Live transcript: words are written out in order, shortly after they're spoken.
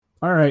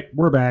All right,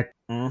 we're back.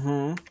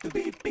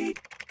 Mm-hmm.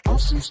 All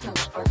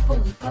systems are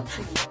fully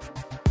functioning.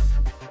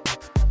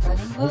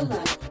 Running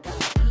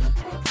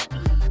lowlife.exe.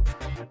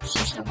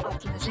 System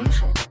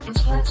optimization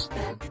is less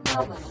than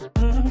nominal.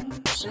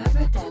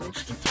 Server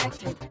damage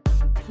detected.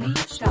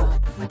 Please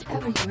stop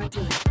whatever you are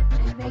doing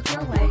and make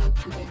your way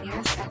to the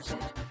nearest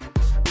exit.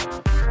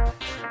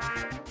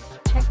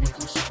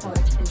 Technical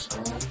support is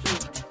on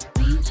route.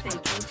 Please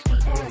vacate the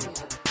area.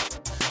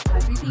 I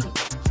repeat.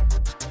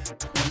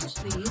 Please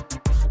leave.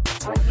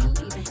 Are you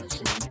even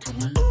listening to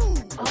me?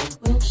 I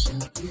will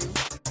shoot you.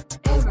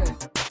 Error.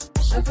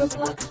 Server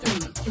block 3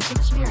 is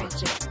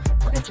experiencing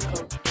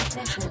critical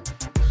ignition.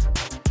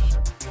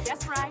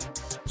 That's right.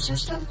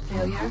 System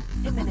failure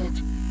imminent.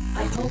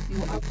 I hope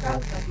you are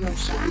proud of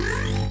yourself.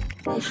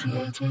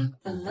 Initiating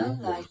the Low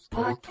Life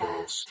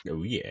Podcast.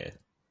 Oh, yeah.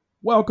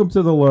 Welcome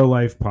to the Low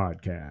Life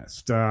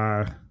Podcast.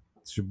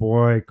 It's your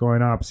boy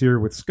Coin Ops here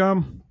with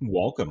Scum,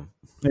 Welcome.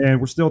 and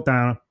we're still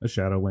down a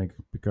shadow link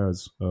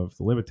because of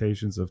the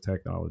limitations of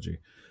technology.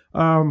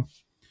 And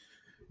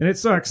it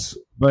sucks,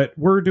 but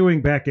we're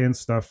doing back end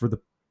stuff for the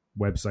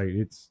website.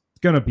 It's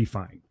gonna be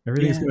fine.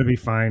 Everything's gonna be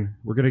fine.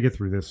 We're gonna get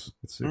through this.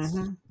 It's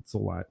a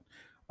lot.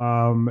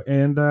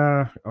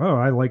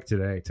 I like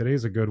today.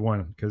 Today's a good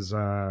one because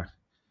I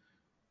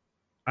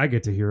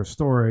get to hear a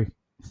story,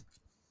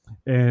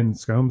 and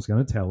Scum's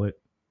gonna tell it.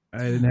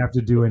 I didn't have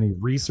to do any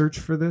research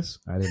for this.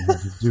 I didn't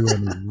have to do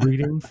any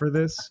reading for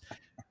this.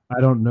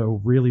 I don't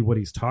know really what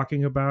he's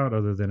talking about,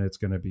 other than it's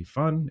going to be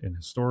fun and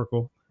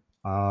historical.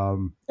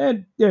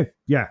 And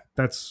yeah,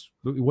 that's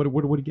what do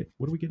we get?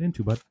 What do we get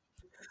into, bud?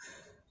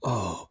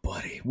 Oh,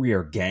 buddy. We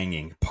are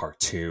ganging part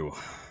 2.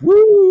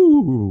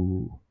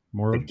 Woo!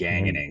 More The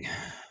ganging.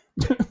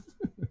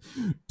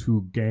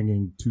 to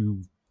ganging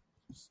to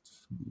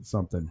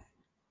something.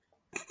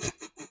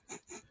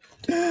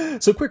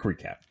 So, quick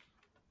recap.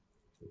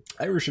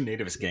 Irish and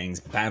nativist gangs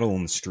battle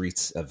in the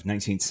streets of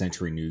 19th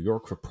century New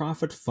York for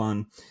profit,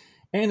 fun,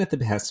 and at the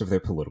behest of their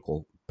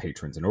political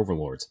patrons and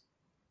overlords.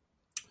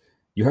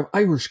 You have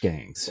Irish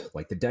gangs,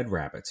 like the Dead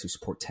Rabbits, who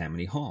support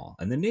Tammany Hall,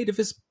 and the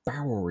nativist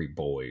Bowery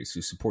Boys,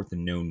 who support the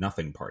Know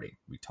Nothing Party.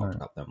 We talked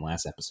about them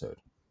last episode.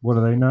 What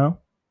do they know?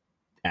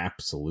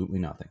 Absolutely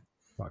nothing.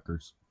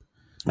 Fuckers.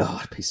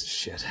 Oh, piece of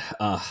shit.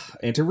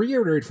 And to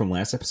reiterate from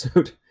last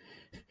episode,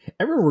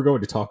 everyone we're going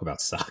to talk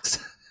about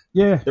sucks.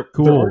 Yeah,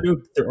 cool.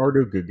 There are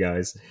no good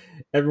guys.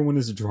 Everyone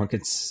is a drunken,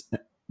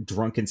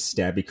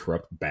 stabby,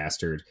 corrupt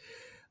bastard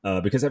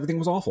because everything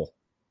was awful.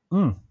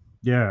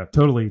 Yeah,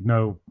 totally.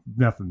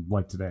 Nothing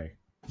like today.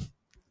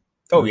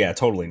 Oh, yeah,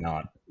 totally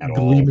not at all.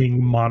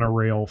 Gleaming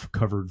monorail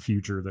covered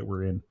future that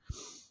we're in.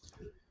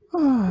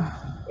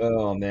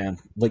 Oh, man.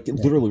 Like,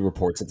 literally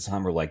reports at the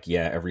time were like,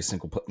 yeah, every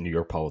single New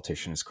York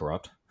politician is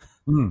corrupt.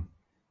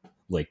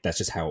 Like, that's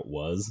just how it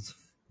was.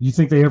 You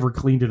think they ever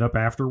cleaned it up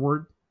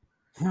afterward?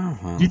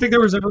 Do you think there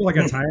was ever like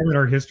a time in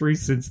our history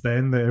since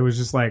then that it was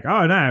just like,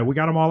 oh no, we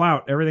got them all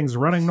out, everything's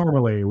running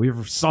normally,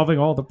 we're solving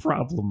all the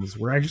problems,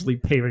 we're actually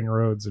paving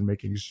roads and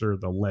making sure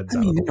the lead's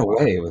out of the in a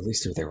way, at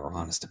least they were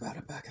honest about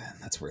it back then.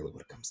 That's really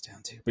what it comes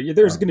down to. But yeah,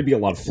 there's going to be a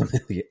lot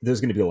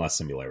of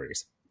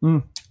similarities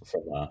from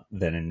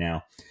then and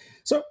now.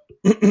 So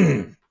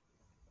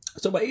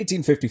by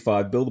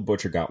 1855, Bill the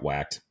Butcher got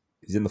whacked.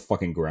 He's in the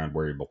fucking ground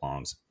where he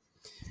belongs.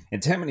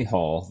 And Tammany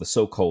Hall, the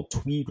so-called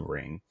Tweed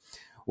Ring,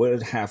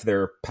 would have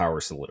their power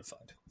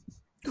solidified.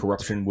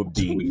 Corruption would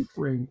be... Tweed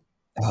Ring.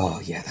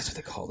 Oh, yeah, that's what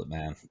they called it,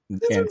 man.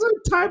 This is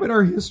a time in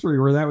our history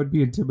where that would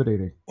be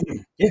intimidating.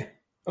 Yeah.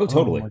 Oh,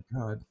 totally. Oh, my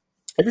God.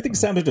 Everything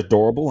sounded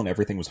adorable and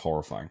everything was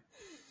horrifying.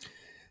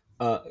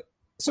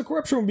 So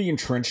corruption would be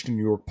entrenched in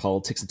New York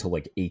politics until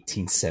like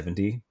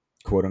 1870,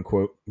 quote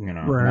unquote. You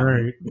know,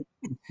 right.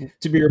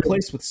 To be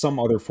replaced with some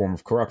other form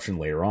of corruption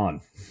later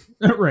on.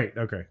 Right,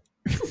 okay.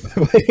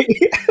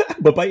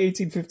 But by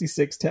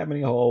 1856,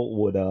 Tammany Hall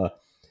would...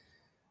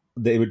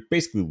 they would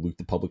basically loot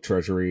the public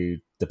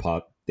treasury.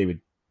 They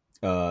would,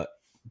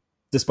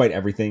 despite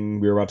everything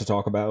we were about to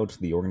talk about,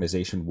 the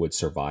organization would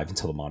survive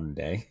until the modern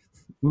day.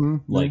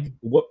 Mm-hmm. Like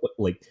what?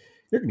 Like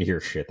you're going to hear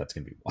shit that's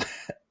going to be wild.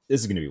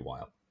 This is going to be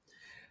wild.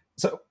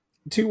 So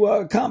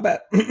to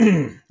combat,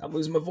 I'm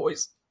losing my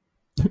voice.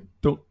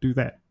 Don't do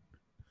that.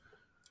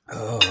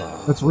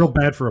 Oh. That's real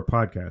bad for a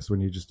podcast when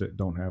you just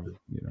don't have it.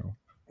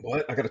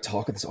 What? I got to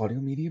talk in this audio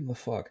medium. The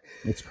fuck?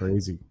 It's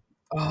crazy.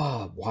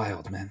 Oh,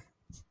 wild, man.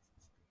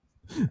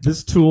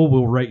 This tool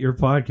will write your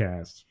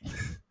podcast.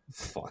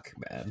 Fuck,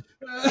 man.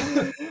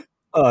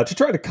 To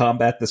try to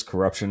combat this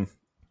corruption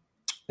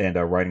and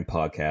writing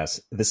podcasts,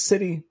 the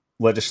city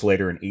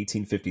legislature in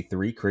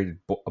 1853 created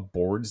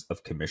boards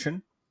of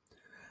commission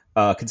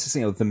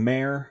consisting of the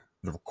mayor,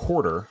 the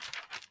recorder,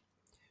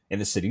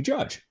 and the city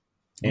judge.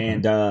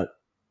 Mm-hmm. And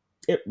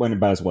it went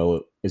about as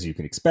well as you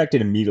can expect.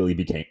 It immediately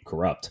became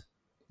corrupt.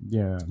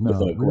 Yeah. With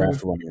the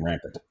graft running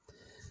rampant.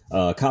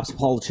 Cops and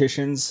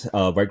politicians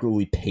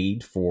regularly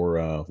paid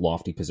for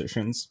lofty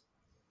positions.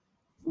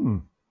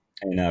 And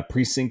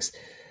precincts.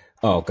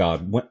 Oh,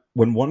 God.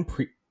 When one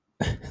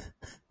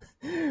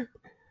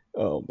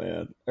oh,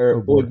 man.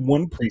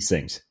 One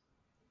precinct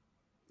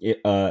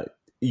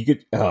you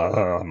could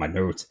my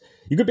notes.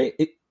 You could be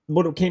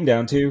what it came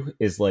down to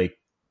is like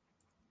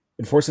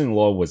enforcing the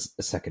law was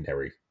a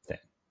secondary thing.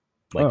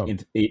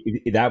 Like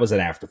that was an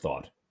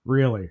afterthought.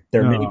 Really?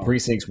 There are many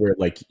precincts where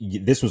like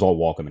this was all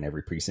welcome in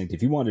every precinct.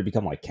 If you wanted to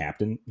become like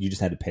captain, you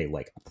just had to pay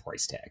like a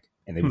price tag,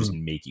 and they would just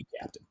make you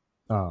captain.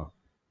 Oh,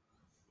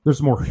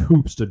 there's more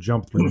hoops to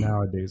jump through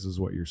nowadays, is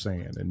what you're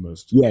saying in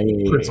most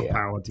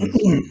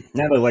principalities.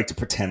 Now they like to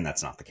pretend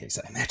that's not the case,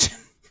 I imagine.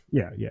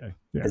 Yeah.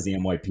 As the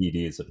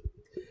NYPD is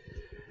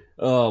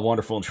a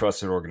wonderful and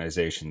trusted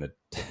organization that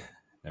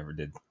never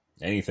did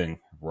anything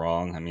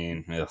wrong. I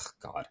mean,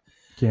 God.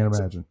 Can't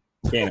imagine.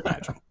 Can't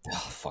imagine.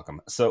 Fuck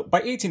them. So by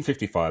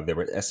 1855, there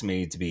were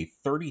estimated to be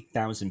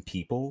 30,000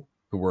 people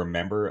who were a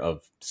member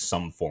of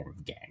some form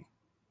of gang.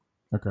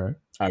 Okay.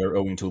 Either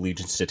owing to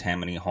allegiance to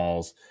Tammany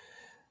Hall,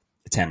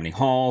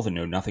 the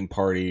Know Nothing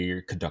Party,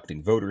 or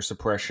conducting voter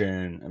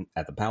suppression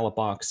at the ballot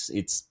box.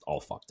 It's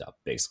all fucked up,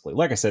 basically.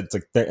 Like I said, it's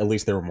like at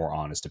least they were more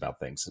honest about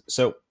things.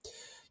 So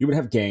you would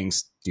have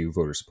gangs do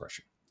voter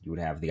suppression. You would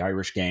have the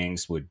Irish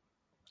gangs would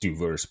do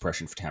voter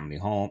suppression for Tammany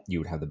Hall. You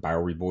would have the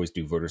Bowery Boys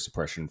do voter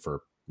suppression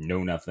for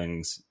Know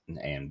Nothings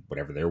and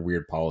whatever their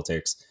weird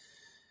politics.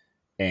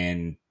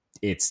 And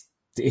it's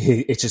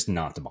just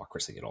not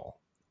democracy at all.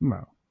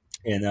 No.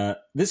 And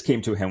this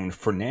came to a head when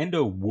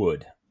Fernando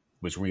Wood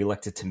was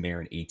reelected to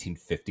mayor in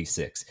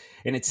 1856.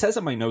 And it says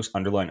on my notes,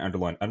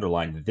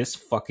 underline, this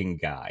fucking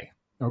guy.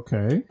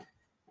 Okay.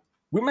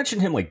 We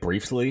mentioned him like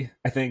briefly,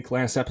 I think,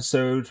 last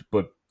episode,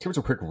 but here's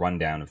a quick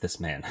rundown of this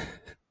man.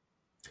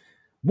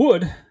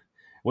 Wood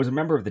was a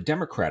member of the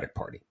Democratic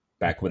Party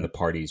back when the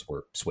parties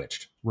were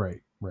switched. Right.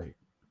 He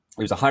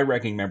was a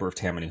high-ranking member of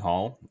Tammany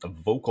Hall, a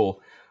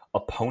vocal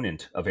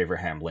opponent of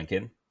Abraham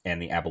Lincoln and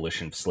the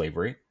abolition of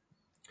slavery.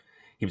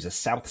 He was a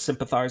South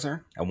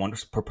sympathizer and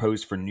once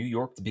proposed for New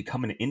York to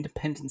become an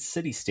independent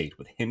city-state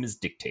with him as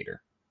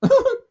dictator.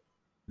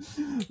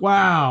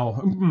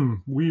 Wow.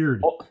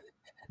 Weird. Oh,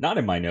 not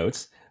in my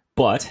notes,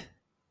 but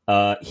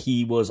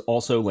he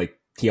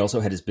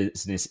also had his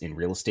business in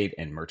real estate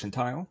and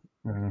mercantile.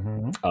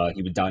 Mm-hmm.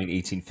 He would die in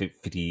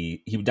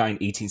 1850. He would die in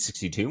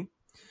 1862.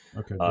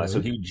 Okay. So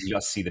he would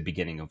just see the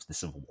beginning of the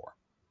Civil War.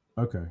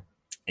 Okay.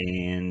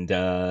 And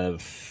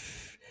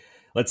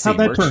let's see. How'd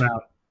that turn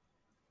out?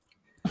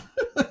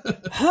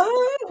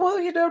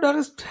 Well, not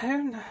as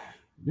 10.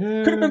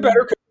 Yeah. Could have been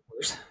better. Could have been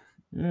worse.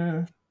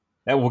 Yeah.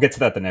 And we'll get to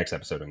that the next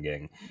episode on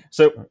gang.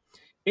 So,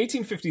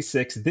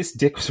 1856, this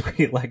dick was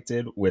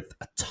reelected with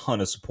a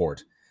ton of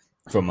support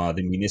from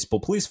the municipal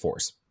police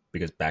force.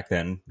 Because back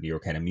then, New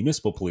York had a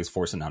municipal police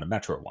force and not a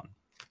metro one.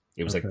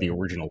 It was like the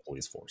original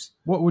police force.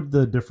 What would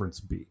the difference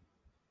be?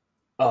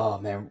 Oh,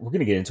 man, we're going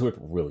to get into it,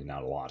 but really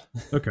not a lot.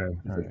 Okay.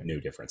 All right. No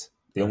difference.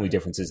 The only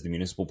difference is the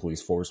municipal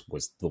police force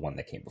was the one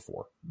that came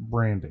before.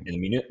 Branding.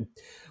 And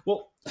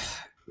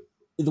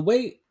the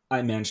way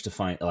I managed to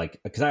find,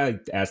 because I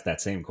asked that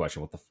same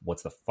question,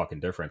 what's the fucking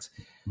difference,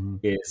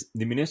 is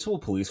the municipal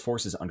police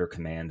force is under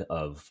command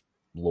of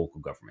local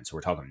government. So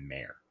we're talking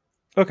mayor.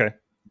 Okay.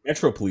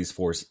 Metro police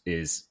force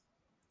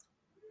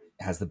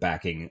has the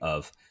backing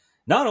of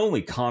not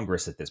only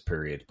Congress at this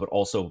period, but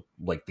also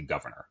like the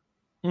governor.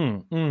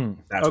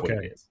 That's what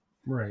it is.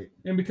 Right.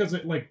 And because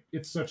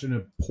it's such an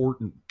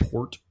important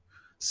port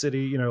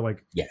city,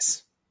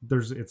 Yes.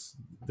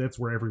 that's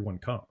where everyone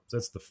comes.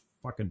 That's the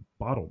fucking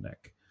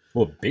bottleneck.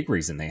 Well, a big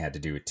reason they had to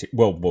do it too.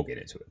 Well, we'll get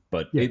into it.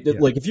 But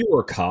if you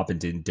were a cop and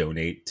didn't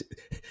donate,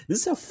 this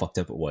is how fucked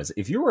up it was.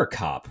 If you were a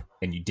cop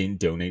and you didn't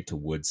donate to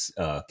Wood's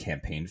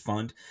campaign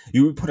fund,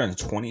 you would put on a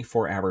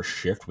 24-hour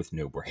shift with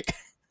no break.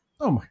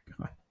 Oh my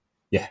God.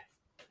 Yeah.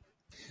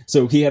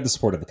 So he had the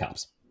support of the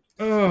cops.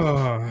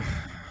 Oh,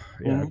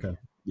 yeah. Okay.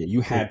 Yeah,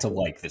 you had to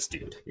like this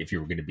dude if you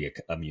were going to be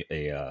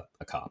a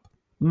cop.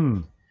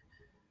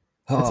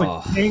 It's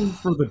like paying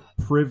for the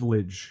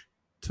privilege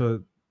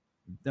to.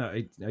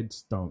 I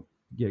just don't.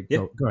 Yeah,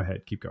 go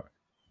ahead. Keep going.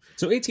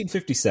 So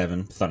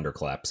 1857,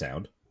 thunderclap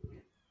sound.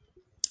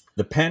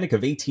 The Panic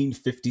of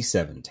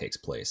 1857 takes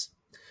place.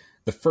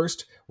 The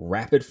first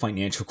rapid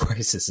financial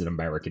crisis in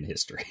American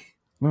history.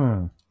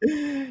 And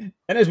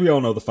as we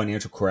all know, the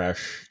financial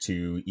crash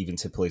to even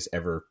take place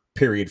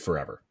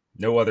forever.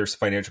 No other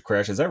financial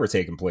crash has ever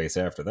taken place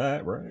after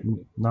that, right?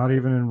 Not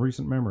even in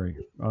recent memory.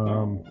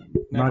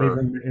 Not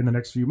even in the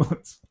next few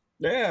months.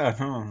 Yeah,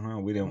 no,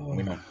 we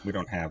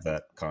don't have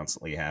that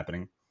constantly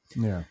happening.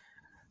 Yeah.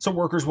 So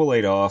workers were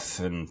laid off,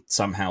 and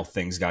somehow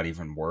things got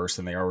even worse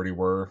than they already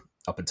were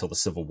up until the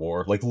Civil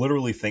War. Like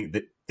literally,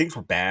 things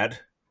were bad.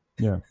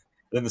 Yeah.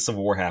 Then the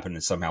Civil War happened,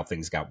 and somehow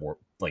things got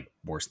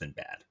worse than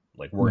bad,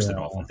 worse than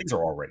awful. Things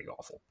are already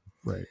awful,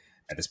 right?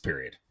 At this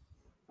period,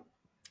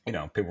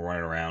 people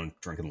running around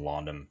drinking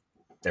London.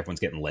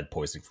 Everyone's getting lead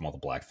poisoning from all the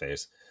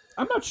blackface.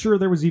 I'm not sure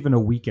there was even a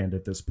weekend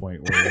at this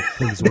point where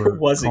things were. There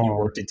wasn't. You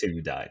worked until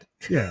you died.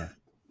 Yeah,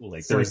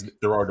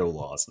 there are no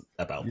laws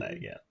about that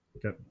yet.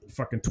 Got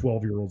fucking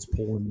 12-year-olds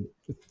pulling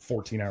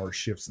 14-hour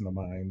shifts in the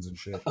mines and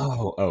shit.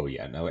 Oh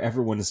yeah, no.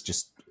 Everyone is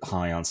just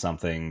high on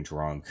something,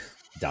 drunk,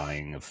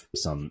 dying of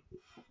some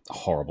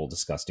horrible,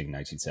 disgusting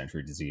 19th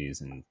century disease,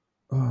 and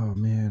Oh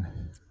man.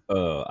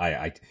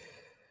 I'm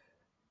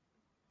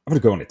going to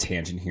go on a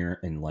tangent here,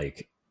 and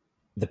like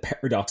the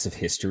paradox of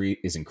history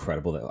is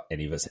incredible that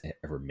any of us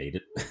ever made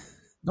it.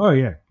 Oh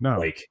yeah, no.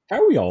 Like,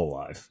 how are we all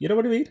alive? You know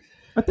what I mean?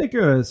 I think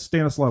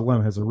Stanislaw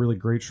Lem has a really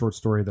great short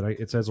story that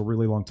it has a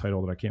really long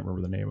title that I can't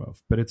remember the name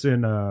of, but it's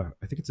in I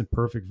think it's in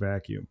Perfect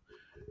Vacuum,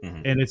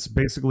 and it's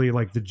basically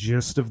like the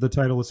gist of the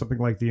title is something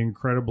like the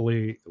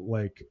incredibly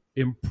like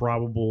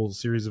improbable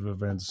series of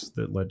events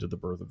that led to the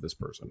birth of this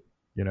person.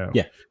 You know,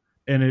 Yeah.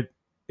 and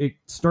it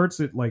starts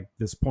at like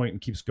this point and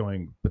keeps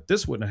going, but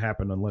this wouldn't have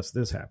happened unless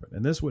this happened,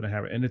 and this wouldn't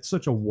happen, and it's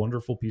such a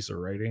wonderful piece of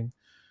writing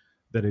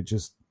that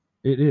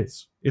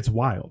it's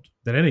wild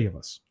that any of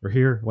us are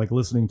here like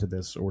listening to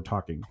this or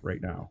talking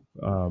right now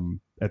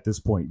at this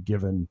point,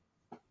 given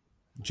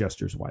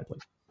gestures widely,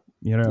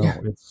 you know. Yeah.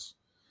 It's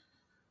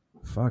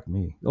fuck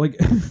me, like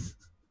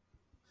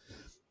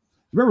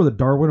remember the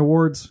Darwin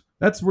Awards?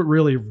 That's what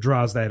really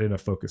draws that into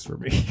focus for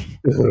me.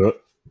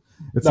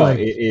 It's No, like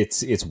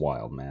it's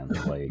wild, man.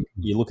 Like,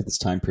 you look at this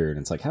time period,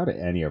 and it's like, how did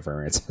any of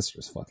our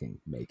ancestors fucking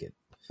make it?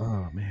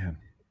 oh man.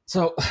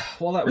 So,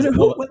 well, that was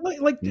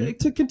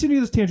To continue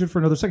this tangent for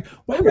another second,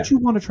 why would you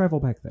want to travel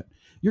back then?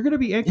 You're going to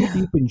be ankle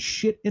deep in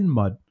shit and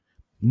mud.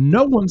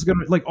 No one's going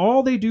to, like,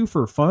 all they do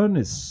for fun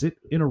is sit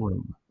in a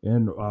room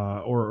and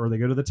or they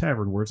go to the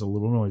tavern where it's a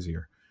little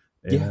noisier,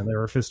 and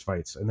there are fist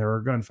fights and there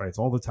are gunfights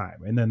all the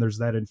time, and then there's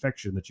that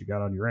infection that you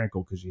got on your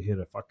ankle because you hit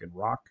a fucking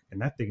rock, and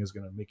that thing is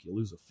going to make you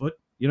lose a foot.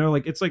 You know,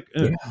 like, it's like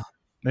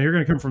now you're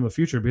going to come from the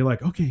future and be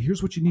like, okay,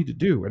 here's what you need to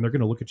do, and they're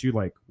going to look at you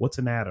like, what's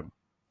an atom?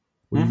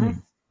 What do you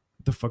mean?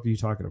 What the fuck are you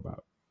talking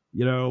about?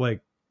 You know,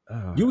 like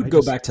you would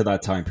go back to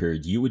that time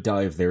period. You would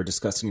die of their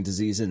disgusting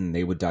diseases, and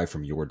they would die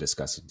from your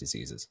disgusting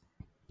diseases.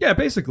 Yeah,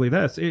 basically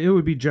that's it.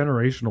 Would be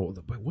generational.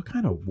 But what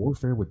kind of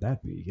warfare would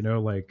that be? You know,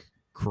 like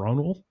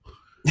chronal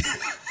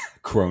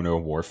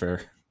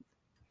warfare.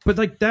 But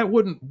like that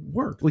wouldn't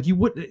work. Like you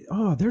would.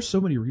 Oh, there's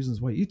so many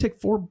reasons why you take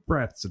 4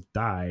 breaths to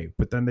die,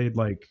 but then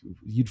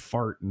you'd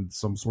fart and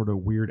some sort of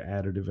weird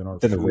additive in our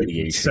then the food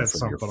radiation set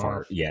from your something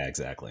fart. off. Yeah,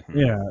 exactly.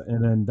 Yeah,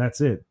 and then that's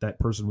it. That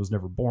person was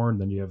never born.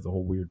 Then you have the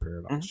whole weird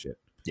paradox shit.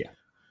 Yeah.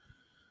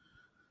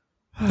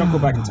 Don't go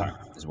back in time,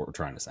 is what we're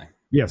trying to say.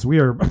 Yes, we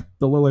are.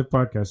 The Low Life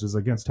Podcast is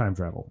against time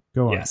travel.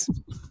 Go on. Yes.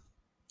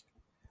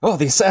 Oh,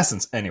 the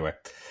assassins. Anyway.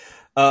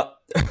 Well,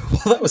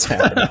 that was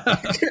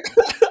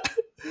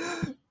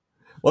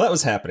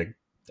happening.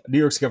 New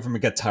York's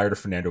government got tired of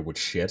Fernando Wood's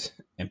shit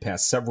and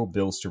passed several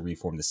bills to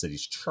reform the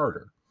city's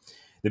charter.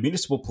 The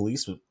municipal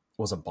police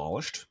was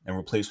abolished and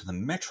replaced with a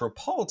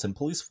metropolitan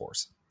police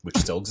force, which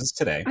still exists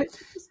today.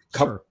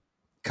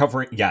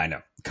 Covering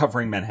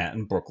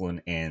Manhattan,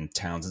 Brooklyn, and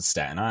towns in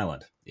Staten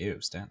Island.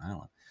 Ew, Staten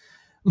Island.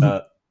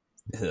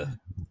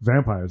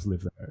 Vampires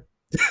live there.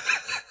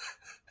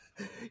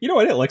 You know,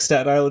 I didn't like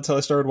Staten Island until I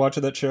started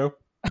watching that show.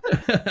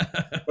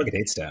 I fucking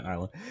hate Staten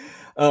Island.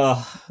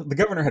 The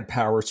governor had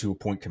power to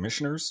appoint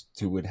commissioners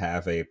who would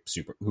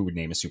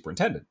name a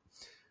superintendent.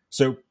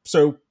 So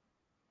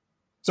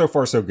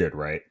far so good,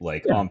 right?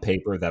 Like, on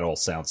paper, that all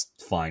sounds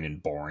fine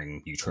and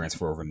boring. You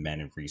transfer over men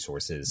and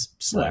resources,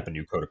 slap a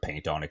new coat of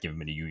paint on it, give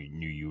them a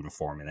new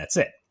uniform, and that's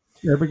it.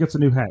 Yeah, everybody gets a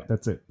new hat.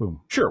 That's it.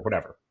 Boom. Sure,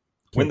 whatever.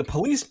 When the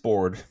police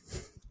board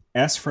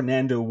asked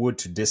Fernando Wood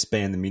to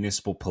disband the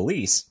municipal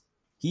police,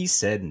 he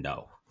said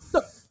no.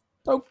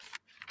 Oh,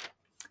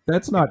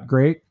 that's not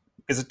great.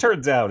 Because it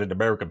turns out in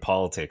American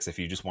politics, if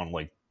you just want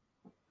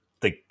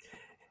to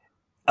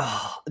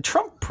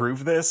Trump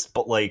proved this,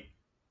 but like,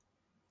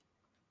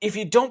 if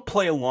you don't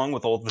play along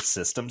with all the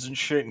systems and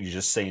shit and you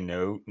just say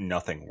no,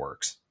 nothing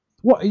works.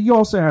 Well, you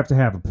also have to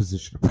have a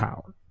position of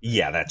power.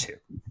 Yeah, that too.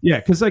 Yeah,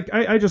 because like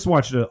I just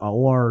watched a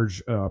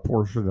large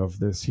portion of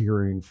this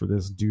hearing for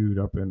this dude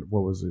up in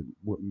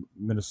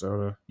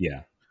Minnesota.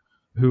 Yeah,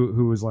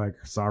 who was like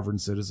sovereign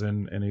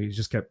citizen, and he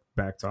just kept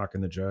back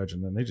talking the judge,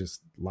 and then they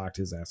just locked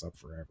his ass up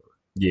forever.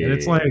 Yeah, and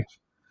it's like,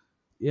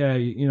 yeah,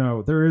 you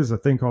know, there is a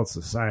thing called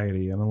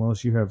society, and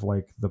unless you have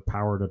like the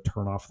power to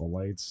turn off the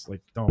lights,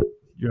 like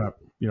you're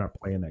not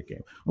playing that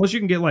game unless you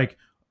can get like,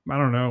 I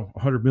don't know,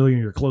 100 million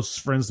of your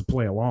closest friends to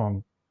play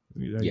along.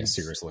 Yeah,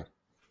 seriously.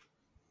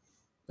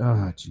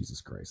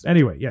 Jesus Christ.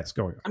 Anyway, yes,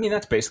 going on. I mean,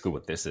 that's basically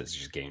what this is,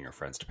 just getting your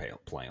friends to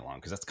play along,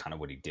 because that's kind of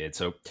what he did.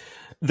 So,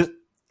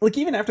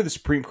 even after the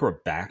Supreme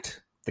Court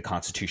backed the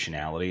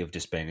constitutionality of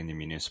disbanding the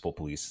municipal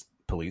police,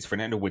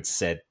 Fernando Wood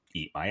said,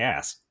 "Eat my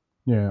ass."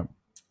 Yeah.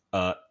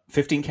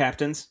 15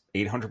 captains,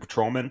 800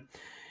 patrolmen,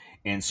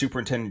 and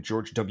Superintendent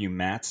George W.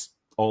 Matz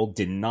all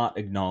did not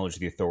acknowledge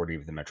the authority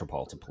of the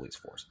Metropolitan Police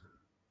Force.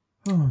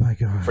 Oh my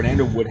God.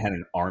 Fernando Wood had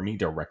an army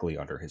directly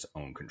under his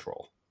own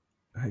control.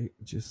 And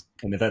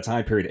at that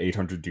time period,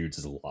 800 dudes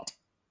is a lot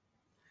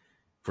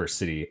for a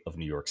city of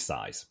New York's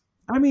size.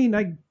 I mean,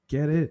 I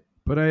get it,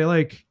 but I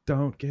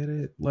don't get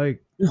it.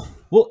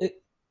 Well,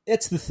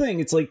 it's the thing.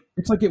 It's like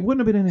it wouldn't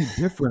have been any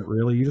different,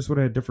 really. You just would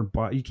have had different.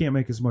 You can't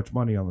make as much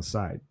money on the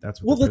side. That's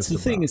the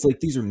thing. Is like,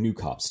 these are new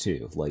cops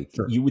too. Like,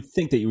 sure. You would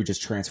think that you would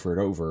just transfer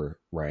it over,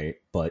 right?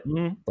 But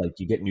like,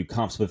 you get new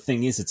cops. But the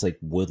thing is, it's like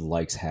Wood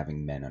likes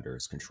having men under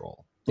his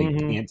control.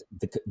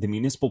 The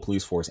municipal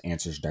police force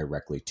answers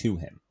directly to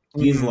him.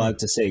 He is allowed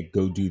to say,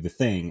 go do the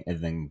thing, and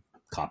then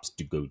cops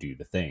do go do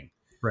the thing.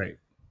 Right.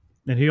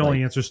 And he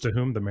only answers to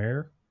whom? The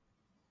mayor?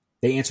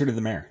 They answer to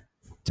the mayor.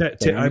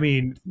 I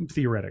mean,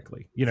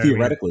 theoretically.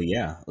 Theoretically,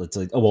 yeah. It's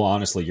like, oh, well,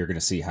 honestly, you're going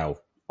to see how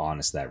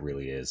honest that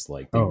really is.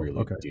 Like, they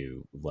really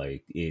do.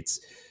 Like, it's...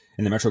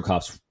 And the Metro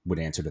cops would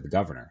answer to the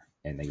governor.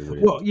 And they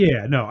would... Well,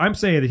 yeah, no, I'm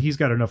saying that he's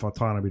got enough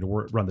autonomy to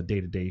run the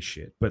day-to-day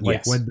shit. But,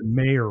 like, when the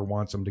mayor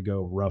wants him to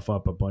go rough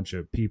up a bunch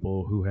of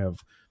people who have,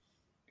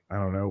 I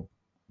don't know,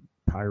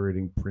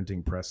 pirating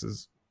printing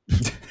presses.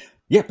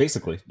 Yeah,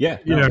 basically. Yeah.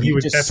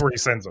 That's where he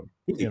sends them.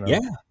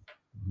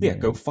 Yeah,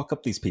 go fuck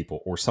up these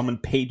people. Or someone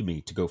paid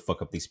me to go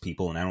fuck up these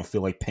people, and I don't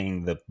feel like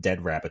paying the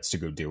dead rabbits to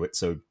go do it,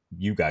 so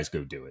you guys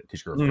go do it,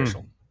 because you're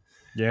official.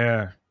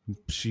 Yeah.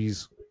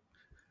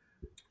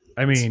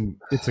 I mean,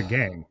 it's a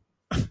gang.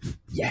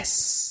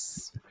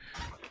 Yes.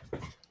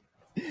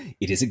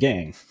 It is a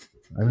gang.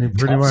 I mean,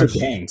 pretty much.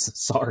 Gangs.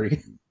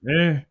 Sorry.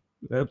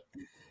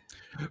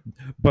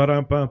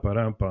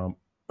 Ba-dum-bum.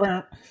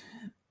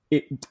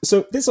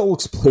 So this all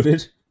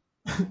exploded.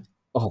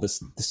 Oh,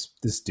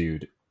 this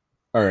dude.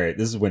 All right,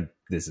 this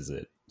is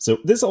it. So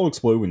this all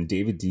exploded when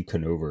David D.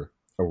 Conover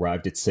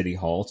arrived at City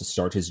Hall to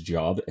start his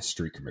job as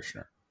street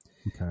commissioner.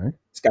 Okay.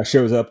 This guy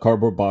shows up,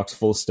 cardboard box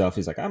full of stuff.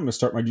 He's like, I'm going to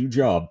start my new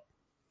job.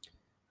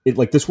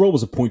 This role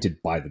was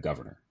appointed by the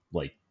governor.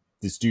 Like,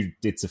 this dude,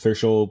 it's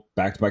official,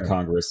 backed by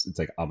Congress. It's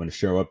like, I'm going to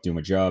show up, do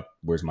my job.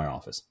 Where's my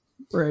office?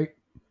 Right.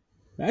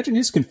 Imagine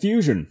his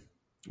confusion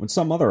when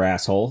some other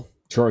asshole,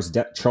 Charles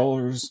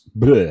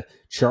Devlin,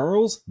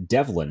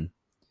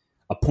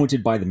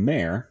 appointed by the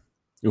mayor,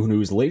 who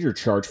was later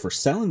charged for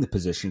selling the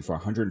position for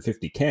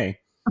 $150K.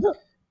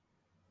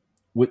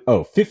 It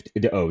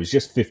was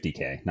just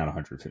 $50K, not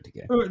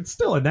 $150K. Oh, it's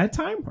still at that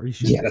time? Are you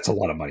sure? Yeah, that's a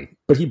lot of money.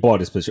 But he bought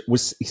his position.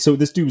 So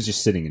this dude was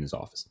just sitting in his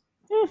office.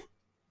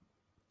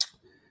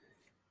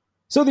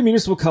 So the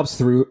municipal cops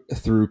threw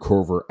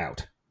Conover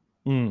out.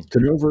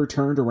 Conover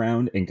turned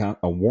around and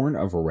got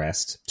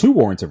two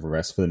warrants of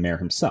arrest for the mayor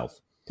himself.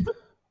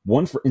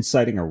 One for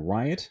inciting a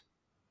riot.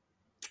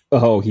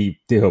 Oh,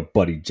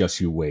 buddy,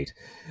 just you wait.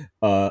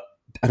 I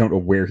don't know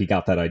where he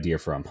got that idea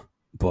from,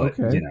 but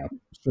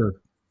Sure.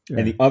 Yeah.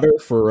 And the other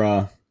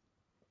for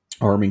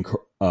arming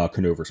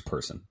Conover's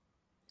person.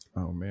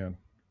 Oh, man.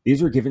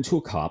 These were given to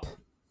a cop,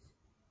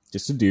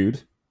 just a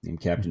dude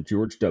named Captain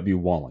George W.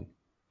 Walling.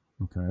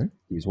 Okay.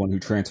 He's one who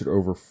transferred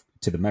over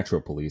to the Metro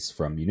Police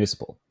from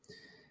Municipal.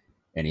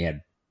 And he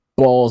had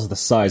balls the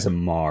size of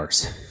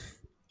Mars.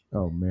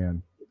 Oh,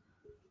 man.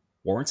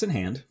 Warrants in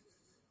hand,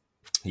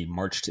 he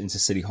marched into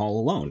City Hall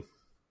alone.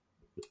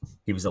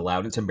 He was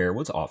allowed into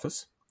Mayorwood's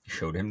office. He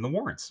showed him the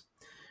warrants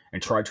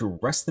and tried to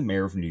arrest the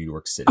mayor of New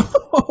York City.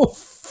 Oh,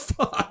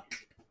 fuck.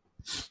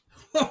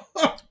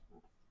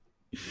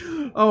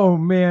 Oh,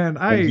 man.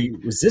 When he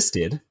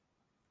resisted.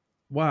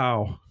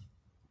 Wow.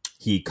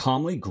 He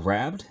calmly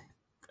grabbed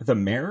the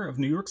mayor of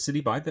New York City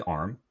by the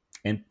arm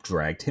and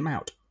dragged him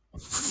out.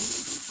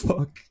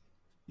 Fuck.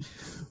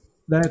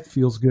 That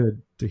feels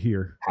good to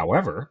hear.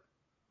 However,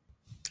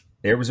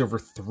 there was over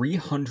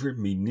 300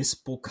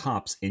 municipal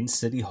cops in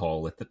City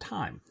Hall at the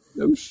time.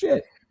 Oh,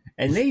 shit.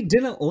 And they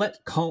didn't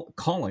let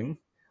Calling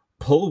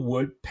pull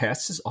wood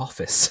past his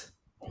office.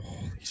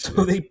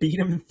 So they beat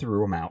him and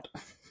threw him out.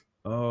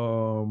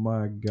 Oh,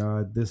 my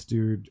God. This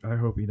dude, I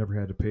hope he never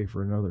had to pay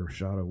for another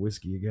shot of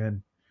whiskey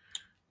again.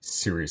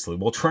 Seriously.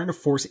 While trying to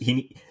force...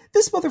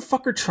 This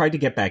motherfucker tried to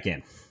get back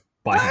in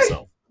by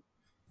himself.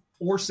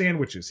 Or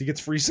sandwiches. He gets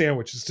free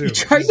sandwiches, too. He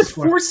tried to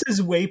force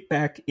his way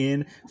back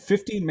in.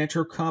 50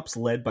 Metro cops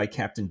led by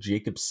Captain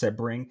Jacob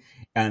Sebring,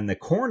 and the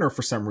coroner,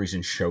 for some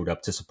reason, showed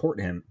up to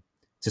support him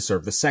to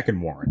serve the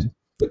second warrant.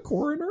 The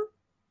coroner?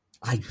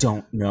 I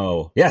don't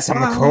know. Yes,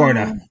 I'm the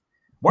coroner.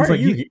 Why are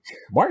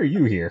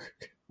you here?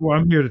 Well,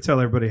 I'm here to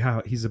tell everybody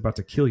how he's about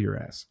to kill your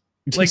ass.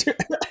 Like,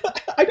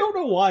 I don't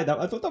know why.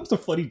 I thought that was a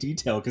funny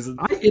detail, because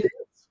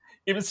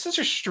it was such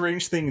a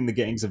strange thing in the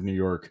gangs of New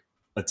York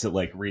to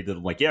read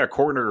that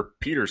Coroner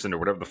Peterson or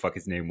whatever the fuck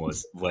his name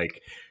was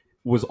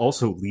was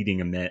also leading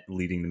the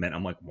men.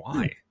 I'm like,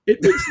 why? It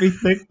makes me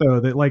think though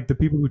that the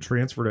people who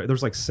transferred,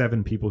 there's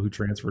 7 people who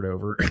transferred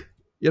over.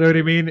 You know what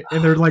I mean?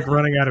 And they're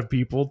running out of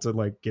people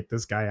to get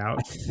this guy out.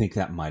 I think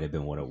that might have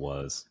been what it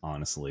was,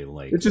 honestly.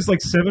 It's just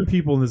 7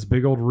 people in this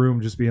big old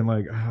room just being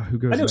who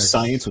goes I know next?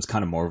 science was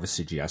kind of more of a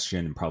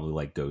suggestion and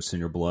probably ghosts in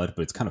your blood,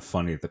 but it's kind of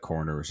funny that the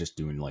coroner was just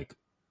doing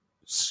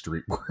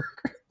street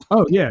work.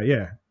 Oh,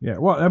 yeah.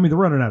 Well, I mean, they're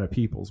running out of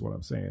people is what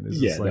I'm saying.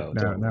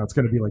 Now it's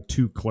going to be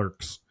 2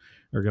 clerks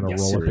are going to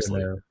roll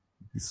seriously. Up in there.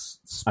 These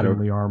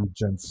spindly armed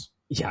gents.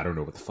 Yeah, I don't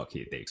know what the fuck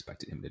they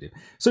expected him to do.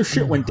 So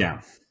shit went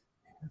down.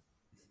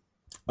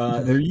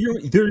 Their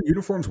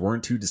uniforms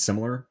weren't too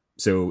dissimilar.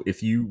 So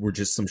if you were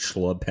just some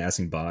schlub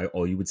passing by,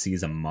 all you would see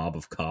is a mob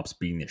of cops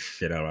beating the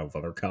shit out of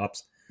other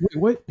cops. Wait,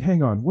 what?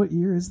 Hang on. What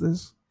year is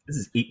this? This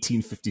is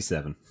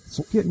 1857.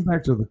 So getting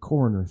back to the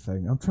coroner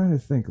thing, I'm trying to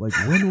think, when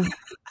was...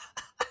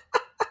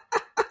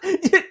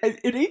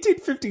 in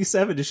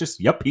 1857, it's just,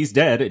 yep, he's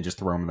dead, and just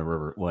throw him in the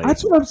river. Like,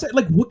 That's what I'm saying.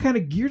 Like, what kind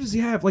of gear does he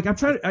have? Like, I'm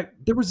trying to.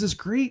 There was this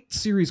great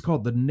series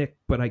called The Nick,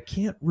 but I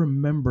can't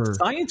remember.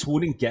 science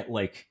wouldn't get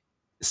like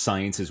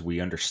science as we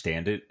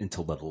understand it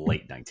until the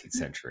late 19th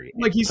century.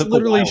 Like, he's Took a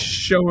literally while.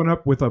 showing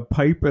up with a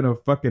pipe and a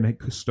fucking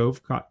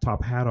stove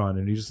top hat on,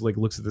 and he just like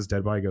looks at this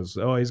dead body, and goes,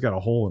 "Oh, he's got a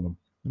hole in him,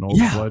 and all his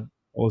Yeah. blood,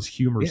 all his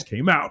humors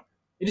came out."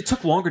 And it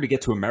took longer to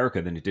get to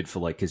America than it did for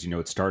like, because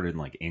it started in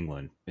like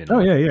England. And, Oh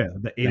yeah,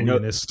 the I know-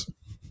 alienist.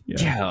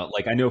 yeah.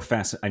 Like I know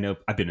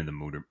I've been in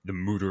the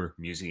Mutter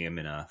Museum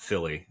in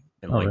Philly,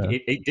 and Oh, like yeah.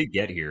 it did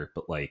get here,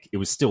 but like it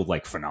was still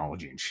like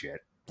phrenology and shit.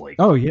 Like,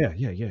 Oh yeah.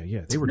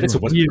 They were It's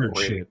doing what's weird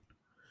great. shit.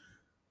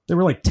 They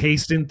were like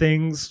tasting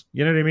things.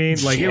 You know what I mean?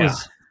 Like it Yeah.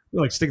 was they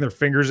were, like sticking their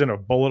fingers in a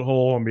bullet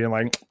hole and being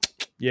like,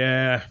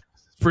 "Yeah,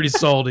 it's pretty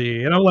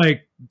salty." And I'm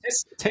like,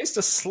 taste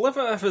a sliver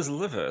of his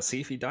liver,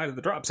 see if he died of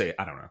the drop. Say,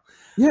 I don't know.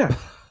 "Yeah,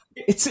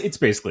 It's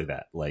basically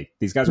that. Like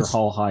these guys are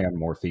all high on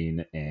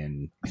morphine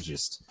and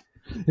just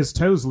his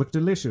toes look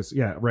delicious."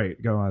 Yeah,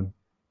 right. Go on.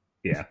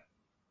 yeah.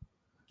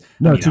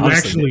 No, I mean, to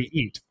honestly, actually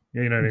eat.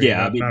 You know what I mean? Yeah,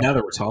 I Not- mean, not- now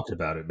that we're talking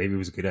about it, maybe it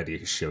was a good idea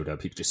he showed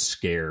up. He could just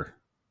scare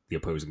the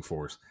opposing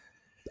force.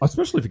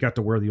 especially if you got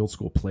to wear the old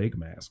school plague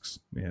masks,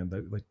 man.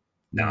 Like,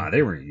 Nah,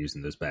 they weren't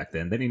using those back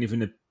then. They didn't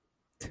even.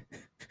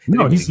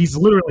 no, didn't he's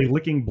literally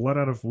licking blood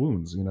out of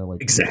wounds. You know,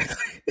 like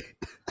exactly.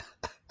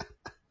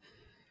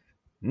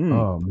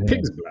 Oh man,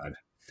 Pig's blood.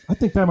 I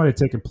think that might have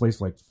taken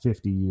place like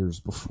 50 years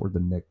before the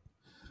Nick.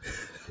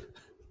 If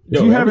No,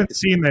 you every- haven't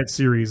seen that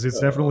series, it's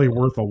definitely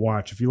worth a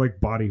watch. If you like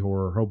body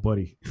horror, oh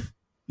buddy,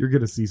 you're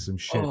gonna see some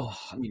shit. Oh,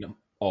 I mean,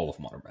 all of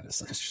modern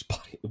medicine is just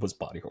body. It was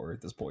body horror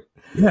at this point.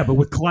 Yeah, but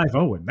with Clive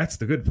Owen, that's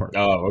the good part.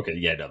 Oh, okay,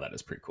 yeah, no, that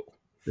is pretty cool.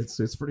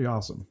 It's pretty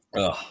awesome.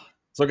 Ugh.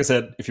 So, like I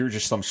said, if you were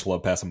just some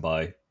schlub passing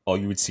by, all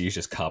you would see is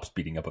just cops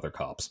beating up other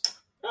cops.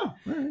 Oh, all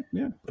right,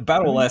 yeah. The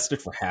battle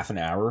lasted for half an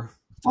hour.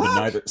 But Fuck!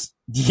 neither.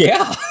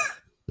 Yeah.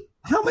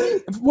 How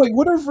many? Wait,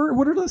 what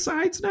are the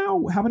sides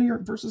now? How many are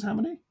versus how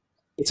many?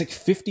 It's like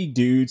 50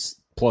 dudes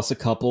plus a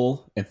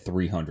couple and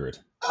 300.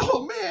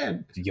 Oh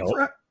man, Yup.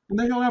 and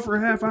they go out for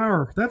a half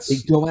hour. They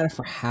That's go at it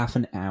for half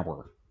an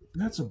hour.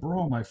 a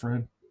brawl, my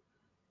friend.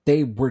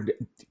 They were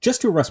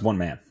just to arrest one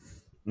man.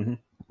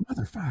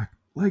 Motherfuck,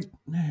 like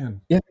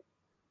man.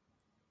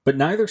 But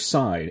neither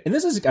side, and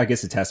this is, I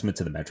guess, a testament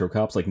to the Metro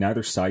cops, like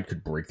neither side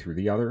could break through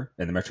the other,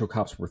 and the Metro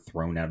cops were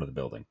thrown out of the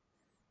building.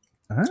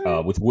 All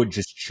right. With Wood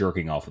just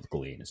jerking off with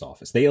Glee in his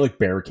office. They like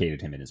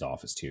barricaded him in his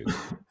office too.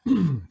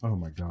 Oh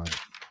my god.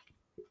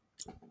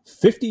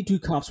 52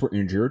 cops were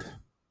injured.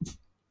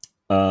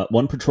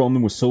 One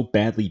patrolman was so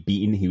badly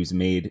beaten he was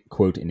made,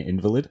 quote, an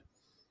invalid.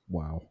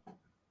 Wow.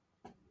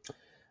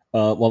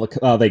 Well,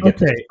 they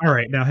get Okay, all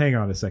right. Now hang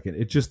on a second.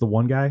 It's just the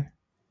one guy.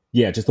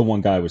 yeah, just the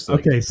one guy was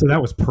like, Okay, so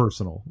that was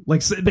personal.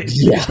 Like,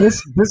 Yeah.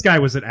 this guy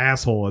was an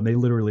asshole, and they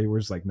literally were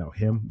just like, "No,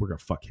 we're gonna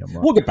fuck him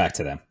up." we'll get back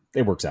to them.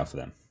 It works out for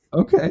them.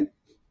 Okay.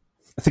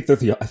 I think they're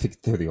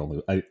the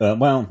only.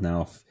 Well,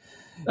 no.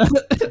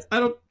 I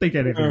don't think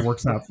anything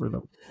works out for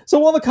them. So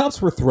while the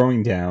cops were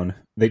throwing down,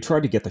 they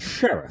tried to get the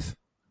sheriff,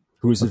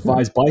 who was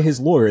advised by his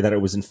lawyer that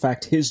it was in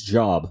fact his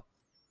job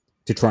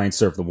to try and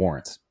serve the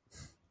warrant.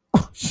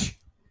 Oh, shit.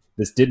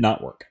 This did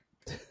not work.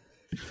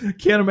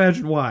 Can't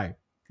imagine why.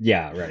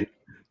 Yeah, right.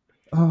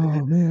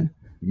 Oh man.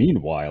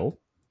 Meanwhile,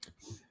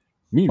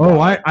 Oh,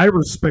 I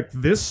respect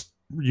this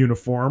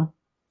uniform.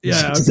 Yeah.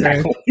 Okay.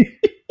 Exactly.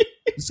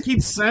 Just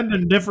keep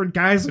sending different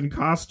guys in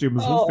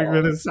costumes. We'll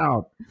figure this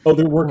out. Oh,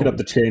 they're working up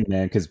the chain,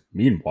 man, because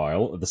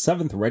meanwhile, the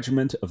 7th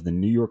Regiment of the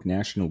New York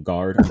National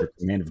Guard, under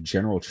command of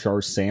General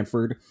Charles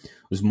Sanford,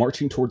 was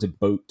marching towards a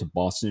boat to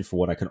Boston for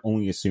what I can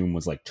only assume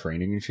was like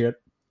training and shit.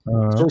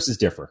 Sources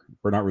differ.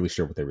 We're not really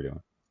sure what they were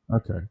doing.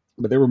 Okay.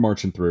 But they were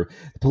marching through.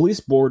 The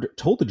police board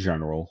told the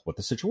general what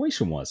the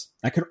situation was.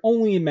 I could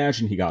only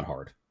imagine he got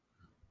hard.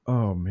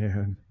 Oh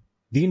man.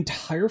 The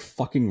entire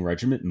fucking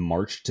regiment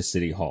marched to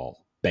City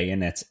Hall,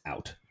 bayonets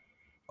out.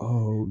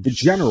 Oh. The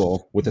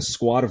general, with a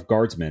squad of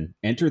guardsmen,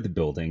 entered the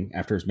building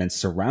after his men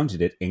surrounded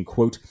it and,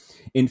 quote,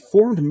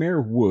 informed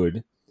Mayor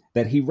Wood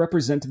that he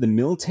represented the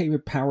military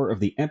power of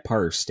the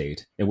Empire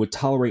State and would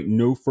tolerate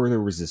no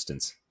further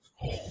resistance.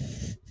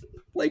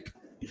 Like,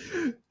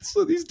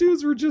 so these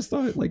dudes were just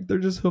like they're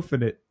just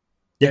hoofing it.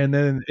 Yeah. And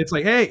then it's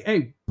like,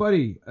 hey,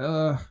 buddy,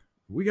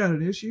 we got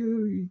an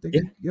issue. You think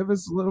you can give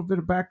us a little bit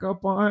of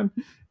backup on?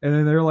 And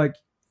then they're like,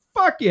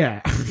 fuck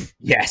yeah.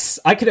 Yes,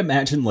 I can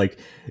imagine, like,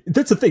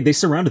 that's the thing. They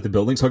surrounded the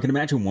building, so I can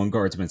imagine one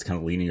guardsman's kind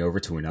of leaning over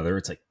to another.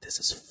 It's like, this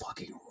is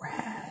fucking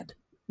rad.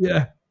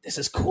 Yeah. This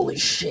is cool as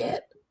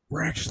shit.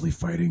 We're actually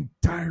fighting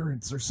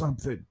tyrants or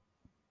something.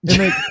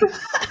 And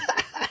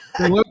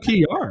they low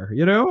key are,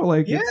 you know?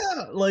 Like, Yeah,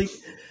 like,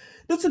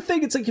 that's the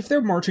thing. It's like, if they're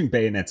marching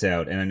bayonets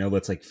out, and I know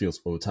that's like feels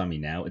old-timey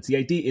now, it's the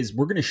idea is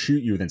we're going to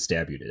shoot you, then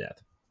stab you to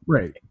death.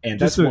 right. And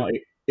Just that's so- why,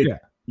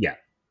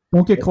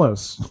 Don't get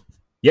close.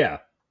 yeah,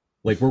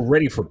 like, we're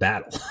ready for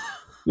battle.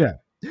 Yeah.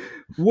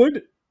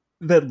 Wood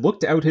then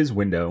looked out his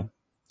window,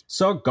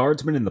 saw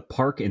guardsmen in the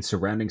park and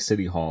surrounding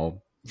City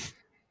Hall,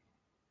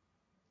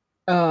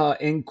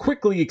 and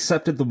quickly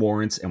accepted the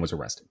warrants and was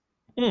arrested.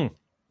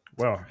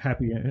 Well,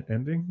 happy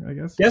ending, I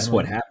guess. Guess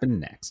what happened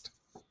next?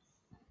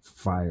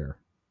 Fire.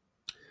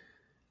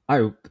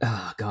 Oh,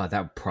 God,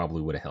 that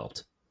probably would have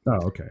helped.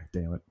 Oh, okay.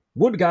 Damn it.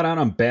 Wood got out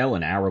on bail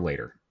an hour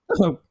later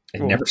and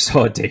never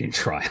saw a day in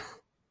trial.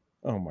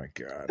 Oh my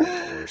God. Of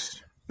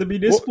course. The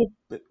municipal.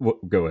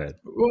 Go ahead.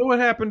 Well, what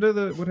happened to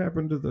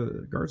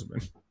the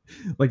guardsmen?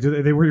 Like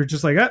they were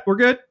just like, we're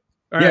good.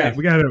 All Yeah. right,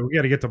 we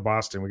gotta get to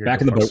Boston. We gotta Back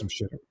go in the fuck boat. some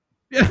shit.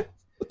 Yeah.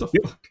 What the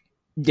fuck?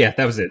 Yeah,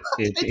 that was it.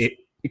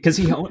 Because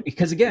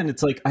again,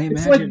 it's like I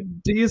It's imagine.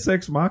 like Deus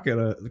Ex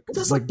Machina.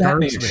 It's like like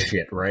Batman guardsmen.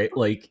 shit, right?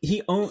 Like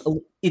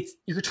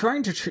you're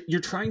trying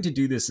to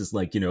do this as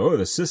like,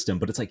 the system,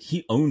 but it's like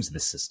he owns the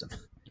system.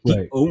 He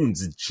Right.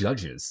 owns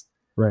judges.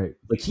 Right.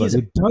 Like But he's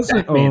it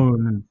doesn't Batman.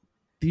 own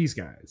these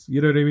guys.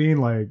 You know what I mean?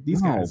 Like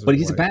these guys. but are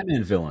he's a like-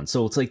 Batman villain,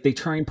 so it's like they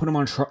try and put him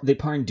on trial. They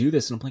try and do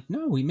this, and I'm like,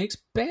 no, he makes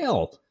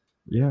bail.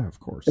 Yeah, of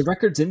course. The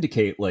records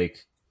indicate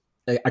like.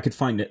 I could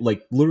find it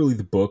like literally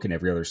the book and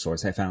every other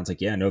source I found. It's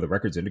like, yeah, no, the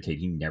records indicate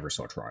he never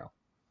saw trial.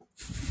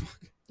 He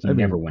I mean-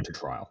 never went to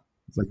trial.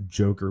 It's like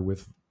Joker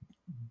with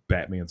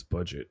Batman's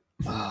budget.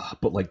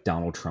 But like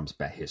Donald Trump's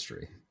bat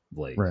history,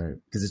 like Right.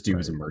 because this dude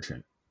was a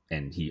merchant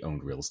and he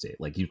owned real estate.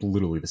 Like he's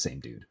literally the same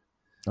dude.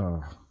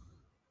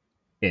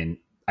 And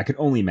I could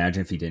only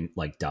imagine if he didn't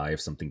like die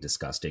of something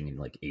disgusting in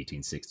like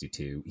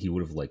 1862, he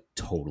would have like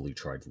totally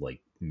tried to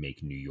like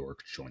make New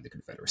York join the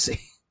Confederacy.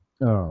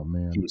 Oh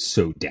man. He was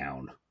so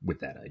down with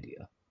that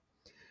idea.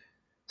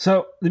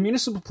 So the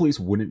municipal police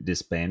wouldn't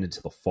disband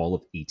until the fall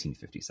of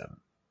 1857.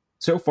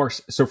 So for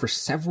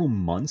several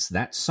months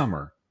that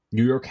summer,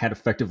 New York had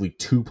effectively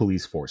two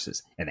police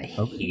forces, and they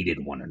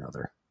hated one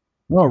another.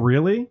 Oh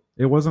really?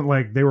 It wasn't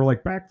like they were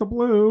like back the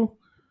blue.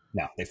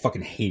 No, they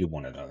fucking hated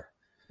one another.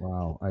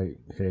 Wow.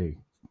 Hey.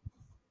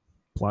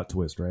 Plot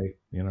twist, right?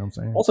 You know what I'm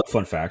saying? Also,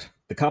 fun fact: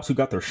 the cops who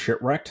got their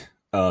shit wrecked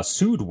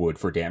sued Wood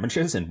for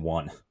damages and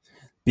won,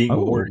 being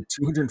awarded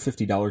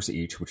 $250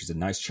 each, which is a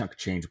nice chunk of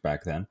change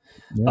back then.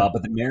 Yeah.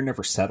 But the mayor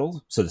never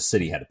settled, so the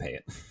city had to pay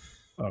it.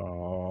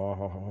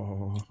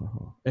 Oh,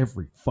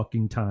 every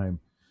fucking time.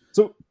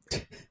 So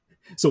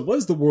what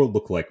does the world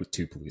look like with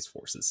two police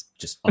forces?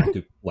 Just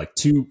like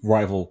two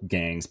rival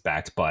gangs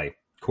backed by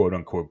quote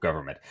unquote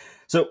government.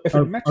 So if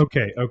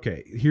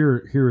Okay.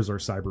 Here's our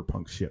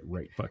cyberpunk shit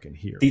right fucking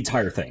here. the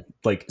entire thing,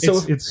 like,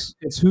 so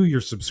it's who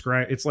you're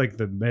subscribed. It's like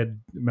the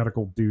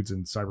medical dudes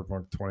in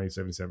Cyberpunk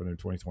 2077 and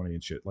 2020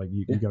 and shit. Like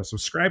you got to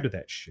subscribe to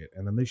that shit,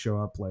 and then they show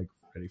up like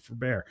ready for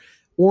bear.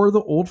 Or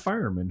the old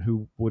firemen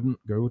who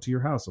wouldn't go to your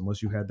house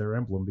unless you had their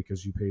emblem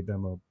because you paid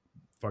them a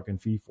fucking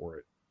fee for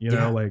it. You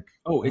know, like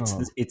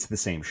it's the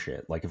same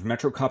shit. Like if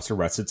Metro cops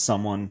arrested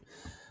someone,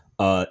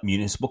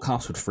 municipal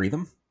cops would free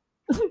them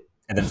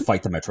and then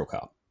fight the Metro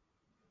cop.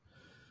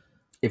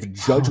 If a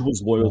judge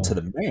was loyal to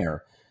the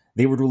mayor,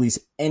 they would release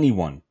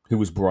anyone who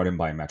was brought in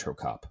by a Metro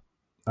cop.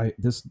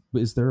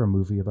 Is there a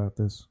movie about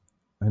this?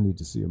 I need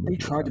to see a movie. They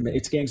tried to make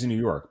it's gangs in New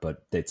York,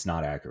 but it's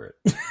not accurate.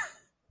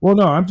 Well,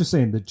 no, I'm just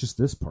saying that just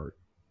this part.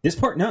 This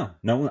part, no,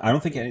 I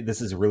don't think this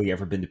has really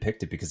ever been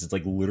depicted because it's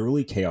like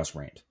literally chaos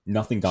reigned.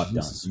 Nothing got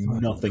done.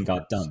 Nothing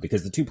got done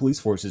because the two police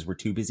forces were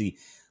too busy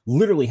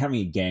literally having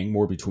a gang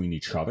war between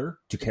each other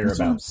to care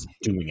about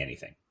doing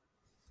anything.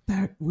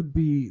 That would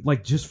be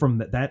like just from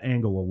that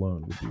angle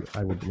alone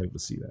I would like to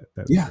see that.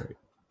 That'd be great.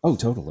 Oh,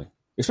 totally.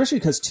 Especially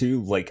because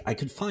too, like I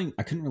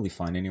couldn't really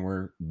find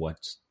anywhere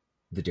what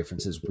the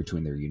differences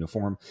between their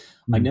uniform.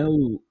 I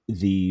know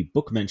the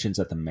book mentions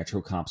that the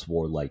Metro cops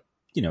wore like,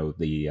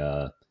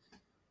 the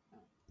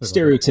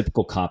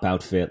stereotypical cop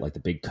outfit, like the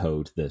big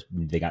coat.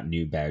 They got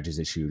new badges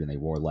issued, and they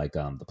wore like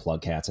the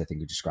plug hats. I think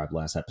we described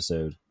last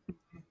episode.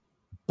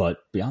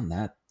 But beyond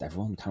that,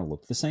 everyone kind of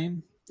looked the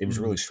same. It was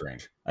really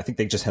strange. I think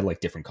they just had like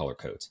different color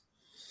codes.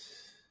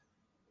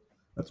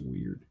 That's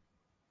weird.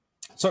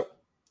 So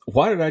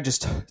why did I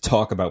just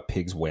talk about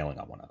pigs wailing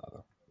on one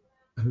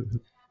another?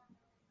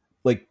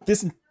 Like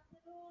this,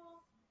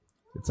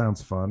 it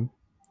sounds fun.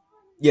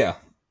 Yeah.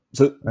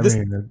 So this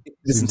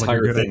seems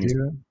entire like a good thing is.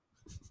 idea.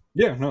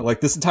 Yeah, no,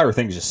 like this entire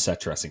thing is just set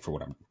dressing for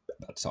what I'm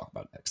about to talk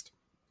about next.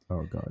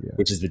 Oh god, yeah.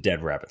 Which is the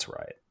Dead Rabbits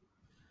Riot.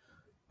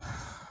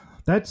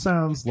 That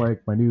sounds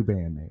like my new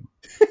band name.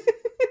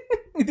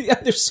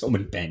 Yeah, there's so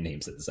many band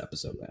names in this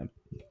episode, man.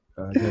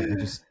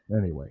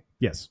 Anyway,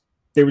 yes.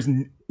 There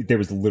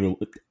was little.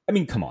 I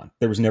mean, come on.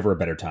 There was never a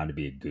better time to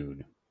be a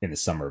goon in the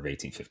summer of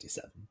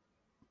 1857.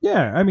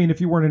 Yeah, I mean, if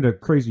you weren't into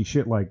crazy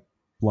shit like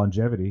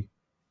longevity.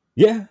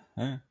 Yeah.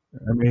 I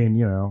mean,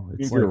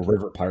 it's if you're a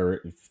river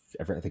pirate.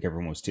 I think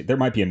everyone was too. There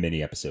might be a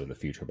mini episode in the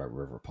future about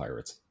river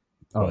pirates.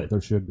 Oh,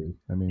 there should be.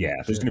 I mean, yeah,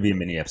 there's going to be a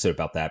mini episode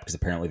about that because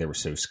apparently they were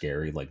so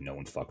scary, like no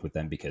one fucked with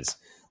them because,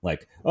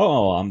 like,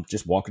 oh, I'm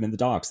just walking in the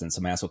docks, then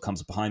some asshole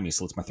comes up behind me,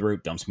 slits my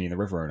throat, dumps me in the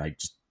river, and I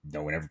just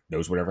no one ever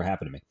knows whatever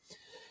happened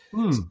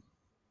to me.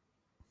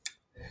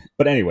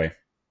 But anyway,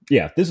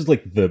 yeah, this is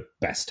like the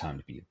best time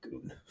to be a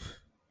goon.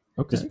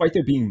 Okay. Despite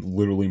there being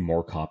literally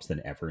more cops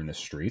than ever in the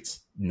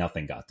streets,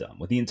 nothing got done.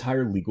 With the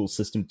entire legal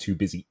system too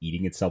busy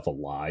eating itself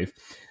alive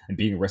and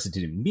being arrested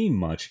didn't mean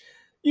much,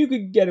 you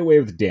could get away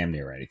with damn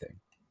near anything.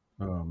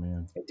 Oh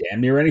man. And damn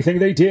near anything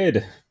they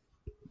did.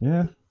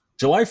 Yeah.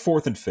 July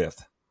 4th and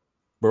 5th.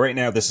 But right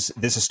now, this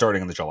is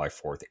starting on the July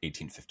 4th,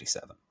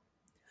 1857.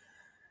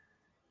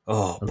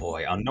 Oh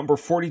boy. On number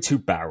 42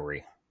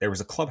 Bowery, there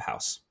was a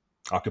clubhouse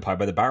occupied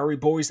by the Bowery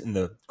Boys and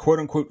the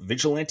quote-unquote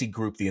vigilante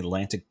group, the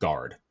Atlantic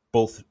Guard.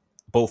 Both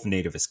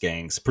nativist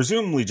gangs,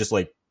 presumably just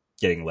like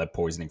getting lead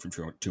poisoning from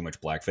too much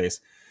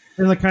blackface.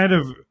 And the kind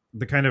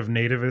of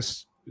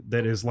nativist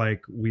that is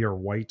like, we are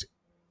white.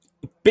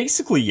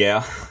 Basically,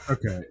 yeah.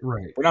 Okay,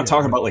 right. We're not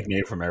talking about like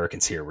Native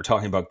Americans here. We're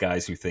talking about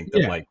guys who think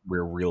that like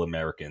we're real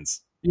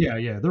Americans.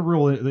 Yeah. They're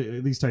real.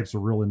 These types are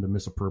real into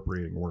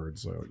misappropriating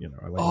words. So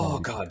I like. Oh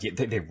god, yeah,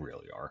 they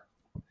really are.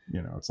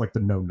 It's like the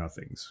know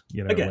nothings.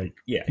 Again, like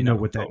yeah, know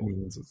what that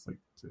means. It's like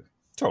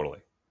totally.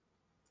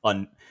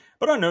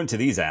 But unknown to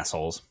these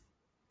assholes,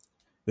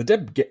 the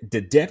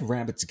Dead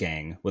Rabbits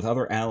gang, with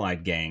other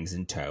allied gangs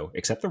in tow,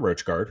 except the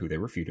Roach Guard, who they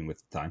were feuding with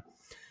at the time,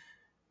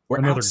 were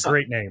another outside.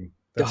 great name.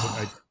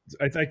 I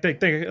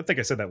think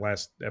I said that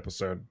last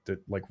episode that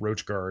like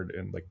Roach Guard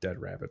and like Dead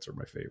Rabbits are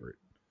my favorite.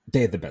 They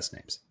had the best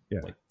names.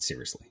 Yeah, like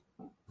seriously.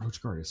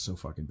 Roach Guard is so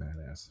fucking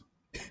badass.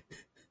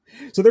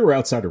 So they were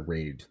outside to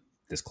raid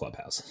this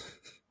clubhouse.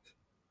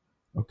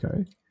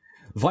 Okay.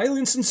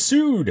 Violence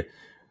ensued.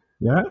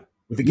 Yeah.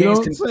 With the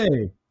gangs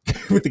say.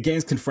 with the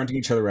gangs confronting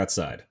each other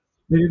outside.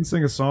 They didn't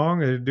sing a song.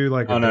 They didn't do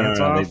like a dance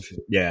off.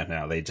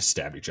 They just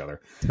stabbed each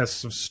other.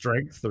 Tests of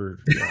strength or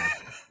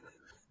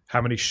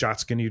how many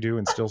shots can you do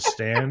and still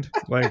stand?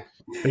 Like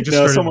they just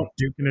started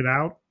duking it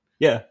out.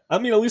 Yeah, I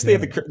mean, at least they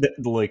have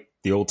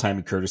the old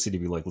timey courtesy to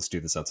be like, let's do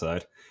this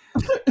outside.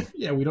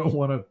 Yeah, we don't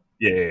want to.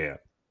 Yeah.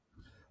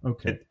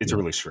 Okay, it's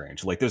really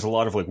strange. Like, there's a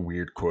lot of like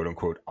weird quote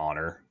unquote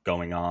honor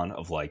going on.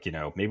 Of like,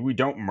 maybe we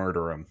don't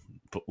murder him,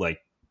 but like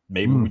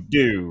maybe we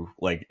do.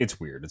 Like, it's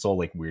weird. It's all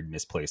like weird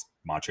misplaced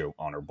macho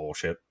honor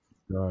bullshit.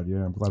 God,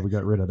 yeah, I'm glad we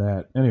got rid of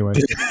that. Anyway,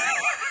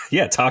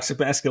 yeah, toxic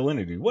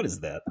masculinity. What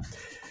is that?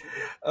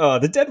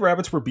 The Dead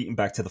Rabbits were beaten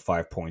back to the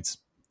 5 Points,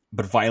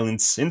 but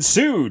violence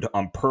ensued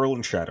on Pearl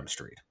and Chatham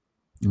Street.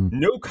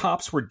 No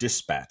cops were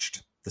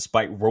dispatched,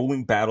 despite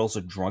rolling battles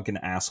of drunken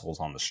assholes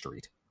on the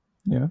street.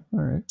 Yeah, all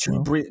right.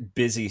 Too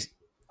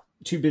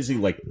busy,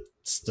 like,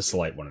 to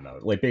slight one another.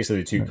 Like,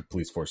 basically, the two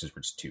police forces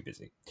were just too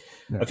busy.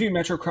 Yeah. A few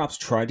Metro cops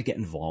tried to get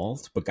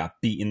involved, but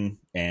got beaten,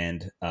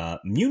 and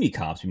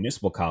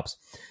municipal cops,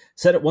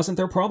 said it wasn't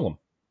their problem.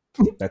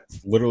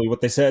 That's literally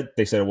what they said.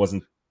 They said it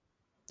wasn't,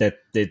 that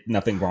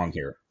nothing wrong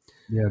here.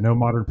 Yeah, no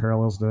modern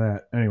parallels to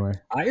that. Anyway,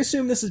 I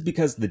assume this is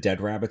because the Dead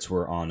Rabbits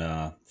were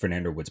on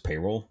Fernando Wood's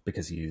payroll,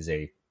 because he's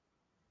he's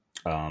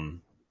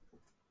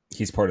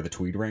part of the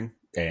Tweed Ring,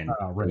 and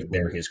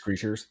they're his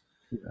creatures.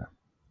 Yeah,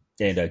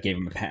 and gave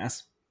him a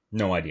pass.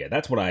 No idea.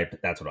 That's what I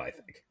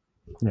think.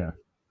 Yeah.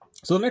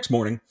 So the next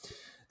morning,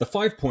 the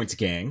 5 Points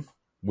gang,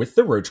 with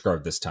the Roach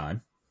Guard this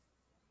time,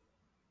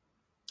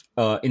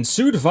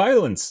 ensued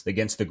violence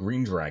against the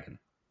Green Dragon,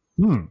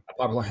 a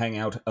popular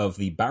hangout of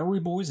the Bowery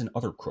Boys and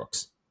other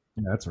crooks.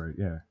 Yeah, that's right,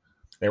 yeah.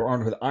 They were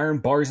armed with iron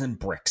bars and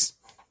bricks.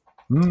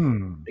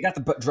 They got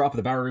the drop of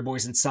the Bowery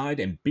Boys inside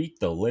and beat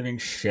the living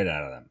shit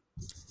out of them.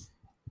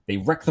 They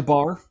wrecked the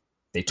bar,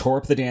 they tore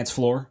up the dance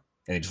floor,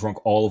 and they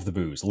drank all of the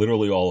booze.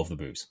 Literally all of the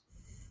booze.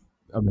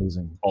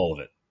 Amazing. All of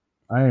it.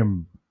 I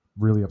am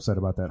really upset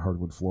about that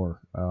hardwood floor.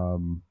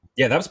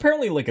 Yeah, that was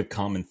apparently like a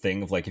common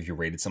thing of like if you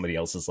raided somebody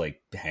else's like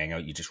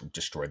hangout, you just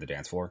destroy the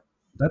dance floor.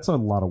 That's a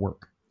lot of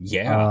work.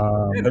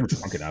 Yeah. They're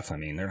drunk enough. I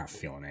mean, they're not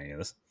feeling any of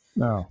this.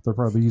 No, they're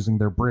probably using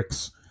their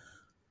bricks.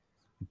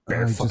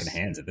 Bare fucking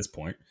hands at this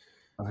point.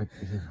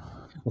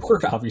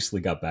 Word obviously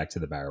got back to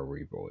the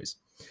Bowery Boys,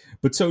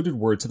 but so did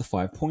word to the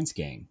 5 Points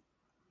gang.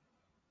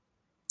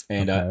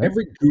 And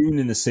every goon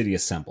in the city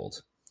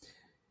assembled.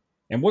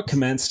 And what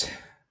commenced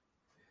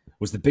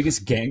was the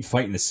biggest gang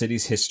fight in the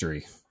city's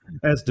history.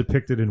 As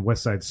depicted in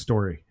West Side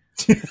Story.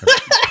 They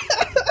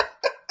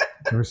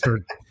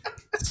start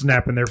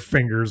snapping their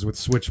fingers with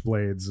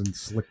switchblades and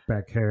slick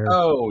back hair.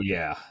 Oh,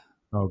 yeah.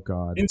 Oh,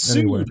 God.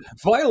 Ensued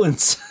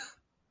violence.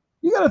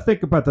 You got to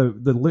think about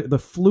the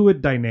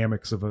fluid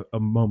dynamics of a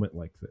moment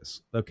like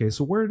this. Okay,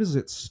 so where does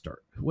it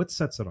start? What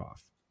sets it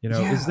off?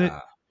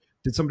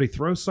 Did somebody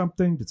throw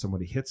something? Did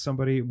somebody hit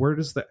somebody? Where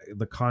does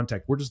the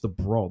contact? Where does the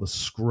brawl, the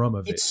scrum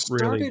of it? It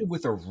started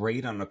with a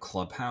raid on a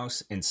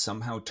clubhouse and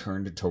somehow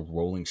turned into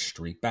rolling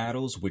street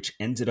battles, which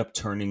ended up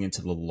turning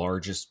into the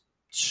largest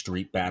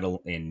street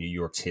battle in New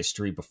York's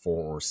history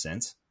before or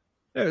since.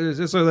 So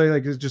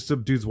it's just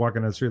some dudes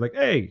walking down the street like,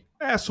 "Hey,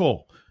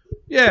 asshole!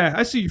 Yeah,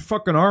 I see you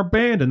fucking our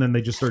band," and then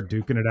they just start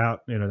duking it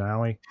out in an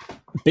alley.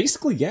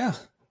 Basically, yeah.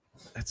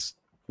 That's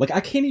like, I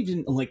can't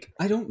even, like,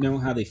 I don't know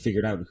how they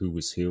figured out who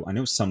was who. I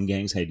know some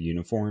gangs had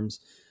uniforms,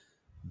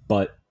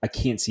 but I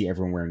can't see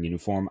everyone wearing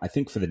uniform. I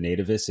think for the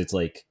nativists, it's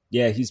like,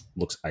 yeah, he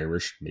looks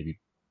Irish, maybe.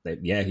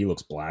 Yeah, he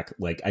looks black.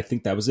 Like, I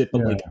think that was it.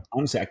 But like,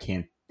 honestly,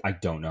 I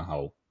don't know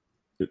how.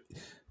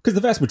 Because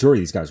the vast majority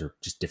of these guys are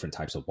just different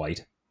types of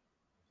white.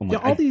 I'm Yeah,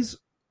 like,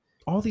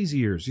 all these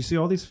years, you see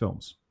all these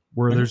films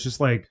where Mhm. there's just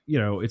like,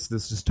 it's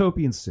this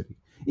dystopian city.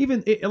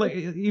 Even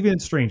in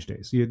Strange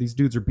Days, these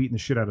dudes are beating the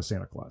shit out of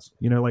Santa Claus.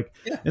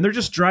 Yeah. And they're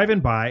just driving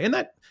by, and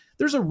that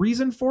there's a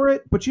reason for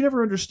it, but you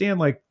never understand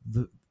like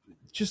the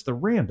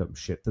random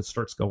shit that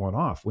starts going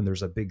off when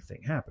there's a big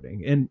thing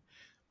happening. And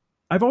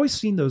I've always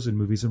seen those in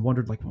movies and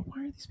wondered, like, well,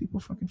 why are these people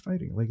fucking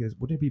fighting? Like,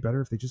 wouldn't it be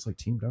better if they just like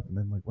teamed up and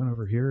then like went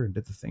over here and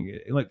did the thing,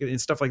 like, and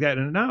stuff like that?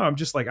 And now I'm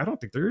just like, I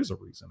don't think there is a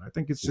reason. I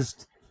think it's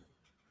just,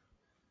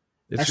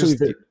 actually,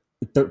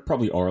 there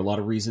probably are a lot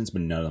of reasons,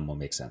 but none of them will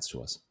make sense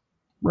to us.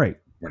 right.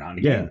 We're not in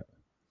a game.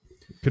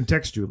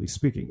 Contextually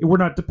speaking, we're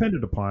not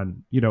dependent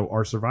upon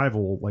our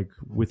survival like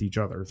with each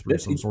other through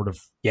some sort of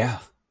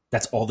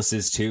That's all this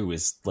is too.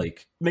 Is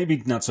like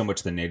maybe not so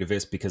much the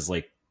nativist, because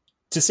like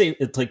to say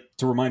it's like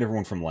to remind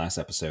everyone from last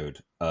episode,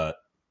 the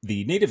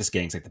nativist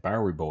gangs like the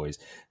Bowery Boys,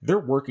 they're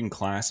working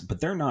class,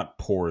 but they're not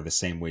poor the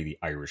same way the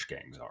Irish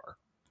gangs are,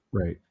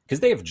 right. because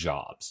they have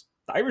jobs.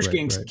 The Irish Right,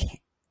 gangs right. can't,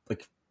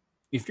 like,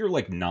 if you're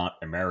like not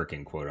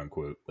American, quote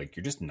unquote, like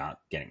you're just not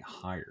getting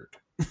hired.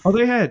 Oh,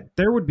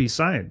 there would be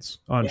signs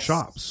on Yes.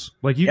 shops.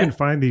 Like you Yeah. can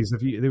find these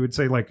they would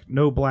say like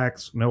no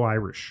blacks, no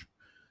Irish.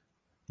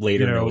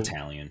 Later, You know, no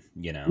Italian,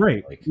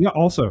 Right. Like, Yeah,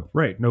 also,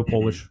 right. No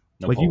Polish.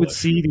 no like you would Polish,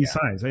 see these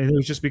yeah. signs. And it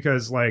was just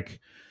because like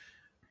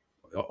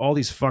all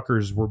these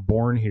fuckers were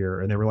born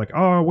here and they were like,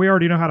 "Oh, we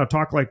already know how to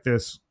talk like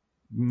this.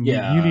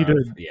 Yeah, You need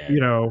to,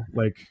 yeah.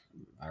 Like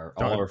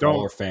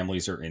all our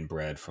families are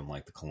inbred from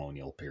like the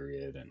colonial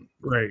period, and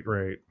right.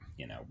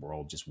 we're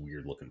all just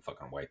weird looking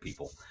fucking white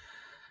people.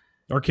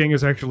 Our king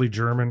is actually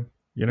German,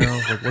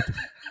 like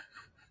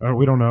what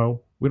we don't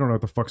know. We don't know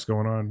what the fuck's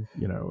going on.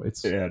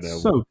 It's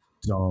so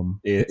dumb.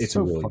 It's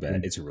so really fucking-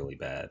 bad. It's really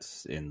bad,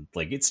 and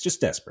like it's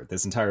just desperate.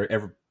 This entire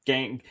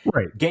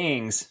Right.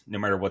 gangs, no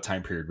matter what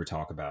time period we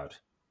talk about,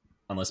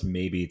 unless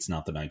maybe it's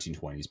not the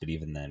 1920s, but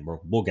even then,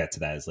 we'll get to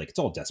that. It's like it's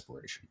all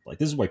desperation. Like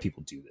this is why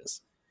people do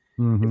this,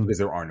 Mhm. because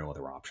there are no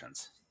other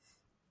options,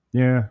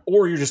 Yeah.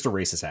 or you're just a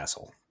racist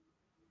asshole.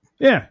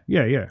 Yeah.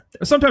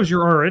 Sometimes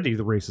you're already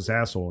the racist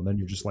asshole, and then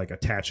you're just like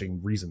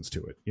attaching reasons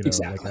to it,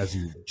 Exactly. like as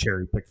you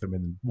cherry pick them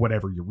in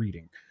whatever you're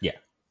reading. Yeah.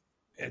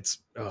 It's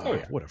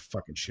yeah. what a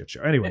fucking shit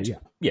show. Anyway, yeah.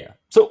 Yeah.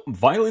 So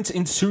violence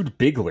ensued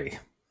bigly.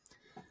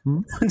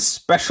 Hmm? One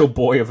special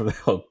boy of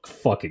the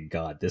fucking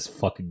god, this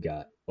fucking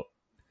guy.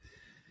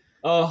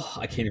 Oh,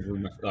 I can't even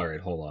remember. All right,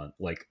 hold on.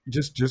 Like,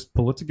 Just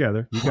pull it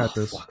together. You got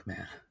this. Fuck,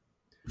 man.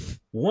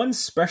 One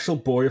special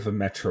boy of a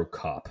Metro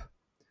cop,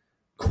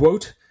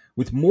 quote,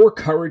 with more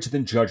courage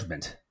than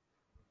judgment,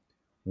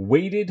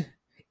 waited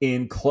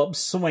in club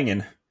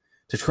swinging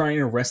to try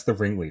and arrest the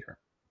ringleader.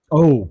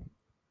 Oh,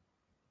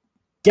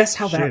 Guess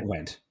how Shit. that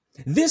went?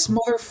 This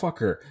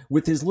motherfucker,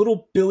 with his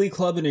little billy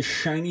club and his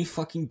shiny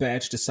fucking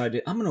badge,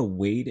 decided, I'm gonna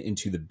wade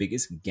into the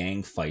biggest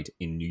gang fight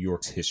in New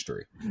York's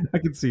history. I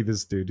can see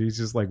this dude. He's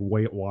just like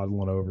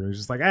waddling over. He's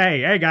just like,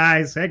 hey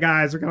guys,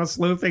 we're gonna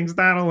slow things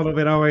down a little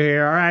bit over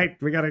here. All right,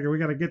 we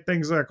gotta get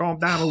things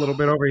calmed down a little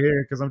bit over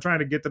here because I'm trying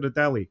to get to the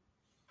deli.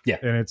 Yeah.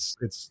 And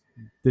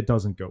it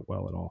doesn't go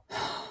well at all.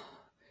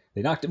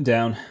 They knocked him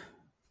down.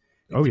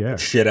 Oh yeah,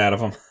 Shit out of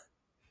him.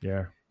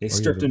 yeah. They Oh,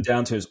 stripped yeah. him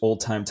down to his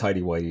old-time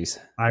tidy whities,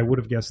 I would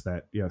have guessed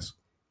that. Yes.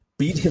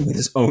 beat him with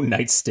his own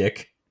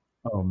nightstick,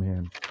 Oh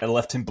man. and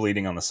left him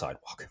bleeding on the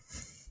sidewalk.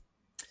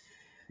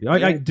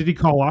 Did he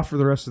call off for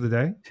the rest of the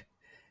day?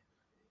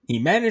 He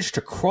managed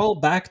to crawl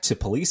back to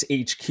police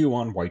HQ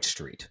on White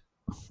Street,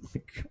 Oh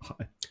my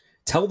god.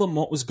 tell them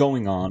what was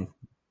going on,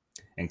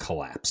 and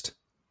collapsed.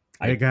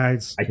 Hey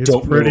guys, I it's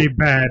don't pretty know.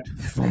 bad.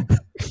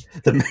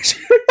 The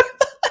Metro,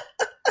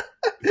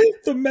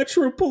 the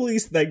Metro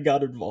Police then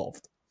got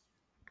involved.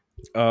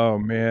 Oh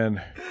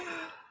man.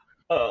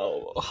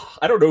 Oh,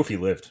 I don't know if he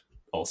lived.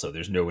 Also,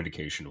 there's no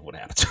indication of what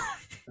happened to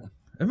him.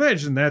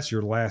 Imagine that's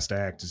your last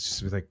act. It's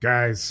just be like,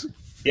 guys,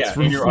 Yeah, it's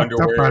in your fucked up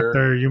underwear. out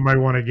there. You might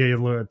want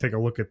to take a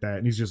look at that.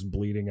 And he's just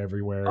bleeding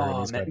everywhere. and Oh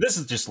he's man, got- this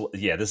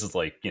is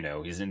like,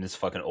 he's in his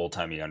fucking old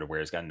timey underwear.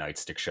 He's got a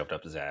nightstick shoved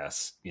up his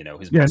ass. His yeah, and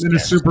then the mustache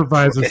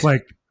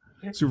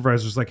is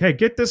supervisor's like, hey,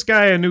 get this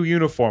guy a new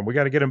uniform. We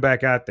got to get him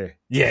back out there.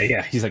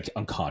 yeah. He's like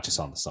unconscious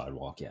on the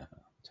sidewalk. Yeah.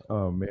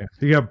 Oh man,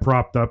 he got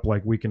propped up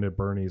like Weekend at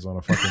Bernie's on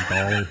a fucking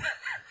dolly.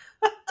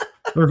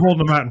 They're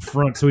holding him out in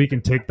front so he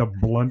can take the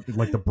brunt. He of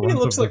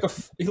looks like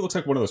the- he looks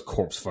like one of those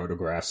corpse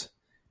photographs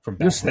from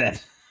back then.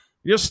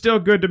 You're still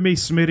good to me,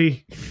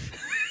 Smitty.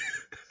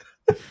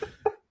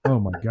 Oh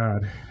my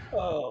god.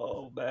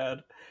 Oh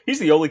man, he's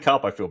the only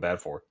cop I feel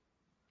bad for.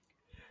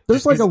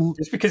 There's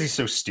Just because he's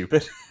so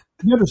stupid.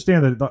 you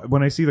understand that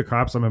when I see the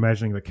cops, I'm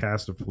imagining the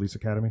cast of Police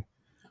Academy.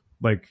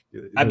 Like,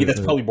 I mean, that's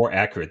probably more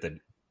accurate than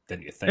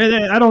you think.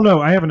 And I don't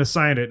know. I haven't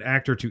assigned an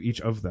actor to each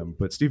of them,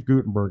 but Steve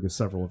Guttenberg is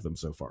several of them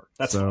so far.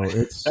 That's so fine.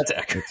 it's That's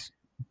accurate.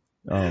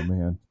 oh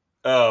man.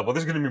 Well,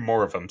 there's going to be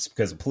more of them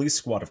because a police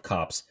squad of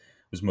cops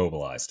was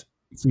mobilized.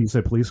 So you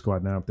said police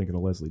squad. Now I'm thinking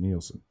of Leslie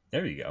Nielsen.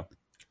 There you go.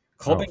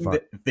 fuck.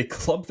 They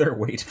clubbed their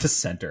way to the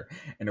center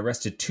and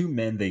arrested two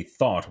men they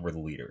thought were the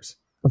leaders.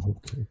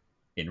 Okay.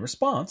 In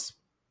response,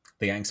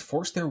 the Yanks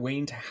forced their way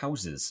into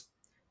houses,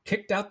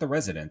 kicked out the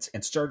residents,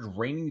 and started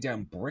raining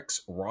down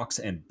bricks, rocks,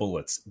 and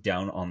bullets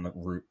down on the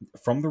roof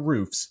from the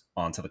roofs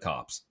onto the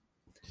cops.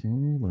 Okay,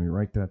 let me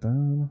write that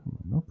down.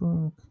 My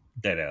notebook.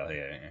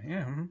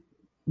 Yeah.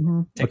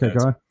 Mm-hmm. Take Okay,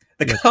 notes. go on.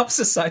 The cops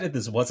decided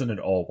this wasn't at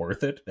all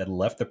worth it and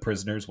left the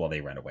prisoners while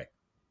they ran away.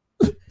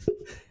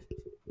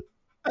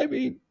 I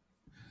mean,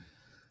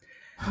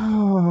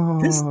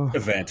 This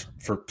event,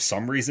 for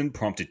some reason,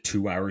 prompted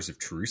 2 hours of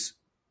truce,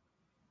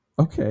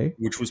 okay.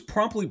 which was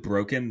promptly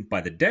broken by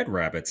the dead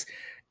rabbits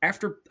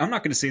after, I'm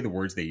not going to say the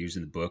words they use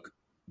in the book,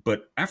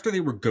 but after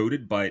they were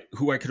goaded by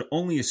who I could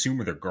only assume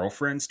were their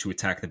girlfriends to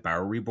attack the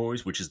Bowery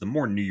Boys, which is the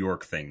more New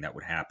York thing that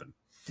would happen.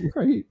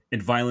 Right.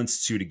 And violence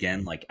ensued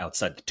again, like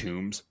outside the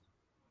tombs.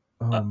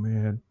 Oh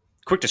man.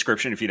 Quick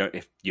description: if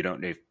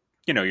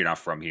you're not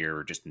from here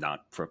or just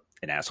not from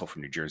an asshole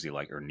from New Jersey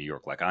or New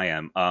York like I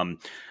am.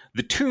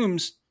 The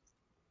tombs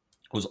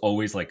was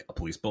always like a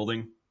police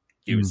building.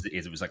 It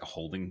was like a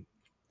holding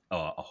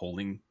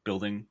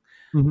building.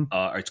 Mm-hmm.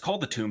 It's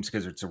called the tombs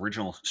because its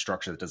original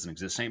structure that doesn't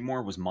exist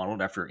anymore was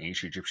modeled after an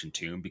ancient Egyptian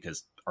tomb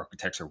because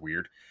architects are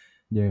weird.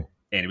 Yeah.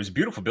 And it was a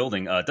beautiful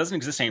building. It doesn't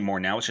exist anymore.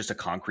 Now it's just a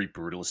concrete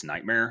brutalist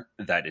nightmare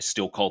that is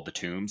still called the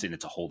tombs, and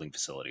it's a holding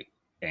facility.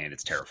 And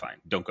it's terrifying.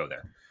 Don't go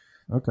there.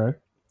 Okay.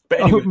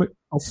 But anyway,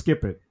 I'll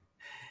skip it.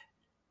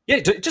 yeah,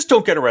 just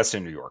don't get arrested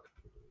in New York.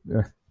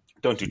 Yeah.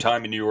 Don't do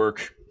time in New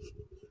York.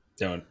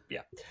 But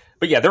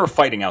yeah, they were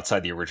fighting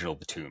outside the original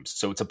The Tombs.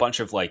 So it's a bunch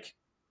of like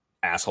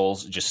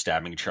assholes just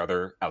stabbing each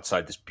other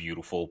outside this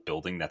beautiful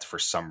building that's for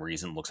some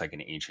reason looks like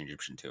an ancient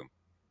Egyptian tomb.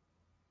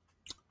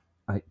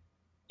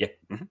 Yeah.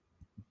 Mm-hmm.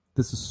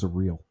 This is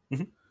surreal.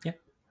 Mm-hmm. Yeah.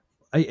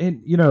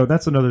 And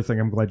that's another thing.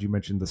 I'm glad you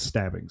mentioned the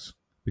stabbings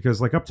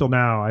because like up till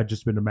now, I'd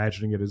just been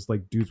imagining it as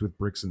like dudes with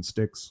bricks and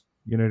sticks.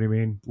 You know what I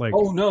mean? Like,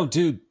 oh no,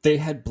 dude! They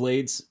had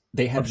blades,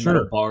 they had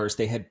metal sure. bars,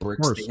 they had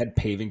bricks, they had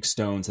paving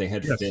stones, they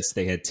had fists,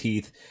 they had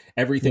teeth.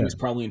 Everything was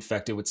probably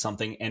infected with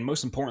something, and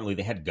most importantly,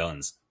 they had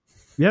guns.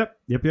 Yep.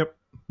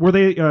 Were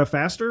they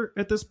faster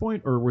at this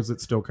point, or was it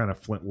still kind of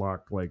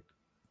flintlock? Like,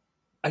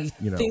 I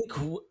think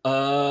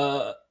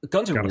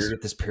guns are weird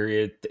at this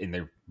period, and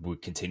they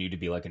would continue to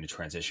be like in a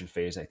transition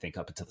phase. I think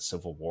up until the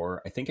Civil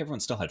War, I think everyone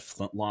still had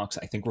flintlocks.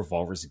 I think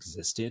revolvers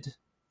existed,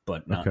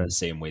 but not in the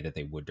same way that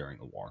they would during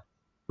the war.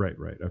 Right.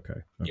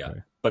 Okay. Yeah.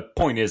 But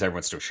point is,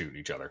 everyone's still shooting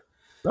each other.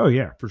 Oh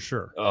yeah, for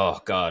sure.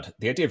 Oh god,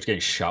 the idea of getting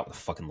shot with a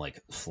fucking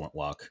like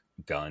flintlock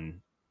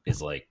gun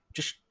is like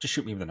just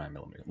shoot me with a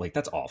 9mm. Like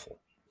that's awful.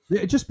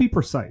 Yeah, just be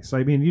precise.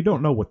 I mean, you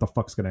don't know what the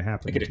fuck's going to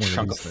happen. I get a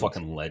chunk of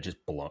fucking lead just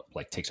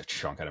takes a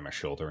chunk out of my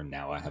shoulder, and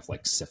now I have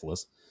like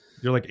syphilis.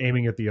 You're like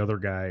aiming at the other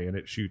guy, and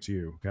it shoots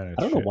you. Kind of.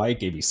 I don't know why it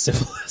gave me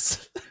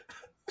syphilis.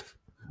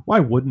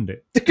 Why wouldn't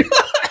it?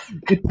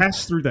 It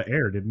passed through the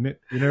air, didn't it?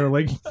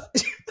 Like.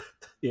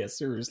 Yeah,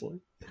 seriously.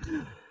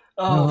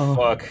 Oh,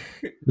 fuck.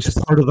 It's just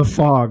part of the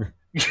fog.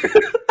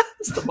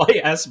 It's the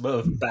miasma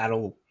of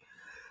battle.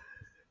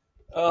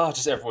 Oh,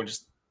 just everyone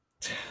just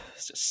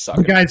suck.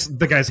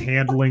 The guy's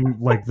handling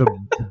like the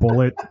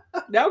bullet.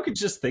 Now I can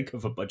just think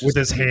of a bunch with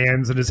his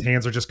hands, and his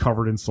hands are just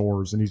covered in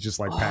sores, and he's just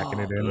like packing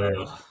it in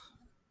there.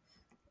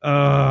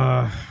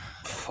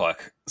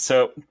 Fuck.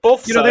 So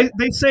both sides,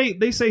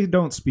 they say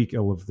don't speak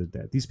ill of the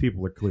dead. These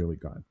people are clearly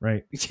gone,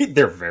 right?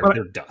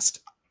 they're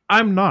dust.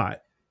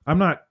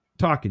 not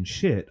talking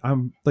shit.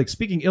 I'm like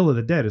speaking ill of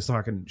the dead is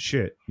talking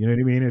shit. You know what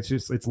I mean?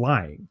 It's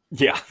lying.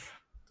 Yeah.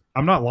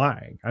 I'm not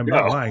lying. I'm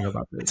not lying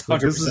about this. It's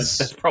 100%.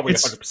 That's probably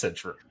 100%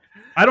 true.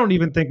 I don't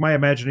even think my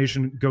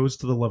imagination goes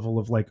to the level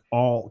of like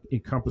all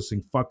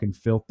encompassing fucking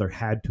filth there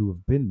had to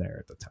have been there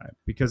at the time.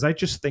 Because I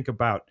just think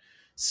about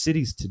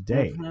cities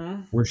today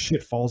where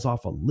shit falls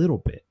off a little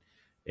bit.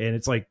 And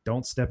it's like,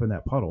 don't step in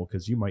that puddle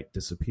because you might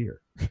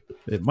disappear.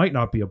 It might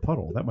not be a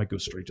puddle. That might go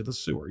straight to the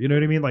sewer. You know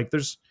what I mean? Like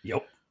there's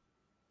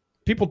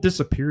people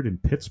disappeared in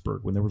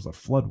Pittsburgh when there was a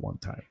flood one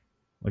time.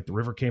 Like the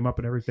river came up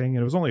and everything,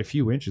 and it was only a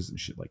few inches and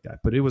shit like that.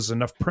 But it was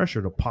enough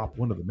pressure to pop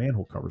one of the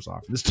manhole covers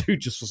off. And this dude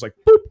just was like,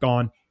 boop,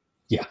 gone.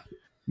 Yeah.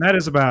 And that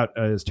is about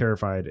as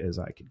terrified as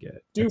I could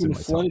get. Dude, we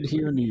flooded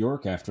here in New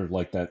York after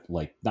like that,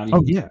 like not even.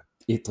 Oh, yeah.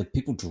 It's like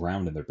people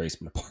drowned in their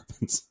basement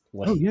apartments.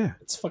 Like, oh, yeah.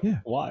 It's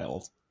fucking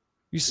wild.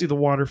 You see the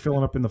water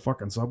filling up in the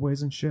fucking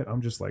subways and shit.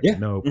 I'm just like,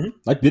 no. Mm-hmm.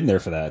 I've been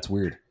there for that. It's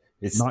weird.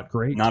 It's not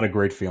great. Not a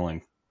great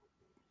feeling.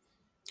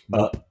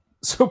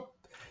 So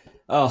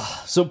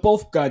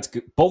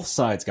both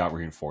sides got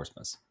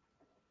reinforcements.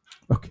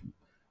 Okay.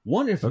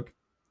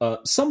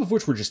 Some of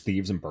which were just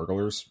thieves and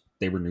burglars.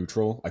 They were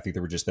neutral. I think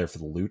they were just there for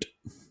the loot.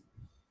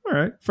 All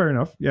right, fair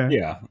enough. Yeah.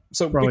 Yeah.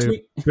 So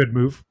probably a good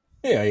move.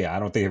 Yeah. I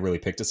don't think they really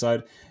picked a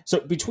side. So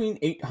between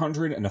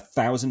 800 and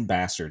 1,000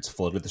 bastards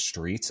flooded the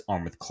streets,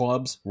 armed with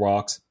clubs,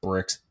 rocks,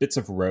 bricks, bits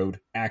of road,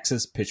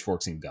 axes,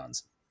 pitchforks, and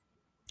guns.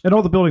 And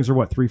all the buildings are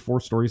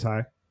 3-4 stories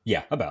high.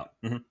 Yeah, about.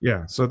 Mm-hmm.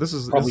 Yeah, so this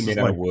is probably made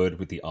out of wood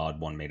with the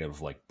odd one made out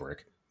of like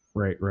brick.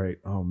 Right.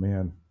 Oh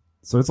man.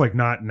 So it's like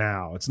not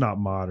now. It's not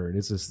modern.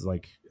 It's just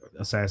like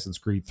Assassin's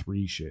Creed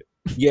 3 shit.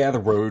 Yeah, the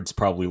road's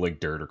probably like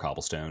dirt or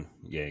cobblestone.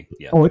 Yeah.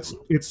 Oh, it's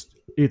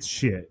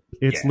shit.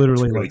 It's Yeah,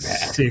 literally it's really like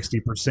bad.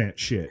 60%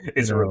 shit.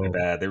 It's you really know?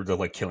 bad. They're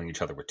like killing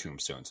each other with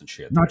tombstones and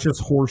shit. Not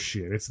just horse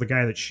shit. It's the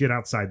guy that shit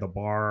outside the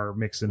bar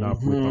mixing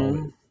up with all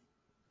Mhm. it.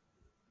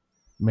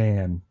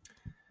 Man.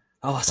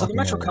 So the Fucking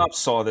Metro hell. cops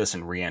saw this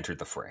and re-entered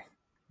the fray.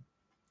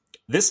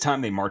 This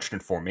time they marched in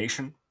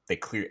formation. They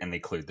cleared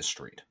the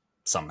street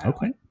somehow.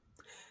 Okay.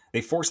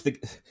 They forced the.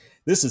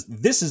 This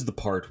is the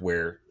part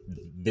where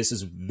this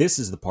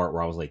is the part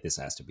where I was like, this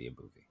has to be a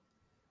movie.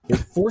 They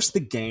forced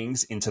the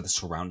gangs into the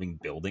surrounding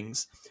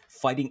buildings,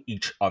 fighting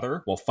each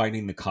other while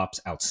fighting the cops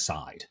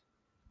outside.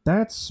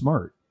 That's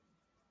smart.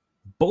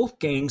 Both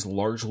gangs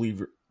largely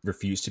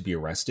refused to be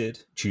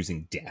arrested,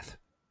 choosing death.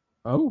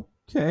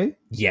 Okay.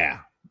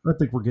 Yeah. I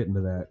think we're getting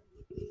to that.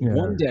 Yeah.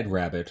 One dead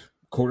rabbit,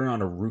 cornered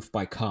on a roof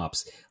by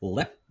cops,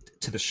 leapt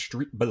to the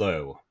street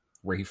below,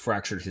 where he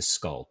fractured his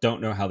skull.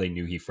 Don't know how they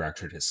knew he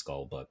fractured his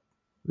skull, but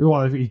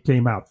Well, if he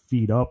came out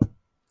feet up.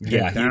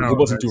 yeah, he down,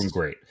 wasn't that's- doing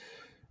great.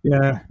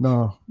 Yeah,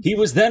 no. He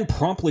was then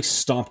promptly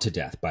stomped to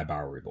death by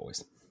Bowery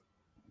Boys.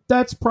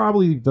 That's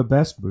probably the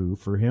best move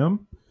for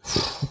him.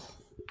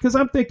 Because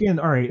I'm thinking,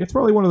 all right, it's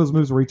probably one of those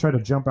moves where he tried to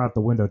jump out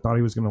the window, thought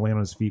he was going to land on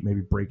his feet,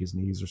 maybe break his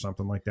knees or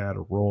something like that,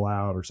 or roll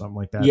out or something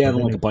like that. Yeah, but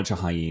then like he, a bunch of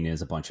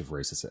hyenas, a bunch of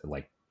racists.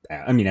 Like,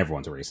 I mean,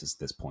 everyone's a racist at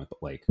this point,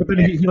 but like, but then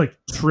he like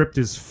tripped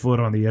his foot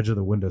on the edge of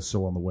the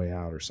windowsill on the way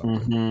out or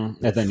something.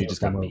 Mhm. And then he just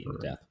got Flip him beaten to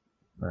over. death.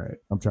 All right,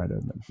 I'm trying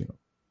to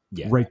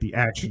Yeah, write the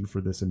action for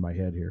this in my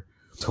head here.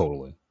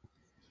 totally.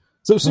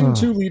 So soon,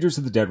 two leaders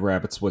of the Dead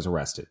Rabbits was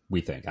arrested. We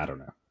think. I don't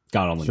know.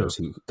 God only Sure. knows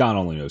who. God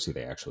only knows who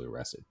they actually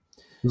arrested.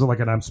 Was it like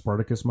an I'm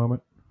Spartacus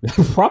moment?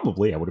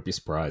 Probably. I wouldn't be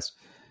surprised.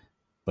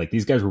 Like,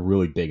 these guys were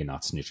really big and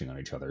not snitching on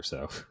each other,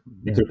 so it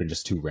Yeah. could have been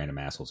just two random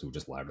assholes who were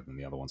just louder than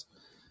the other ones.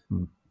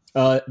 Hmm.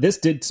 This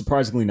did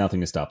surprisingly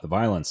nothing to stop the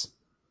violence.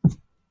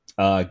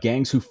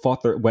 Gangs who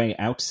fought their way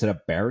out to set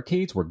up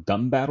barricades, where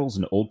gun battles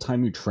and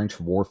old-timey trench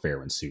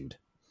warfare ensued.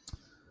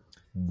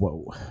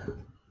 Whoa.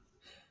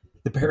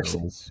 The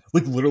barricades,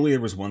 like, literally,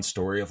 there was one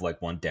story of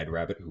like one dead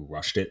rabbit who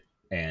rushed it,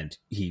 and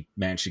he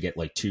managed to get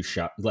like two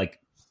shot. Like,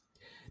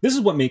 this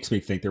is what makes me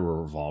think there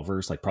were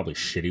revolvers, like probably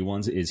shitty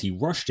ones. Is he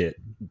rushed it,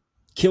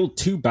 killed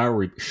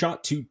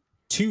shot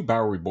two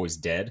Bowery Boys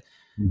dead,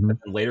 Mhm.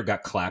 and later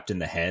got clapped in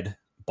the head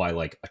by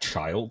like a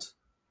child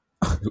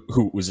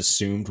who was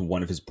assumed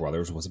one of his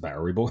brothers was a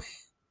Bowery Boy.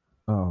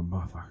 Oh,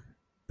 motherfucker.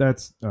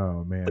 That's,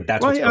 oh, man. But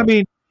that's well, what's I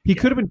mean, he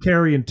could have been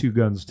carrying two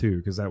guns, too,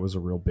 because that was a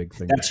real big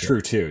thing. That's to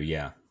true too.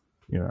 Yeah.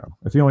 You know,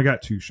 if he only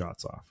got two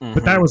shots off. Mhm.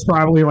 But that was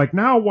probably like,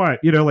 now what?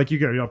 You know, like you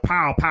go,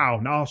 pow, pow.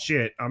 No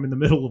shit. I'm in the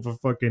middle of a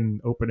fucking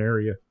open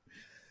area.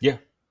 Yeah.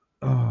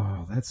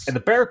 Oh, that's. And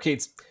the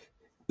barricades,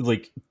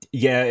 like,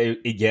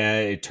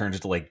 it turned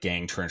into like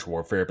gang trench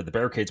warfare, but the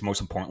barricades most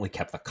importantly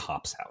kept the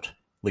cops out,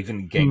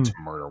 leaving the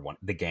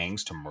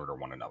gangs to murder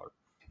one another.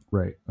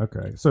 Right.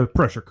 Okay. So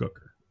pressure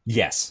cooker.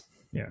 Yes.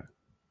 Yeah.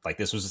 Like,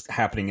 this was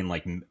happening in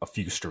like a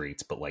few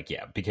streets, but like,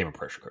 yeah, it became a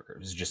pressure cooker. It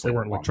was just They like,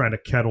 weren't like trying to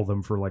kettle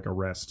them for like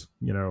arrest.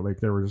 You know,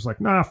 like they were just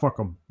like, nah, fuck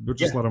them. We'll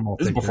just Yeah. let them all.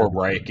 This is take before care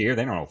of riot it. gear.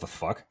 They don't know what the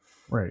fuck.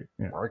 Right.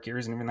 Yeah. Riot gear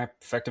isn't even that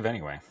effective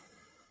anyway.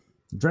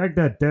 Drag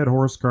that dead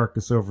horse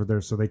carcass over there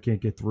so they can't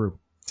get through.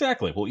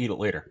 Exactly. We'll eat it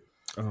later.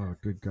 Oh,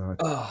 good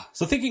God.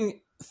 So thinking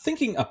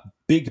a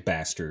big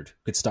bastard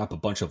could stop a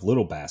bunch of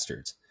little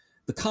bastards,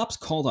 the cops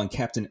called on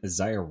Captain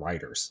Isaiah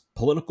Riders,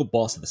 political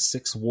boss of the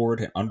 6th Ward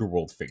and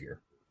underworld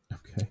figure.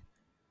 Okay.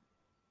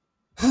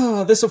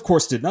 This, of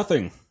course, did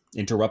nothing,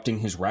 interrupting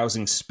his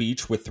rousing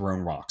speech with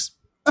thrown rocks.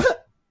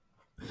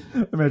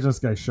 Imagine this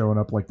guy showing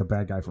up like the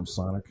bad guy from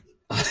Sonic.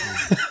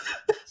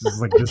 This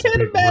is like this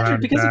big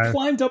round because guy. he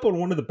climbed up on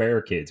one of the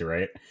barricades,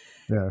 right?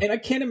 Yeah. And I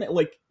can't imagine,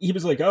 like, he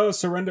was like, oh,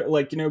 surrender,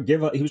 like, you know,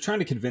 give up. He was trying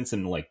to convince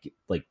him to,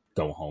 like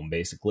go home,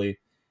 basically.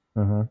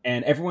 Uh-huh.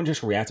 And everyone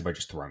just reacted by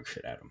just throwing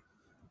shit at him.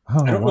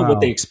 Oh, I don't know wow.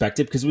 what they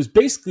expected, because it was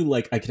basically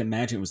like, I can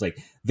imagine it was like,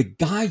 the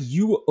guy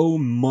you owe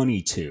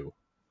money to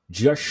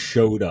just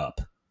showed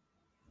up.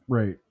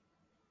 Right.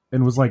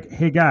 And was like,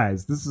 hey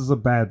guys, this is a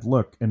bad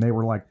look. And they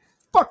were like,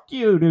 fuck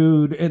you,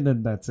 dude. And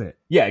then that's it.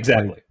 Yeah,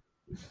 exactly.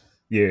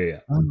 Yeah.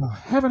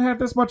 Haven't had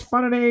this much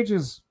fun in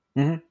ages.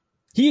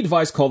 He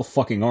advised call the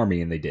fucking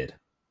army, and they did.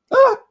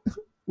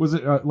 Was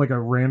it like a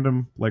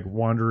random, like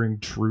wandering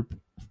troop?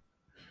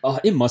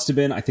 It must have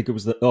been. I think it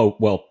was oh,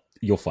 well,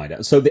 you'll find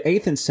out. So the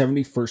 8th and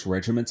 71st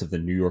Regiments of the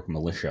New York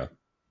Militia.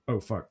 Oh,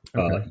 fuck.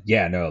 Okay.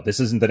 Yeah, no, this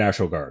isn't the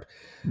National Guard.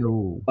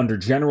 No. Under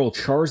General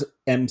Charles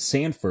M.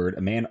 Sanford,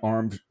 a man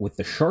armed with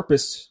the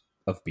sharpest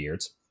of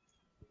beards.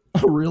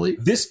 Oh, really?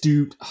 This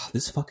dude,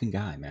 this fucking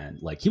guy, man.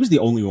 Like, he was the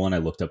only one I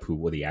looked up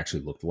what he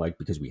actually looked like,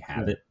 because we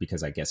have it,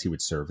 because I guess he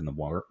would serve in the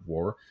war.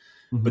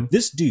 Mhm. But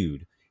this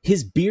dude,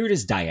 his beard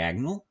is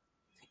diagonal,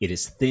 it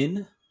is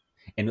thin,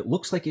 and it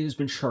looks like it has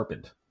been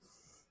sharpened.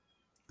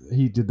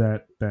 He did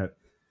that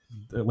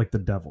like the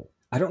devil.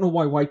 I don't know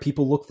why white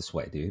people look this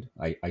way, dude.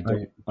 I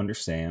don't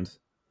understand.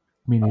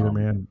 Me neither,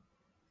 man.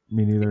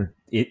 Me neither.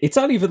 It's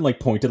not even like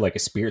pointed like a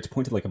spear. It's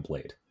pointed like a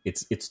blade.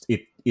 It's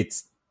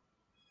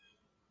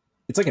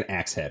It's like an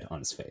axe head on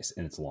his face,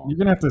 and it's long. You're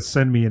gonna have to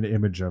send me an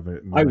image of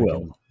it. And I then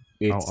will.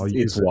 I'll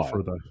use it wild.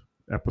 for the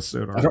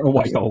episode. I don't know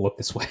why y'all look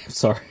this way. I'm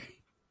sorry.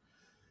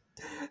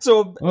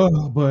 So,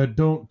 but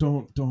don't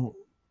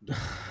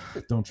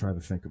try to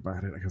think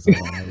about it because I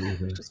don't know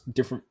either. just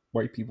different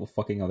white people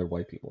fucking other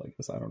white people. I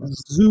guess I don't know.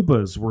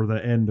 Zubas were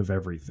the end of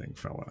everything,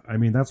 fella. I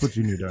mean, that's what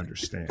you need to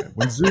understand.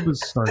 When Zubas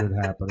started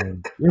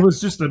happening, it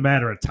was just a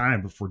matter of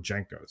time before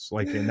Jenkos.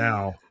 Like, and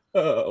now,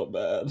 Oh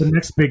man, the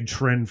next big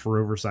trend for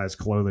oversized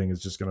clothing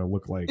is just going to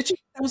look like.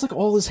 that was like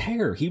all his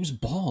hair. He was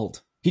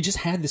bald. He just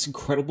had this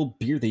incredible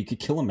beard that you could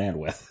kill a man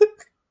with.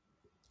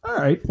 All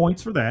right,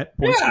 points for that.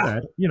 Points for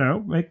that. You know,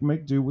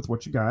 make do with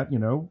what you got. You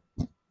know,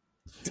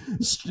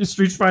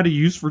 Street's find a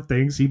use for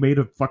things. He made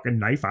a fucking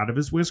knife out of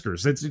his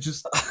whiskers. It's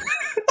just.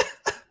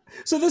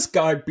 So this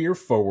guy, beer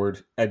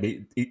forward, I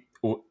mean, he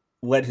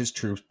led his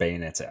troops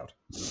bayonets out.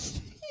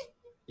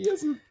 He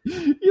has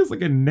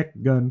like a neck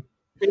gun,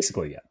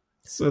 Basically, yeah.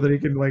 so that he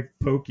can like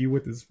poke you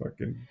with his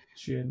fucking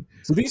chin.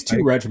 So these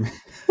two regiments.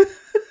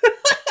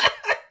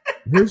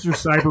 Here's your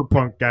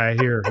cyberpunk guy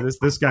here.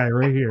 This guy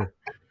right here.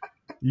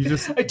 You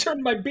just I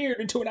turned my beard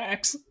into an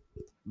axe.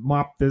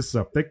 mop this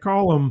up. They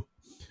call him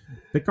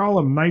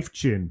knife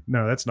chin.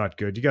 No, that's not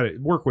good. You got to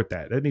work with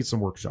that. That needs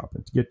some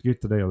workshopping to get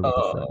today with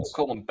the friends.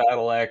 Call him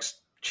Battle Axe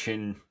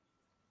Chin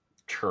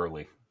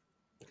Charlie.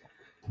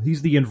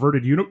 He's the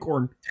inverted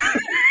unicorn.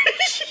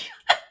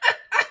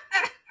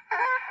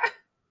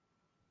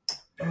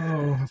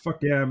 Oh fuck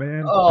yeah,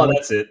 man! Oh,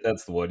 that's it.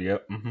 That's the one.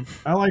 Yep. Mm-hmm.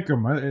 I like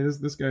him.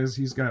 This guy's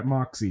he's got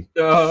moxie.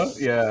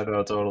 Yeah,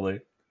 no, totally.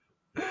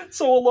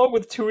 So along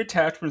with 2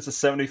 attachments of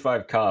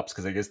 75 cops,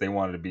 because I guess they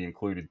wanted to be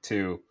included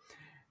too,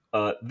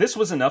 this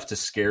was enough to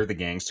scare the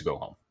gangs to go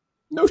home.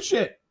 No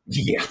shit.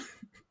 Yeah.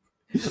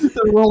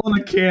 They're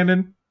rolling a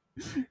cannon.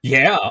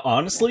 Yeah,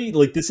 honestly,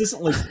 like this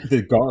isn't like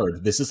the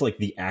guard. This is like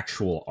the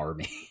actual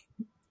army.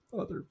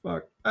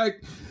 Motherfuck. All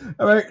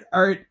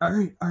right.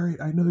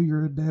 I know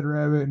you're a dead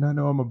rabbit, and I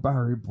know I'm a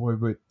Bowery boy,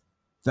 but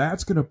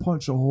that's gonna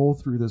punch a hole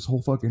through this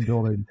whole fucking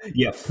building.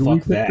 Yeah, Can we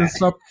fuck pick that.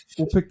 this up?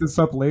 We'll pick this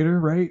up later,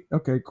 right?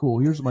 Okay, cool.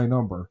 Here's my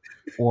number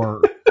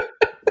or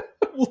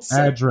We'll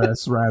set-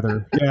 address,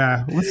 rather.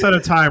 Yeah, let's set a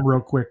time real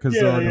quick because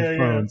there are no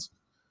phones.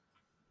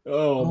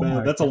 Oh, Oh man,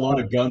 my that's a lot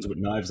God. of guns with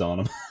knives on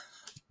them.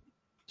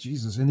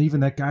 Jesus, and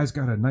even that guy's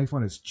got a knife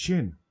on his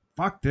chin.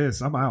 Fuck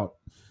this, I'm out.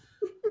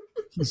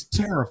 He's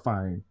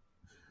terrifying.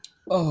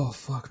 Oh,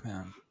 fuck,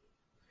 man.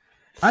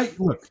 I've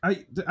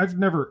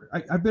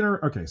been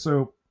okay.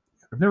 So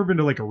I've never been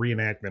to like a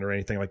reenactment or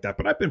anything like that,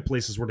 but I've been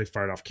places where they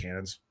fired off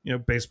cannons, you know,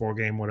 baseball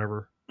game,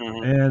 whatever.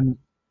 Mhm. And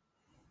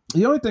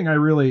the only thing I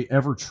really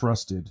ever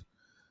trusted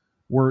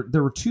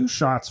there were 2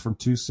 shots from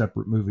 2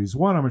 separate movies.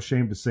 One, I'm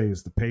ashamed to say,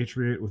 is The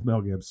Patriot with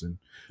Mel Gibson.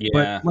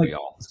 Yeah, But like, we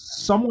all.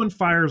 someone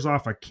fires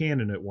off a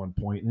cannon at one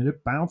point and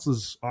it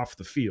bounces off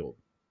the field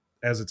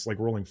as it's like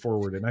rolling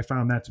forward, and I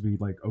found that to be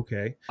like,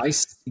 okay.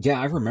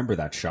 I remember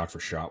that shot for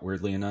shot,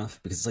 weirdly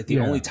enough, because it's like the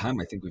Yeah. only time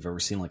I think we've ever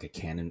seen like a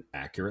cannon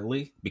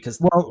accurately. Because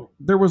Well,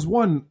 there was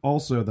one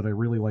also that I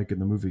really like in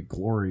the movie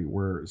Glory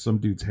where some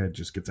dude's head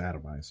just gets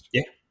atomized.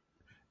 Yeah.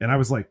 And I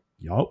was like,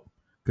 yup,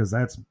 because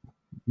that's,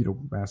 you know,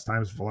 mass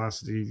times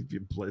velocity,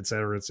 et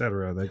cetera, et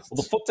cetera. well,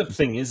 the fucked up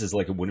thing is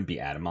like it wouldn't be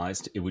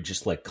atomized; it would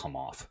just like come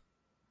off.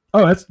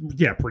 Oh, that's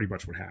pretty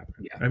much what happened.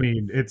 Yeah. I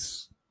mean, it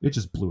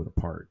just blew it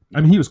apart.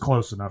 I mean, he was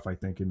close enough, I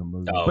think, in the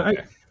movie. Oh, but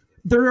okay.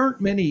 there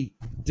aren't many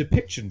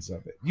depictions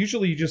of it.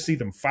 Usually, you just see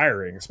them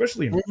firing,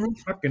 especially in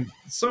fucking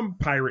some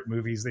pirate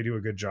movies. They do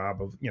a good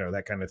job of, you know,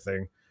 that kind of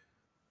thing.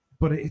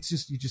 But it's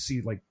just you just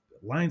see like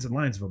lines and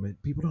lines of them, and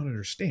people don't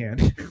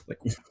understand like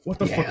what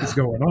the fuck is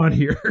going on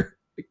here.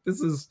 Like,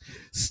 this is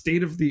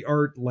state of the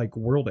art, like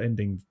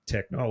world-ending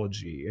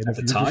technology. And At if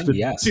the you're time, just a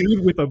yes.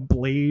 dude with a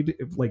blade,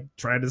 like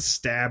trying to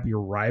stab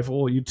your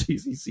rival, you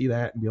see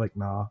that and be like,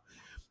 nah.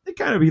 It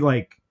kind of be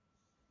like,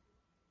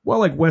 well,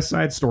 like West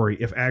Side Story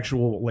if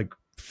actual like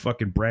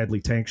fucking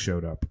Bradley Tank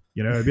showed up.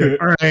 You know, it'd be like,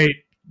 all right,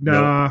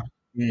 nah,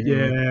 Mhm.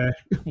 yeah,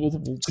 we'll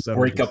settle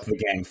Break this. up the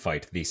gang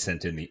fight. They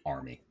sent in the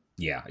army.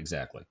 Yeah,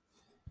 exactly.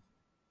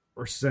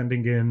 Or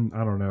sending in,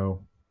 I don't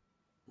know.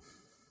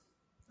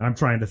 I'm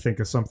trying to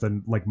think of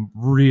something like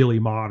really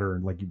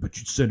modern, like, but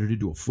you send it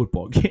into a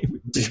football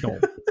game. They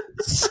don't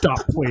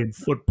stop playing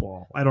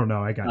football. I don't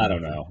know. I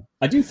don't know.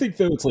 I do think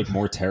though it's like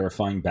more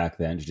terrifying back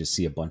then to just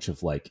see a bunch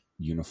of like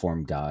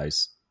uniformed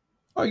guys.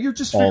 Oh, you're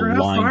just all figuring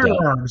out lined up.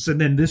 firearms, and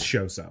then this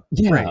shows up.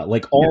 Yeah, Right.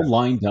 like all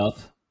lined up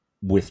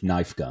with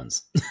knife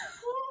guns.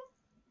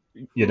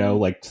 You know,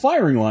 like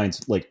firing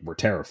lines like were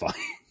terrifying.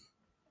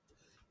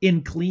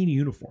 In clean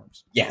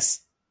uniforms.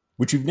 Yes,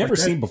 which you've never Like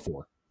that. seen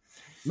before.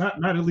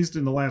 Not at least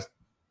in the last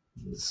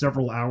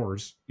several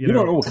hours. You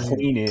don't know what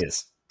clean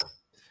is.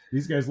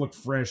 These guys look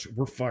fresh.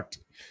 We're fucked.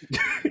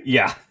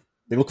 Yeah,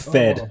 they look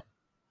fed. Oh.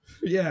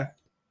 Yeah.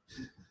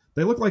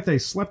 They look like they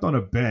slept on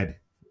a bed.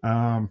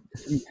 Yeah,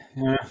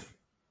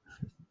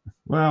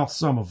 Well,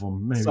 some of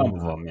them. Maybe some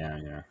not. of them.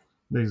 Yeah.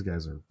 These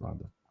guys are on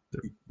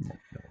the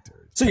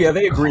military. So yeah,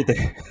 they agreed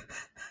that.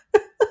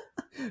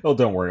 Oh,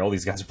 don't worry. All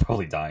these guys will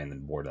probably die in the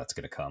war that's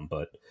going to come.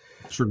 But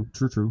True.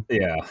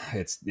 yeah,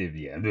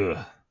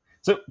 ugh.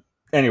 So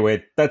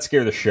anyway, that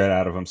scared the shit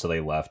out of them, so they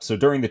left. So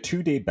during the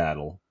 2-day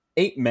battle,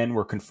 8 men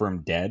were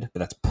confirmed dead, but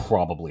that's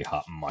probably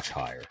much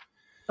higher.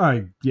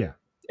 Yeah.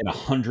 And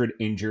 100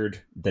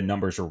 injured. The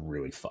numbers are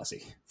really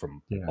fuzzy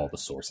from all the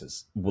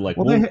sources.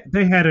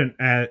 They hadn't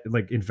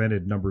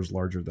invented numbers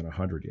larger than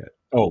 100 yet.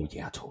 Oh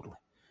yeah, totally.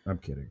 I'm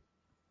kidding.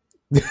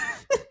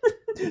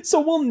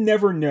 So we'll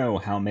never know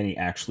how many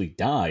actually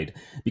died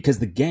because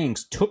the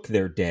gangs took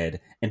their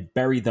dead and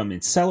buried them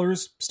in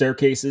cellars,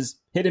 staircases,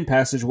 hidden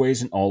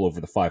passageways, and all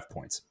over the 5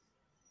 Points.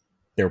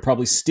 There were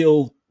probably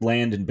still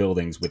land and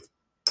buildings with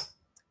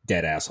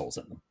dead assholes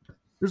in them.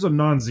 There's a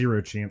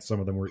non-zero chance some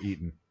of them were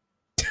eaten.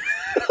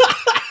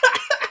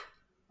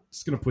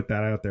 Just gonna put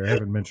that out there. I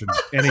haven't mentioned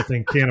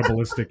anything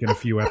cannibalistic in a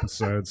few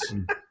episodes.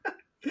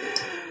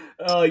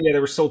 Oh yeah, they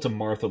were sold to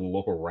Martha, the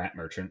local rat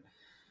merchant.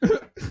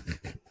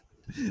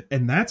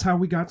 And that's how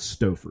we got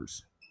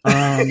Stofers.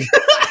 And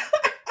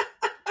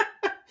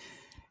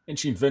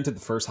she invented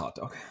the first hot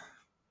dog.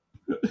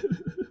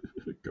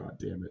 God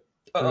damn it.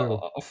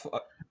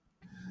 Fuck.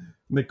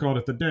 They called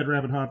it the Dead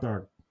Rabbit Hot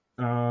Dog.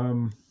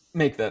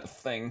 Make that a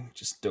thing.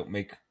 Just don't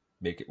make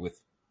it with...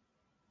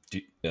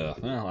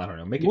 well, I don't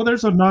know. Well,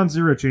 there's a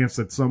non-zero chance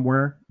that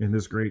somewhere in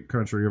this great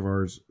country of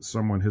ours,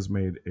 someone has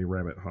made a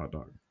rabbit hot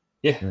dog.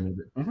 Yeah. And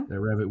that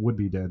rabbit would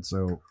be dead,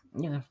 so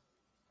yeah,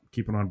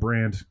 keep it on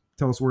brand.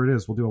 Tell us where it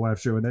is. We'll do a live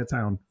show in that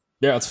town.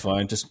 Yeah, it's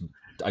fine.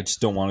 I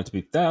just don't want it to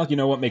be... you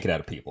know what? Make it out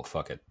of people.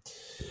 Fuck it.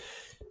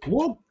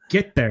 We'll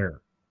get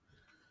there.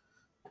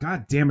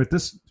 God damn it.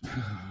 This...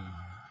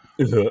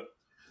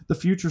 The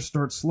future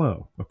starts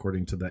slow,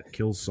 according to that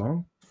Kills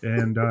song.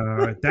 And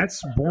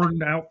that's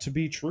borne out to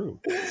be true.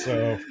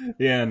 So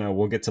yeah, no,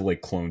 we'll get to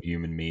cloned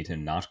human meat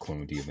and not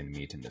cloned human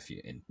meat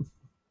in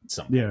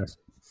some point.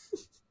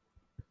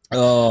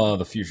 Oh,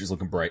 the future's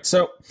looking bright.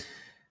 So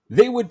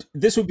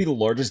this would be the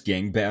largest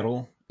gang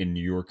battle in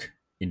New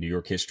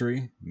York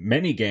history.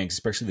 Many gangs,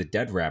 especially the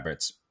Dead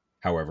Rabbits,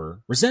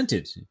 however,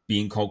 resented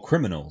being called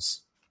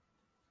criminals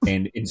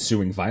and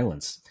ensuing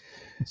violence.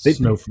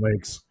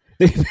 Snowflakes.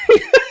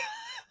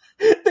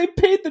 They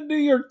paid the New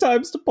York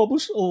Times to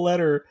publish a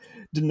letter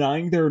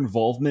denying their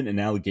involvement in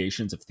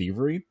allegations of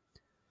thievery.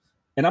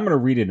 And I'm going to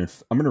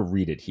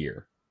read it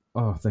here.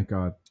 Oh, thank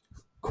God.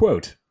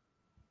 Quote,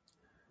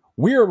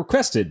 "We are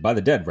requested by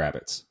the Dead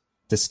Rabbits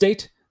to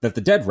state that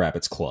the Dead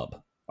Rabbits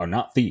Club are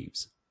not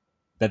thieves,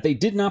 that they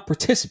did not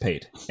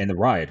participate in the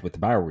riot with the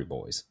Bowery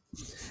Boys,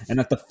 and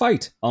that the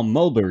fight on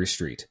Mulberry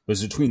Street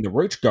was between the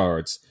Roach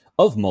Guards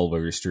of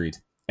Mulberry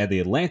Street and the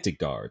Atlantic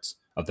Guards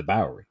of the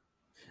Bowery.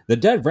 The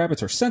Dead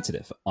Rabbits are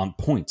sensitive on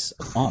points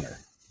of honor.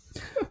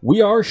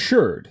 We are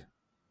assured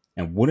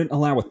and wouldn't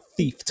allow a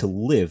thief to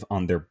live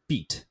on their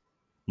beat,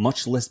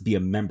 much less be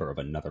a member of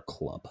another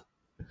club."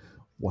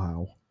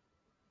 Wow.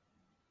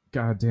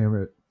 God damn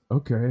it.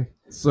 Okay.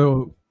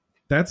 So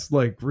that's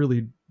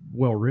really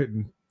well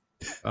written.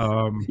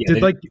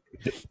 Did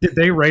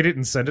they write it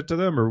and send it to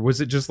them, or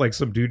was it just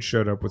some dude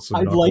showed up with some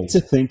I'd knuckles? like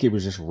to think it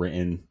was just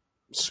written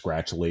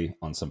scratchily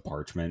on some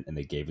parchment and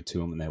they gave it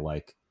to him and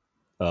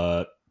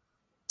they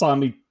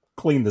Tommy,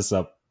 clean this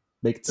up.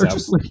 Make it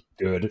sound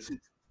good.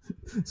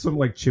 Some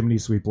chimney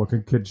sweep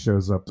looking kid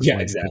shows up with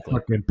exactly.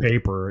 fucking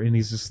paper, and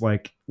he's just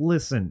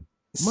listen,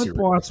 my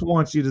boss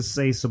wants you to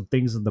say some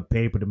things in the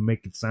paper to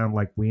make it sound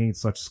like we ain't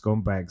such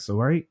scumbags, all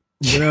right?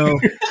 You know?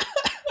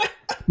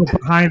 But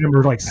behind him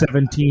are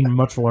 17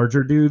 much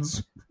larger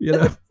dudes. You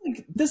know?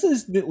 This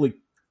is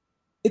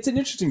it's an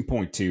interesting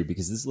point too,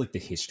 because this is the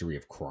history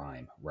of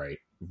crime, right?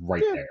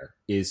 There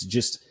is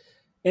just,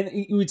 and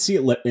you would see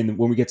it when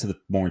we get to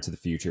more into the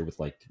future with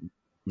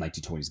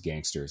 1920s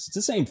gangsters. It's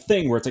the same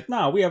thing where it's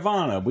we have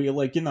honor. We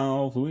where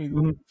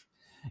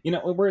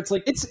it's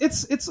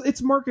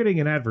it's marketing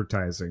and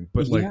advertising,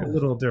 but a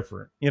little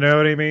different. You know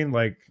what I mean?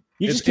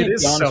 You just can't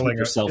be honest with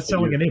yourself. It's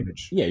selling an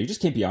image. Yeah, you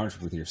just can't be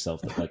honest with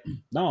yourself that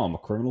no, I'm a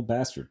criminal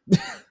bastard.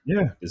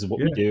 Yeah, this is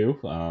what we do.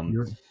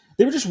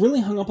 They were just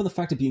really hung up on the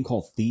fact of being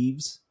called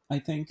thieves. I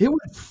think it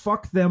would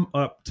fuck them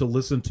up to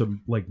listen to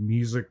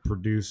music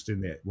produced in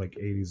the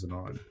 80s and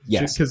on.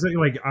 Yes, because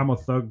I'm a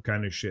thug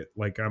kind of shit.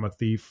 I'm a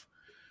thief.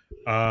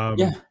 I'm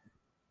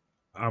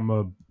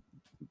a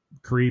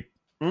creep.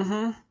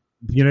 Mm-hmm.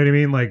 You know what I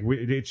mean?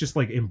 It's just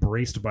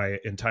embraced by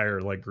entire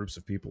groups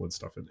of people and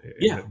stuff. And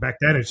back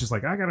then, it's just I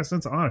got a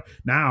sense of honor.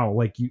 Now,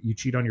 you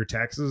cheat on your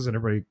taxes, and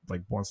everybody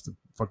wants to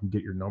fucking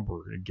get your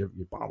number and give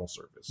you bottle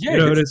service. Yeah, you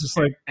know, it's just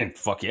and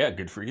fuck yeah,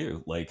 good for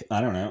you. I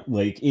don't know,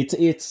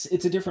 it's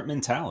a different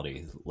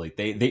mentality.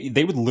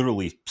 They would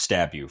literally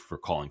stab you for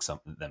calling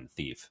them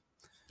thief.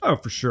 Oh,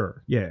 for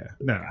sure. Yeah.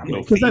 No,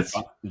 because that's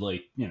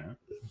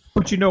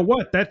But you know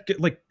what? That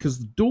because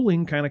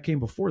dueling kind of came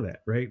before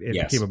that, right? It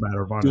became a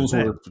matter of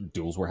honor.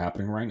 Duels were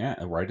happening right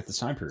at this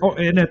time period. Oh,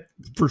 and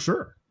for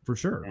sure. for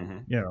sure.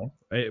 Mhm. You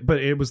know, but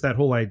it was that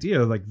whole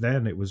idea. Like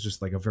then it was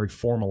just like a very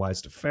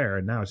formalized affair,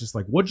 and now it's just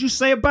like, what'd you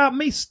say about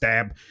me?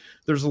 Stab.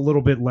 There's a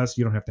little bit less.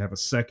 You don't have to have a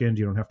second.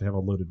 You don't have to have a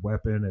loaded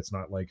weapon. It's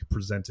not like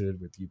presented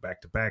with you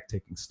back to back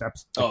taking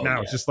steps. Like Oh, now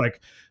yeah. it's just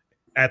like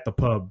at the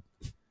pub.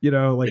 You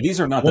know, like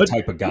These are not what- the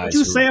type of guys. What'd you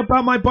who- say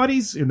about my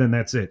buddies? And then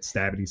that's it.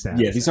 Stabbity stab.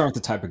 Yeah, these aren't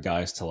the type of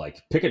guys to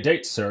like pick a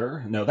date,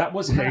 sir. No, that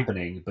was Right.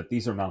 happening, but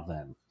these are not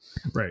them.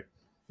 Right.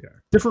 Yeah.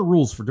 Different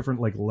rules for different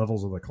like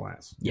levels of the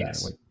class. You know,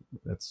 Yes. like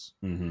that's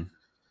Mm-hmm.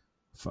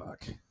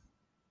 fuck.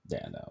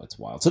 Yeah, no, it's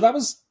wild. So that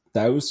was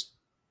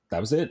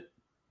it.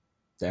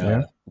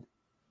 Yeah.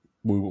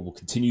 We will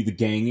continue the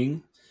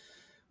ganging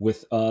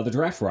with the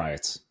draft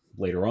riots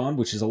later on,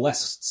 which is a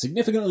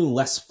significantly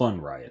less fun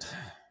riot.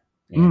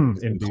 And it's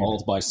been indeed.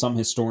 called by some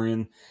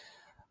historian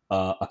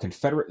a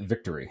Confederate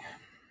victory.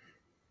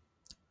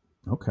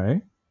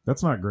 Okay.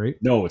 That's not great.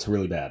 No, it's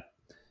really bad.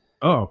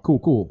 Oh,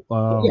 cool.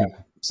 Yeah.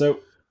 So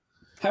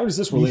how does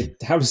this relate?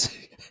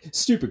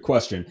 Stupid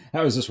question.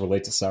 How does this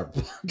relate to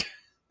Cyberpunk?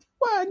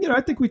 Well, you know,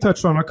 I think we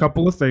touched on a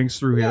couple of things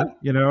through here. Yeah.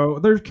 You know,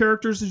 there's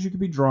characters that you could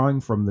be drawing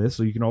from this,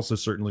 so you can also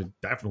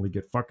definitely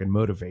get fucking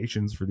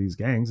motivations for these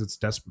gangs. It's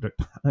desperate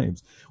at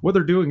times. What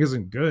they're doing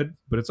isn't good,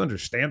 but it's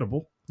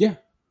understandable. Yeah.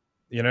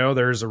 You know,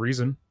 there's a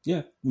reason.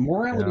 Yeah,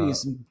 morality Yeah.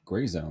 is in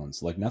gray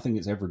zones. Like nothing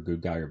is ever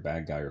good guy or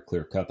bad guy or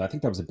clear cut. I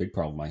think that was a big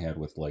problem I had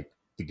with like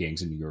the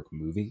Gangs of New York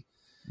movie.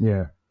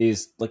 Yeah.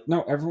 Is like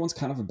no, everyone's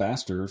kind of a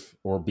bastard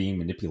or being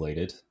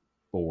manipulated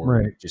or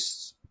Right.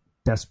 just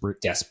Desperate.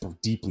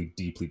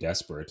 deeply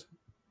desperate.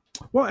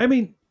 Well, I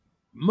mean,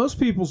 most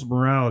people's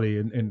morality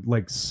and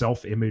like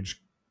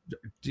self-image,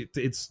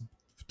 it's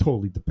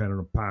totally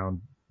dependent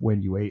upon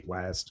when you ate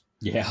last.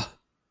 Yeah,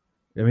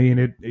 I mean,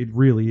 it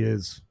really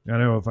is. I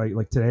know if I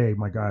like today,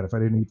 my God, if I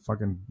didn't eat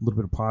fucking a little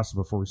bit of pasta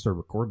before we start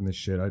recording this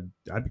shit,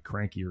 I'd be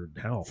crankier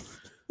than hell.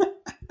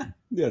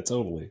 yeah,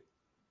 totally.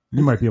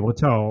 You might be able to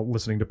tell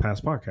listening to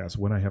past podcasts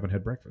when I haven't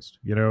had breakfast,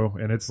 you know,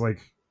 and it's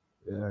like,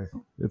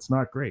 it's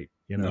not great,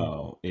 you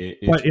know. No,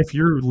 But if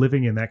you're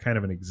living in that kind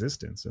of an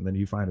existence, and then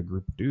you find a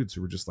group of dudes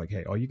who are just like,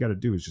 hey, all you got to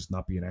do is just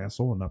not be an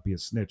asshole and not be a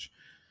snitch,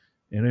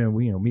 and then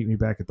we, you know, meet me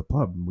back at the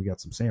pub and we got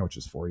some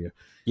sandwiches for you.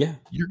 yeah,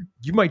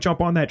 You might jump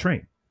on that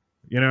train,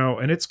 you know,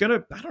 and it's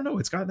gonna, I don't know,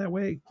 it's gotten that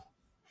way.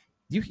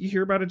 You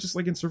hear about it just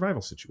like in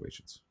survival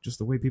situations, just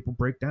the way people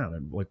break down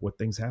and like what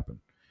things happen,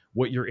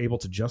 what you're able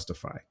to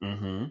justify.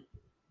 mm-hmm.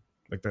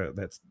 Like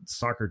that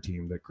soccer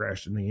team that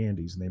crashed in the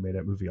Andes and they made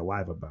that movie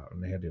Alive about,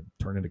 and they had to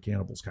turn into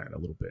cannibals kind of a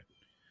little bit,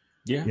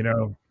 Yeah, you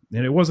know,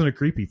 and it wasn't a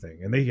creepy thing.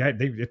 And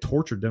it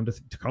tortured them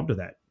to come to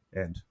that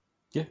end.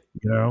 Yeah.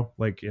 You know,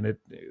 like, and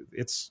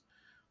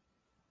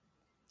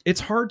it's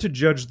hard to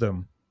judge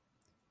them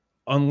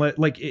unless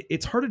like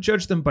it's hard to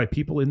judge them by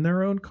people in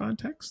their own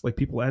context, like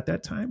people at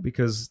that time,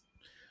 because,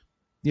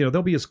 you know,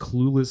 they'll be as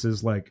clueless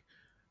as like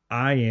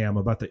I am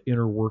about the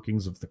inner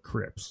workings of the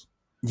Crips.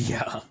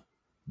 yeah.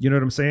 You know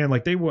what I'm saying?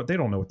 Like they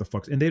don't know what the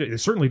fuck's, and they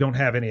certainly don't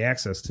have any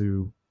access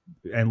to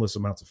endless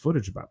amounts of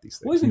footage about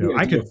these Well, things. even You know, the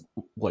I idea could,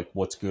 of, like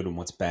what's good and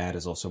what's bad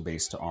is also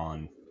based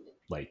on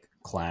like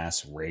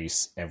class,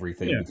 race,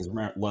 everything. Yeah. Because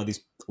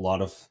a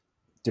lot of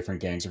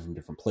different gangs are from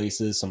different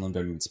places. Some of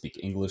them don't even speak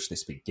English; they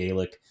speak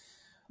Gaelic.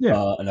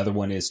 Yeah. Another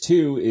one is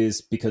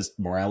because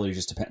morality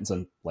just depends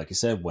on, like you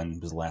said, when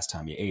was the last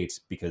time you ate?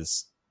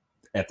 Because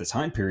at the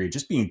time period,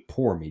 just being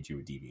poor made you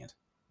a deviant.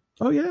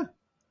 oh yeah,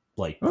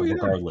 Like Oh, yeah.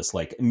 regardless,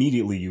 like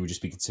immediately you would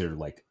just be considered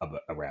like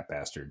a rat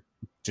bastard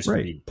just for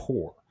Right. being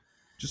poor.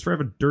 just for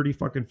having dirty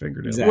fucking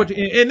fingernails.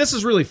 Exactly. And this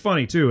is really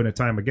funny too, in a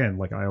time again,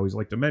 like I always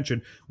like to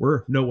mention,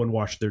 where no one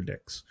washed their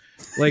dicks.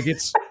 Like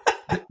it's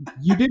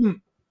you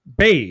didn't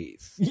bathe.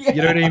 Yeah.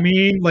 You know what I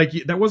mean? Like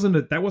that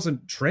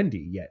wasn't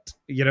trendy yet.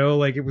 You know,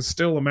 like it was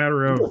still a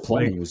matter of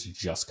Plumbing like, was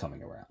just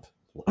coming around.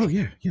 Like, oh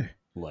yeah, yeah.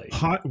 like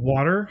Hot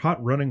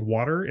running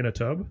water in a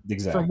tub.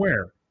 exactly. From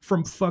where?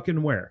 From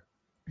fucking where?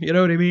 You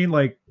know what I mean?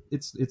 Like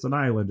it's an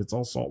island. It's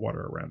all salt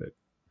water around it.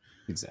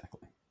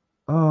 Exactly.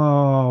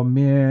 Oh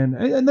man,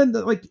 and then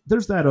like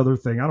there's that other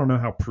thing. I don't know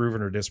how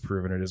proven or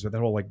disproven it is, but that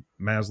whole like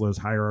Maslow's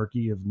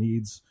hierarchy of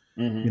needs.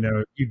 Mhm. You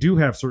know, you do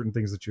have certain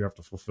things that you have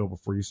to fulfill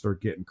before you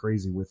start getting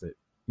crazy with it.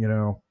 You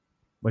know,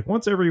 like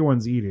once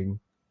everyone's eating,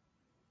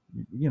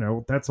 you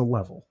know, that's a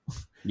level.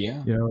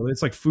 Yeah. You know,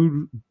 it's like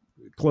food,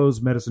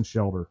 clothes, medicine,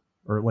 shelter,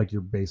 or like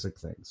your basic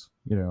things.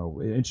 You know,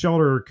 and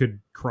shelter could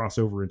cross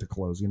over into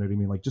clothes. You know what I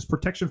mean? Like just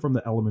protection from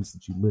the elements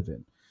that you live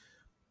in,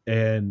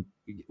 and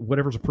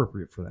whatever's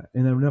appropriate for that,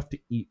 and then enough to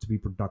eat to be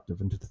productive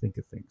and to think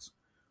of things.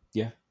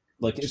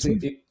 Like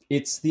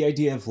it's the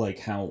idea of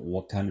like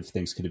what kind of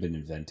things could have been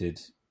invented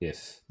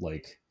if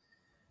like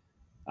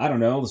I don't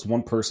know, this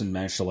one person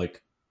managed to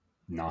like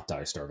not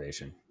die of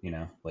starvation, you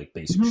know, like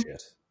basic Mhm.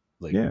 shit.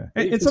 Like Yeah,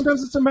 if and this-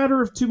 sometimes it's a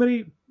matter of too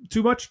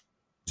much,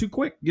 too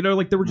quick. You know,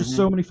 like there were just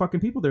so many fucking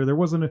people there. There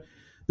wasn't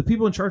the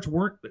people in charge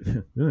weren't.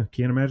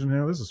 Can't imagine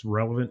how this is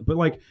relevant, but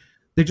like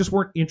they just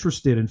weren't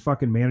interested in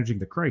fucking managing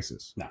the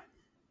crisis. No.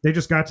 they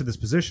just got to this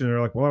position. And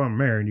they're like, well, I'm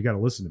American. You got to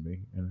listen to me.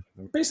 And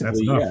Basically,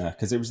 that's enough. yeah,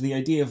 because it was the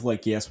idea of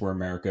like, yes, we're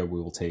America.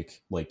 We will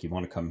take like, you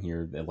want to come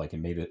here. Like, it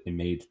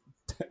made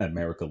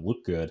America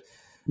look good.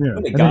 Yeah.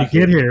 When they And then you got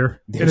get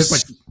here, and There's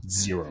it's like,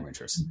 zero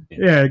interest.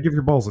 In yeah, give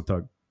your balls a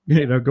tug.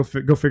 You know, go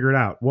figure it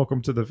out.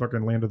 Welcome to the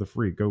fucking land of the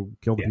free. Go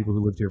kill the Yeah. people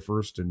who lived here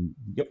first and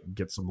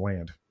get some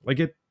land. Like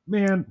it,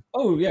 man.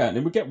 Oh yeah, and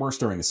it would get worse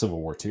during the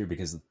Civil War too,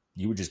 because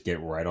you would just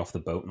get right off the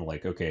boat and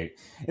like, okay,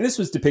 and this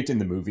was depicted in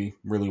the movie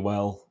really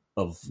well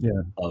of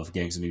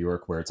Gangs of New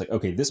York, where it's like,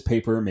 okay, this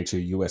paper makes you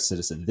a U.S.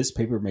 citizen. This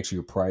paper makes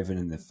you a private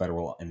in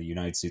the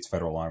United States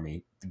Federal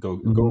Army.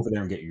 Go over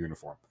there and get your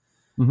uniform,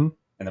 and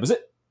that was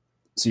it.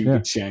 So you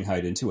get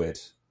shanghaied into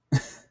it.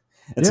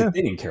 It's like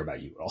they didn't care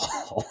about you at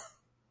all.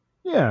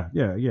 Yeah.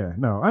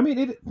 No, I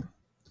mean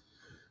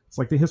it's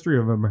like the history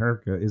of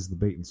America is the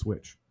bait and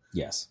switch.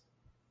 Yes.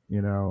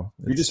 You know,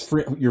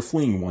 you're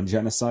fleeing one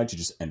genocide, you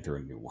just enter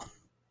a new one.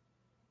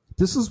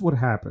 This is what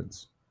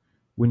happens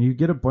when you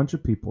get a bunch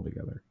of people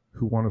together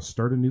who want to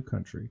start a new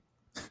country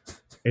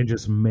and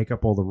just make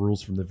up all the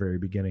rules from the very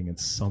beginning, and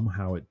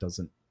somehow it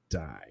doesn't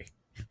die.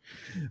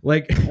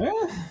 Like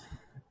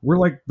we're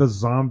like the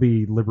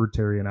zombie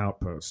libertarian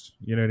outpost.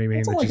 You know what I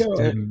mean? That just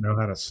didn't know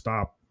how to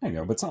stop. I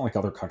know, but it's not like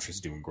other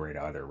countries doing great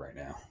either right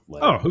now.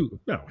 Like,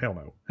 no,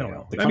 hell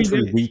no. The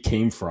country we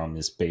came from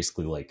is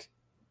basically like,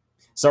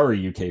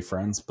 sorry, UK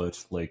friends,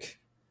 but like,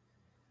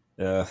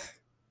 government's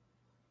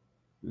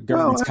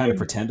kind of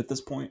pretend at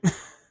this point.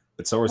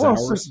 But so is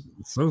ours.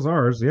 So's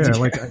ours, yeah.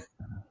 Like,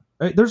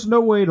 there's no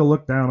way to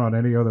look down on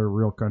any other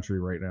real country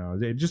right now.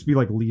 It'd just be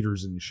like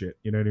leaders and shit.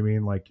 You know what I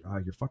mean? Like,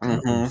 you're fucking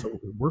up, and so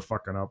we're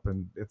fucking up,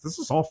 and this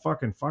is all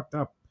fucking fucked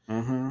up.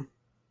 Mm-hmm.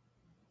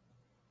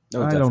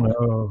 I don't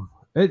know.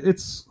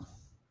 It's.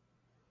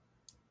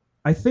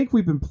 I think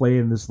we've been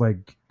playing this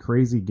like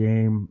crazy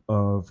game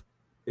of,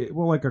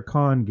 like a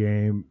con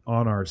game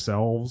on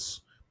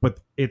ourselves,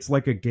 but it's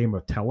like a game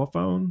of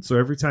telephone. So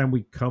every time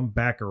we come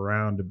back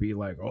around to be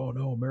like, oh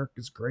no,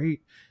 America's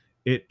great,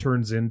 it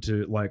turns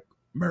into like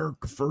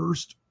America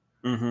first.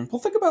 Mm-hmm. Well,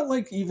 think about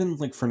like even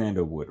like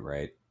Fernando Wood,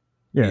 right?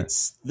 Yeah,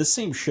 it's the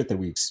same shit that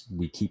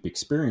we keep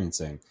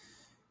experiencing.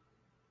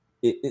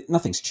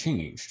 Nothing's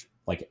changed.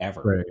 Like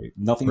ever. Right.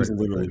 Nothing's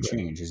literally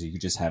changed. Is you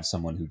just have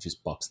someone who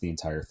just bucks the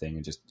entire thing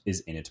and just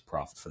is in it to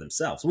profit for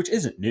themselves, which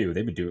isn't new.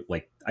 They've been doing,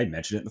 like I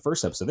mentioned it in the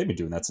first episode, they've been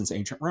doing that since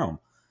ancient Rome.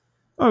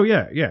 Oh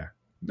yeah.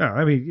 No,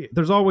 I mean,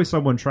 there's always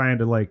someone trying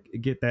to like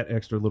get that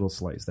extra little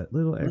slice, that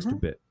little extra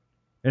bit.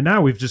 And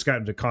now we've just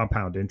gotten to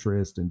compound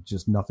interest and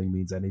just nothing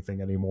means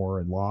anything anymore,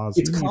 and laws.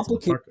 It's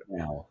complicated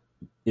now.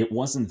 It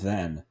wasn't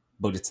then,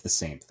 but it's the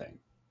same thing.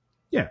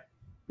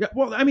 Yeah,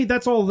 well, I mean,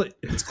 that's all.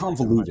 It's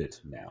convoluted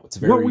now. It's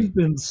very. What we've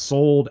been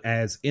sold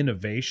as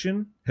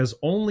innovation has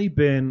only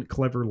been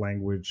clever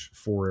language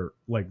for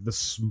like the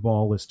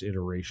smallest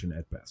iteration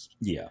at best.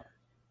 Yeah,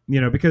 you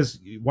know, because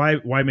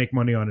why make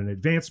money on an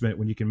advancement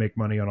when you can make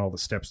money on all the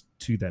steps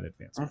to that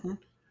advancement?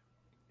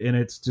 Mm-hmm. And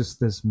it's just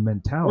this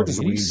mentality. Or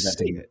just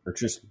reinventing it, or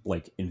just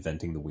like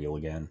inventing the wheel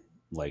again.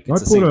 Like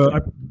it's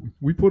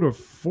we put a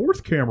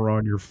fourth camera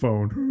on your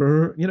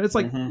phone. You know, it's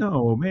like,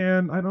 no,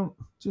 man, I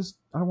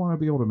want to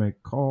be able to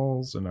make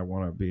calls, and I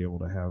want to be able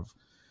to have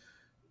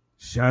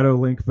Shadow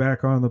Link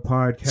back on the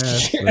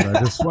podcast. And I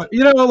just want,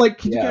 you know, like,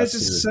 can you guys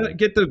just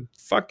get the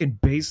fucking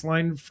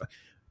baseline?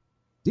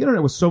 The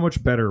internet was so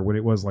much better when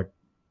it was like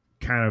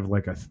kind of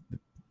like a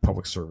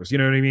public service. You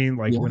know what I mean?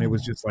 Like when it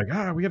was just like,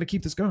 we got to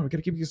keep this going. We got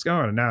to keep this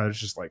going. And now it's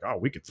just like,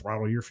 we could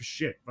throttle you for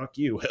shit. Fuck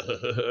you.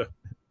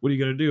 What are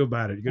you going to do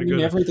about it? You're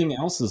gonna everything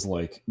else is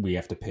like, we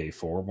have to pay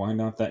for. Why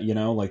not that? You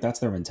know, like that's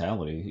their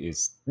mentality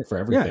is for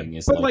everything.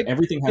 Is like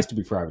everything has to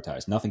be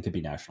privatized. Nothing could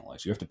be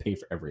nationalized. You have to pay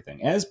for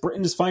everything. As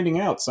Britain is finding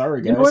out. Sorry,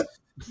 guys. You know what?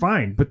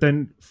 Fine. But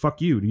then fuck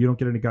you. You don't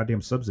get any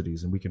goddamn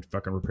subsidies and we can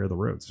fucking repair the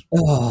roads.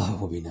 Oh, it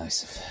would be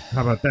nice.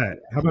 How about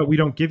that? How about we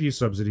don't give you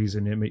subsidies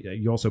and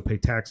you also pay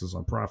taxes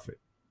on profit?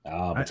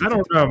 I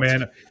don't know,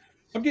 man.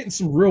 I'm getting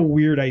some real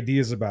weird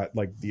ideas about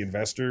like the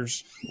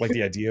investors, like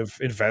the idea of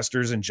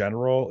investors in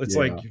general. It's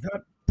like you're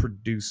not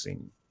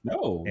producing.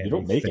 No, you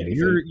don't make anything.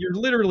 You're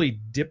literally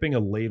dipping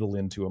a ladle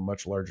into a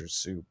much larger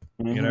soup.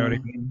 Mm-hmm. You know what I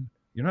mean?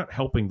 You're not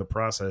helping the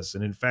process.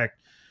 And in fact,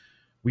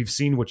 we've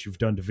seen what you've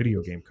done to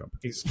video game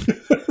companies.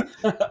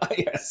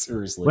 Yeah,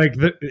 seriously. Like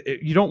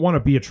you don't want to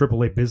be a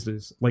AAA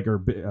business, like or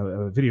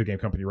a video game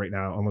company right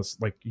now, unless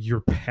like you're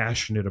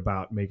passionate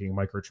about making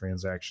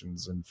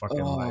microtransactions and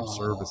fucking live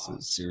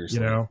services. Seriously,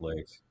 you know,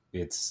 like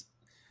it's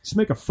just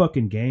make a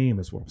fucking game,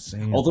 is what I'm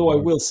saying. Although I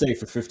will say,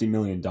 for $50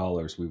 million,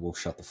 we will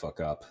shut the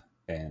fuck up.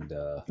 And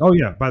oh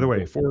yeah, by the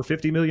way, for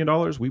 $50 million,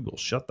 we will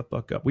shut the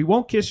fuck up. We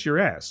won't kiss your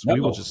ass. No.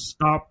 We will just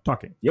stop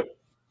talking. Yep.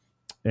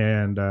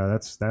 And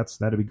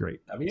that'd be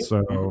great.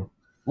 So.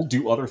 We'll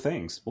do other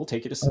things. We'll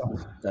take you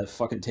to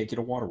fucking take you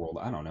to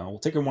Waterworld. I don't know. We'll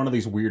take you to one of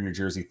these weird New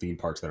Jersey theme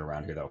parks that are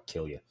around here that'll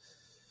kill you.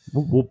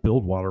 We'll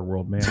build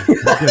Waterworld, man.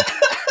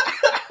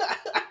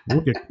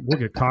 We'll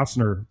get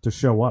Costner to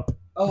show up.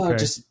 Okay?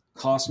 Just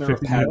Costner,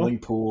 a paddling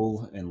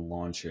pool, and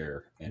lawn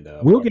chair, and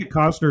we'll get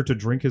Costner to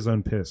drink his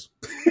own piss.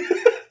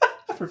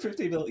 for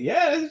 50 million.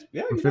 Yeah,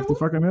 yeah. For You know 50 what?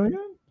 fucking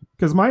million?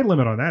 Because my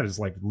limit on that is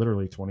like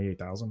literally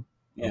 28,000.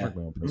 I'll Yeah. take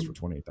my own place for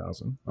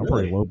 28,000. I'm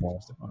Really? pretty low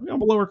ball.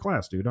 I'm a lower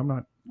class, dude. I'm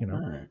not, All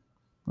right.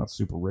 not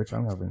super rich. I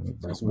don't have any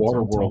That's investments. water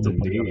I'm world telling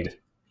nobody indeed.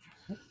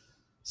 other.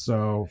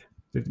 So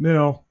 50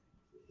 mil.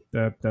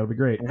 That would be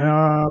great.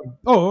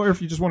 Mm-hmm. Or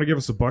if you just want to give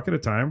us a buck at a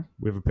time,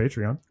 we have a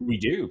Patreon. We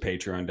do.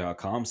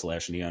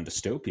 Patreon.com/Neon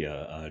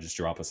Dystopia. Just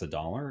drop us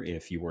 $1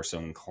 if you are so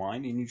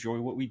inclined and enjoy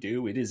what we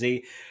do. It is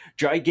a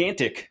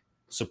gigantic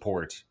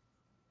support.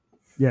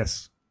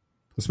 Yes,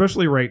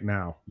 especially right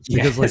now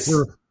because Yes.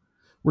 like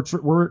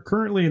we're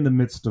currently in the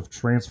midst of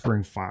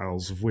transferring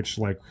files, of which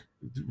like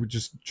we're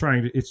just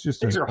trying to. It's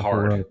just Things are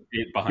hard behind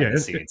Yeah, the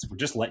it's- scenes. We're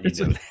just letting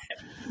you know that.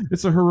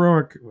 It's a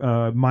heroic,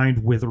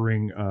 mind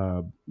withering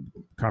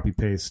copy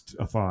paste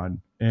a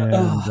thon, and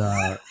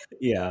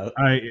Yeah.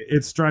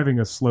 it's driving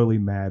us slowly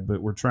mad.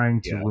 But we're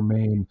trying to Yeah.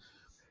 remain,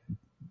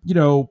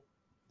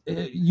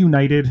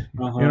 united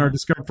Uh-huh. in our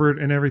discomfort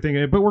and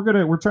everything. But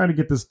we're trying to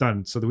get this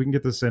done so that we can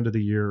get this end of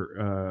the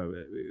year,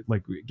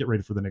 like get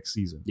ready for the next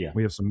season. Yeah.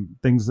 We have some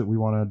things that we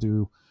want to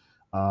do,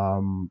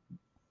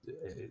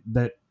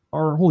 that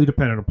are wholly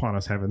dependent upon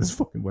us having this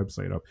fucking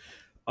website up.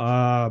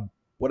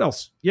 What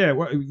else? Yeah,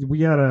 we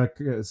got a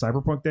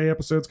Cyberpunk Day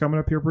episodes coming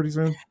up here pretty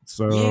soon.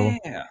 So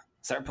Yeah.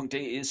 Cyberpunk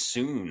Day is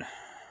soon.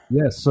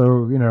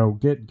 so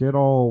get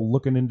all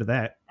looking into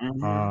that.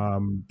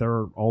 Mhm.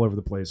 They're all over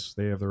the place.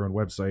 They have their own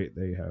website.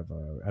 They have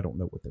I don't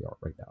know what they are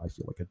right now. I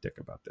feel like a dick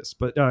about this,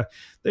 but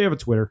they have a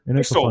Twitter and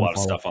There's it's still a fun lot of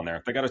follow. stuff on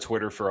there. They got a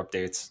Twitter for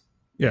updates.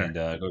 Yeah. And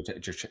go to,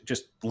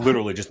 just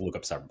literally just look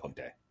up Cyberpunk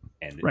Day,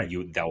 and Right.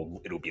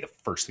 it'll be the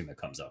first thing that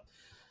comes up.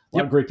 A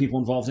lot of great people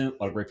involved in it.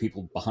 A lot of great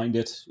people behind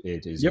it.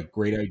 It is a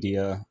great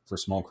idea for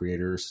small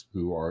creators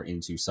who are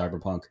into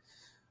cyberpunk.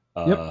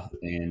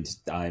 And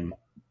I'm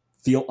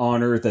feel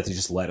honored that they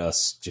just let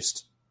us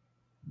just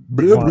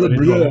blah, blah,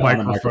 Into a blah, on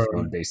a microphone.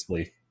 microphone,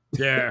 basically,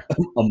 Yeah.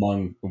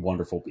 among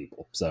wonderful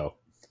people. So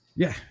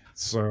Yeah.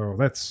 So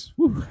that's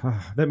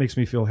that makes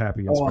me feel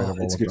happy in spite of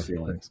all it's a of good the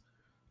feeling. things.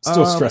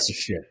 Still stress as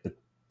shit, but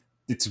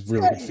it's a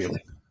really good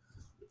feeling.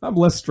 I'm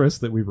less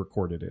stressed that we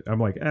recorded it. I'm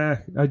like,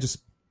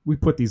 we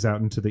put these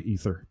out into the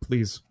ether.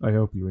 Please, I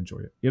hope you enjoy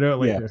it.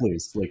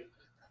 Please,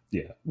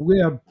 yeah.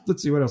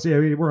 Let's see what else. Yeah,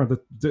 we're on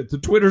the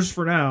Twitters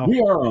for now. We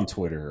are on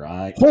Twitter.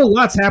 Whole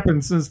lot's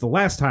happened since the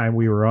last time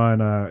we were on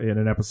in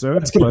an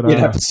episode. It's going to be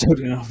an episode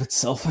in and of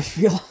itself, I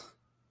feel.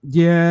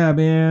 Yeah,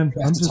 man.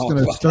 We have I'm to just talk going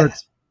to about start.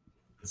 that.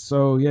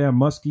 So yeah,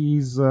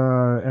 Muskie's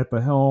at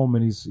the helm,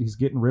 and he's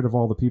getting rid of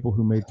all the people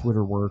who made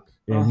Twitter work.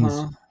 And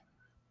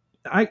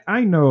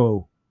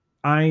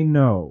I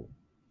know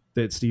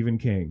that Stephen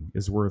King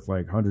is worth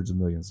like hundreds of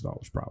millions of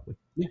dollars, probably.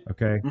 Yeah.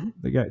 Okay. Mhm.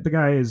 The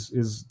guy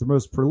is the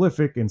most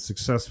prolific and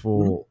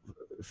successful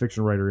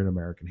fiction writer in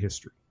American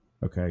history.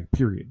 Okay.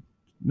 Period.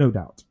 No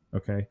doubt.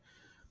 Okay.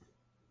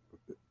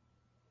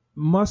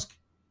 Musk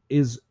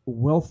is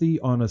wealthy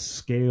on a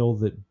scale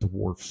that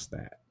dwarfs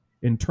that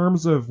in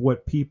terms of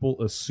what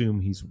people assume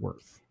he's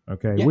worth.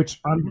 Okay. Yeah. Which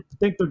I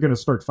think they're going to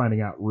start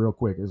finding out real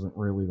quick isn't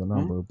really the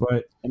number,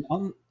 but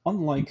And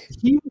unlike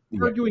he was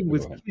Yeah, arguing go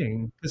with ahead.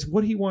 King is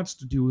what he wants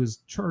to do is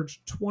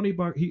charge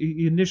 $20.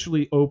 He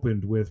initially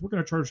opened with, we're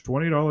going to charge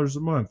 $20 a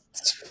month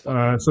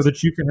so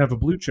that you can have a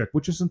blue check,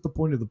 which isn't the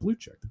point of the blue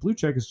check. The blue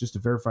check is just to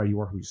verify you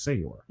are who you say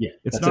you are. yeah,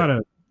 It's that's not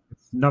it.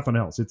 it's nothing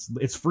else.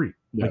 It's free.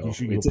 No, Like you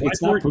should it's, apply it's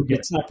for not it, you get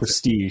it's not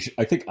prestige.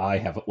 I think I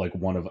have like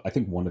one of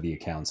the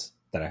accounts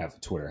that I have on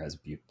Twitter has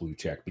a blue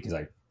check because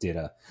I did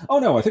I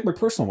think my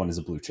personal one is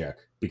a blue check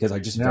because I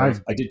just Yeah,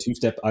 I did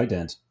 2-step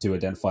ident to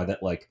identify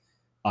that like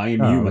I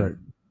am Oh, human. right.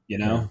 You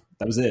know,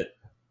 that was it.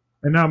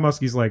 And now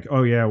Muskie's like,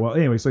 oh yeah, well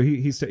anyway, so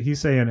he's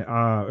saying,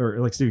 or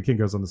like Stephen King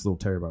goes on this little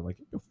tear about like,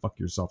 go fuck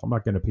yourself. I'm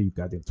not going to pay you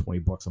goddamn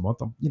 $20 a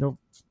month. Are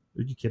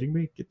you kidding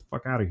me? Get the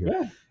fuck out of here.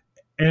 Yeah.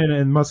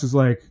 And Musk is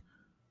like,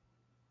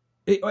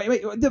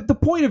 the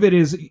point of it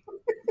is,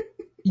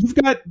 you've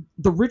got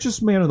the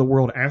richest man in the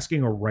world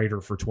asking a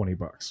writer for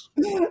 $20.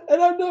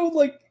 And I know,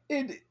 like,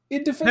 in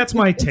defense, That's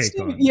my and take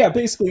Stephen, on it. yeah,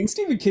 basically. And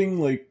Stephen King,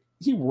 like,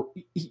 he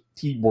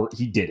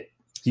did it.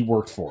 He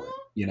worked for it.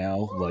 You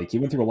know, like he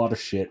went through a lot of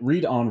shit.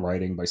 Read On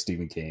Writing by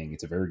Stephen King.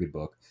 It's a very good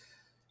book.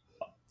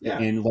 Yeah.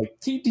 And like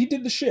he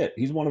did the shit.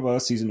 He's one of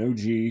us. He's an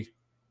OG.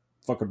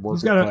 Fucking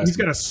worker. He's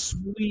got a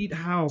sweet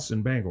house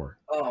in Bangor.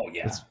 Oh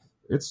yeah.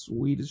 It's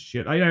sweet as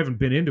shit. I haven't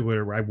been into it,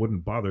 or I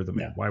wouldn't bother them.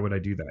 No. Why would I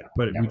do that?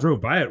 But Never. we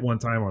drove by it one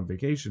time on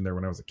vacation there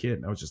when I was a kid,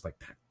 and I was just like,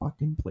 that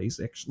fucking place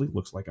actually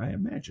looks like I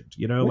imagined.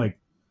 Like,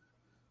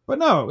 but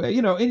no,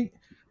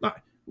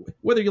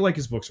 whether you like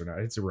his books or not,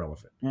 it's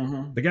irrelevant.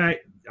 Mm-hmm. The guy,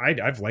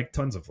 I've liked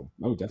tons of them.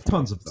 Oh, definitely.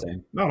 Tons of them.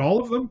 Same. Not all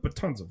of them, but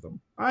tons of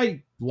them.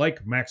 I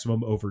like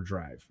Maximum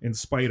Overdrive in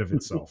spite of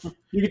itself.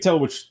 You could tell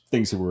which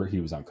things he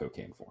was on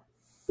cocaine for.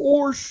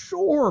 For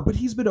sure, but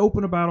he's been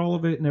open about all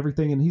of it and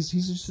everything, and he's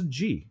just a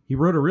G. He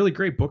wrote a really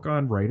great book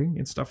on writing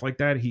and stuff like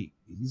that.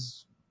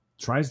 He's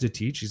tries to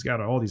teach. He's got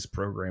all these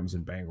programs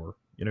in Bangor.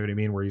 You know what I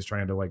mean? Where he's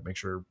trying to like make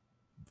sure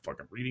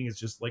fucking reading is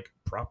just like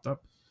propped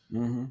up.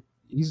 Mm-hmm.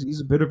 He's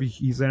a bit of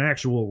he's an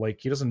actual like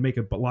he doesn't make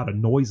a lot of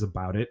noise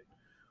about it,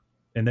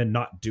 and then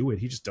not do it.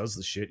 He just does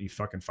the shit. You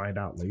fucking find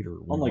out later.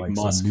 Unlike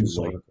some Musk, news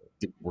who article.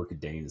 didn't work a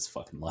day in his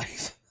fucking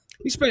life.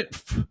 He spent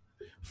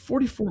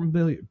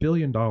 $44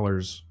 billion,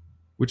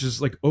 which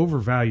is like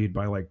overvalued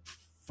by like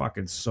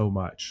fucking so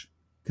much.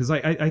 Because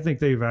I think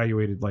they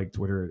evaluated like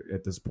Twitter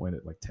at this point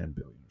at like 10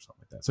 billion or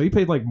something like that. So he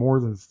paid like more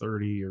than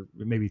 30 or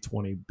maybe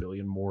 20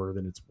 billion more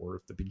than it's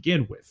worth to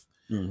begin with.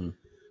 Mm-hmm.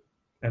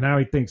 And now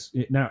he thinks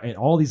now, and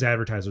all these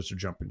advertisers are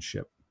jumping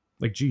ship.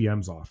 Like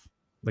GM's off.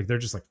 Like they're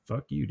just like,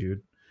 fuck you,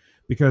 dude,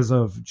 because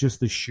of just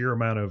the sheer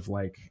amount of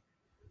like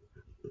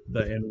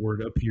the N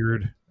word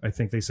appeared. I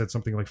think they said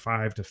something like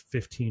 500 to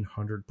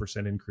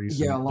 1,500% increase.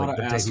 Yeah, in, a lot like, of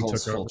the day he assholes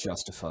took over. felt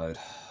justified,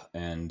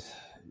 and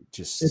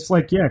just It's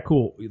like, yeah,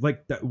 cool.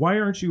 Like, why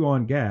aren't you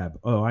on Gab?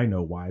 Oh, I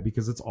know why.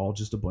 Because it's all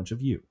just a bunch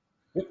of you.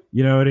 Yep.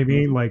 You know what I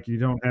mean? Like, you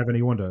don't have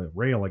anyone to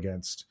rail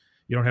against.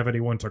 You don't have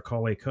anyone to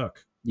call a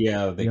cook.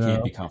 yeah, they You can't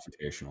know? be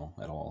confrontational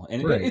at all,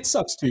 and Right. it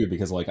sucks too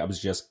because like I was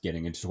just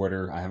getting into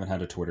Twitter. I haven't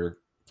had a Twitter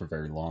for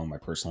very long, my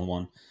personal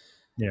one,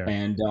 Yeah.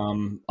 and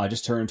I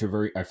just turned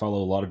to I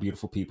follow a lot of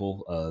beautiful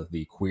people.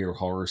 The queer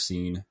horror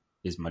scene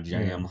is my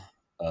jam.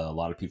 A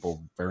lot of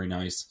people very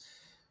nice,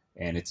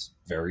 and it's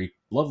very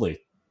lovely.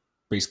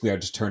 Basically, I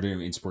just turned into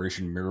an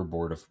inspiration mirror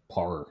board of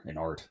horror and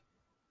art.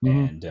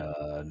 Mhm.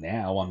 And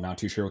now I'm not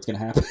too sure what's going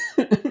to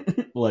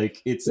happen.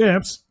 Like it's Yeah,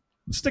 I'm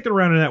sticking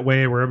around in that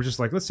way where I'm just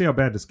like, let's see how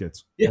bad this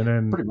gets. yeah, And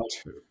then pretty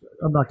much.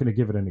 I'm not going to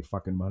give it any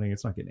fucking money.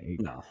 It's not getting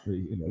eight. No,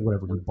 You know,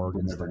 whatever your we're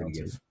bargain's never down going to.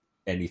 to give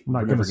anything. I'm not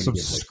We're going never to going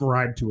to give like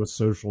subscribe to a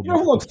social. you know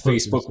how like network.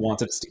 Facebook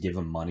wanted us to give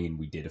them money and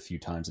we did a few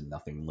times and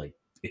nothing like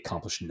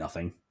accomplished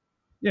nothing.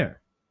 Yeah.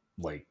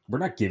 Like we're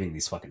not giving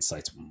these fucking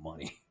sites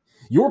money.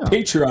 Your No.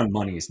 Patreon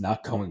money is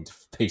not going to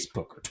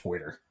Facebook or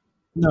Twitter.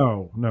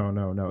 No.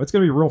 It's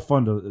going to be real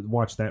fun to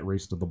watch that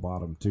race to the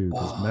bottom too.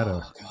 Because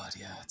Meta. Oh god,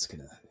 yeah, it's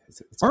gonna.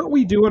 It's Aren't gonna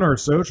we roll. doing our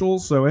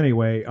socials? So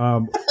anyway,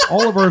 all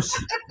of our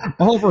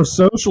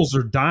socials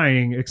are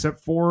dying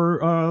except for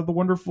the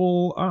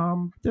wonderful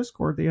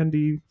Discord, the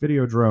ND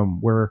Videodrome,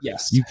 where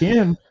Yes, you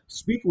can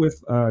speak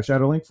with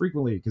Shadowlink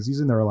frequently because he's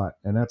in there a lot,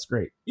 and that's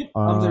great. Yep,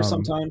 I'm there Um,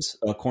 sometimes.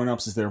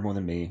 CoinOps is there more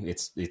than me.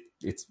 It's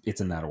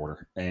in that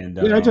order. And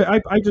Yeah,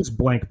 I just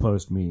blank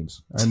post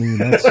memes. I mean,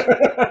 that's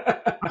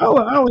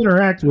I'll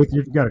interact with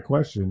you if you got a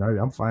question.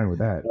 I'm fine with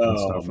that. and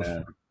oh stuff.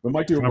 man, we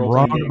might do If a I'm role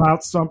wrong playing game.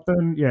 about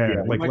something,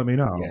 Yeah, we like might- let me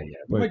know. Yeah. We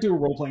But- might do a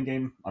role playing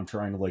game. I'm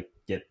trying to like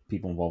get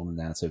people involved in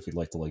that. So if you'd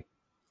like to like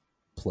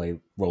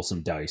roll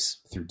some dice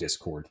through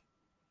Discord,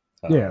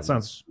 Yeah, it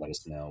sounds let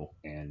us know.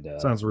 And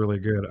sounds really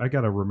good. I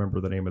got to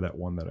remember the name of that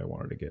one that I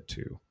wanted to get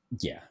to.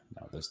 yeah,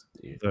 no, there's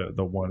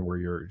The one where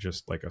you're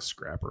just like a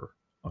scrapper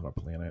on a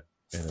planet,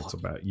 and it's Fuck.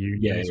 about you.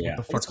 yeah. What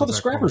the fuck It's called the was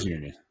that Scrappers called?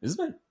 Union,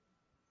 isn't it?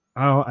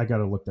 Oh, I got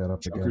to look that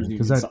up Junkers again Union,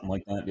 because that something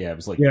like that. Yeah, it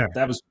was like Yeah.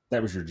 that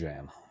was your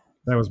jam.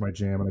 was my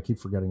jam, and I keep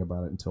forgetting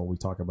about it until we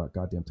talk about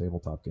goddamn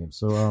tabletop games.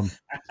 So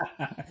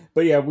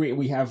But yeah,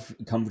 we have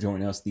come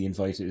join us. The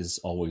invite is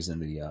always in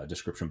the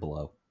description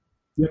below.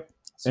 Yep.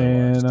 So,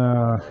 and just-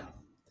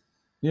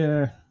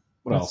 yeah,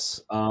 what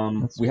that's-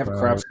 else? that's We have a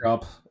about crap it.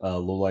 shop,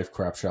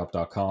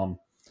 lowlifecrapshop.com.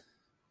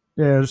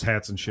 yeah, there's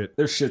hats and shit.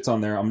 There's shits on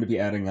there. I'm going to be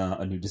adding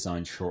a new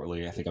design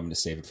shortly. I think I'm going to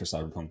save it for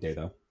Cyberpunk Day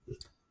though.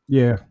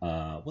 Yeah,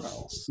 What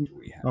else do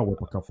we have? I'll whip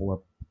a couple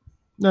up.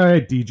 No,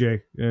 hey,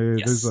 DJ.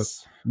 There's a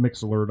Yes.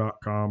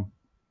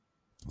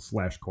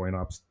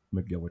 mixler.com/coinops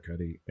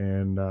McGillicuddy,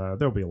 and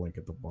there'll be a link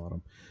at the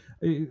bottom.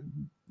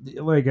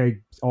 Like I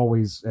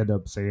always end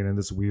up saying in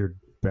this weird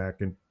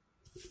back and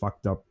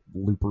fucked up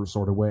looper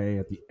sort of way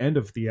at the end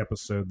of the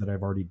episode that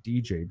I've already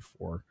DJ'd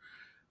for.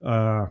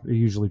 I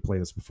usually play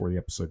this before the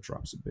episode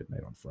drops at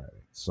midnight on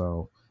Friday.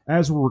 So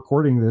as we're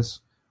recording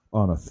this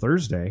on a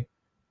Thursday,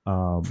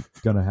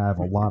 gonna have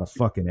a lot of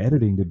fucking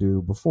editing to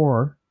do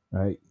before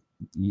I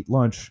eat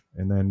lunch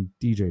and then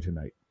DJ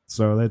tonight.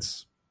 So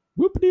that's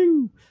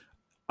whoop-a-doo.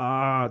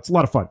 It's a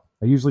lot of fun.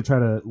 I usually try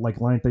to like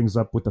line things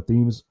up with the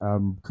themes.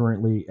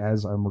 Currently,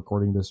 as I'm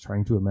recording this,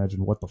 trying to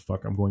imagine what the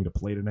fuck I'm going to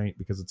play tonight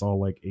because it's all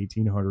like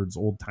 1800s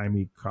old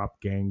timey cop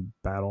gang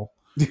battle.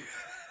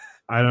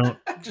 I don't.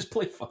 Just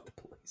play Fuck the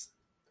Police.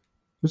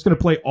 I'm just gonna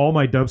play all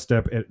my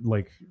dubstep at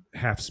like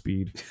half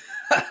speed.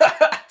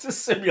 To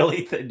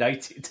simulate the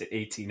 19 to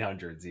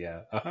 1800s,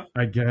 yeah. Uh-huh.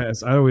 I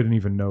guess I don't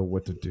even know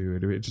what to do.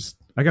 It just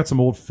I got some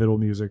old fiddle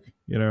music,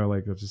 you know,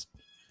 like I'll just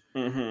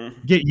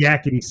get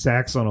yakety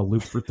sax on a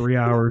loop for 3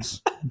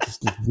 hours,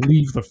 just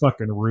leave the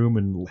fucking room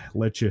and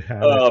let you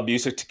have it.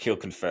 Music to kill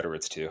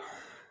Confederates too.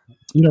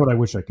 You know what I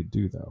wish I could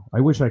do though?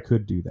 I wish I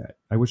could do that.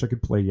 I wish I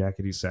could play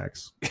yakety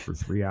sax for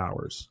 3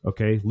 hours.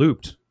 Okay,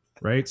 looped,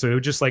 right? So it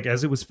would just like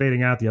as it was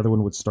fading out, the other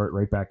one would start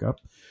right back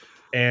up.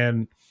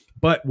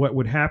 But what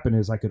would happen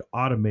is I could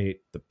automate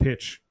the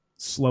pitch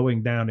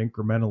slowing down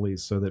incrementally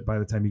so that by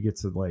the time you get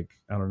to like,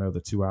 I don't know,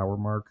 the 2 hour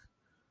mark,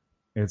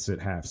 it's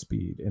at half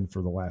speed. And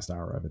for the last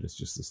hour of it, it's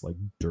just this like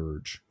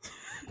dirge.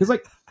 Because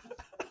like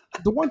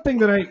the one thing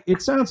that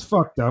it sounds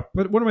fucked up,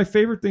 but one of my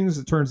favorite things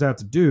it turns out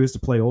to do is to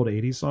play old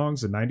 80s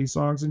songs and 90s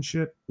songs and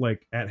shit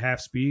like at half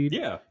speed.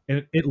 Yeah.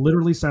 And it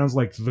literally sounds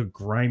like the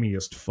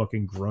grimiest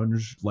fucking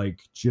grunge, like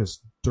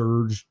just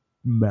dirge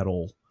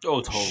metal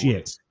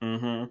shit.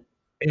 Mm-hmm.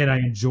 And I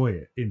enjoy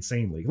it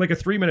insanely. Like a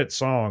 3-minute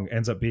song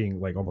ends up being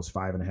like almost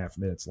 5.5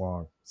 minutes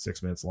long,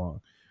 6 minutes long.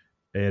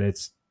 And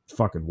it's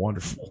fucking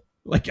wonderful.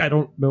 Like, I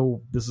don't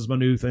know. This is my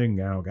new thing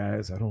now,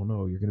 guys. I don't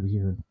know. You're going to be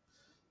hearing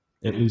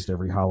at least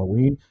every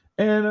Halloween.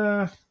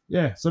 And,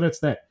 yeah, so that's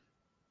that.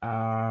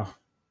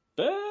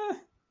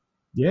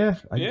 Yeah,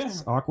 I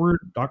guess awkward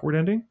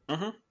ending.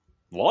 Mm-hmm.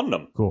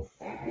 Laudanum. Cool.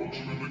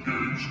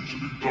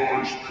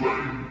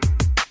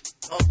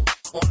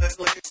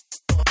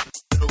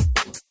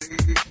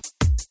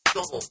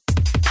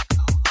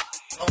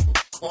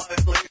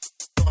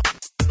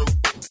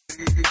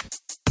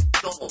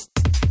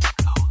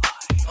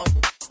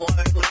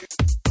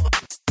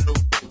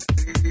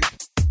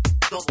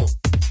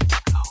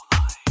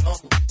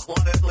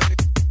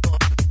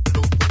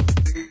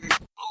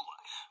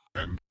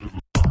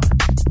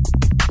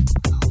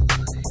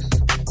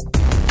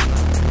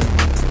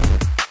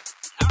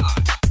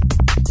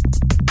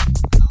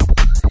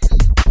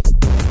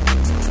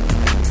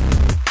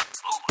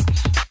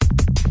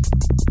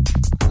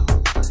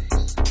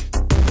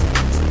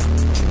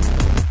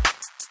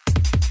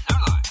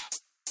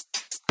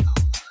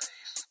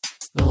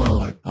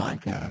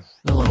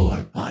 The Low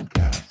Life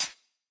Podcast.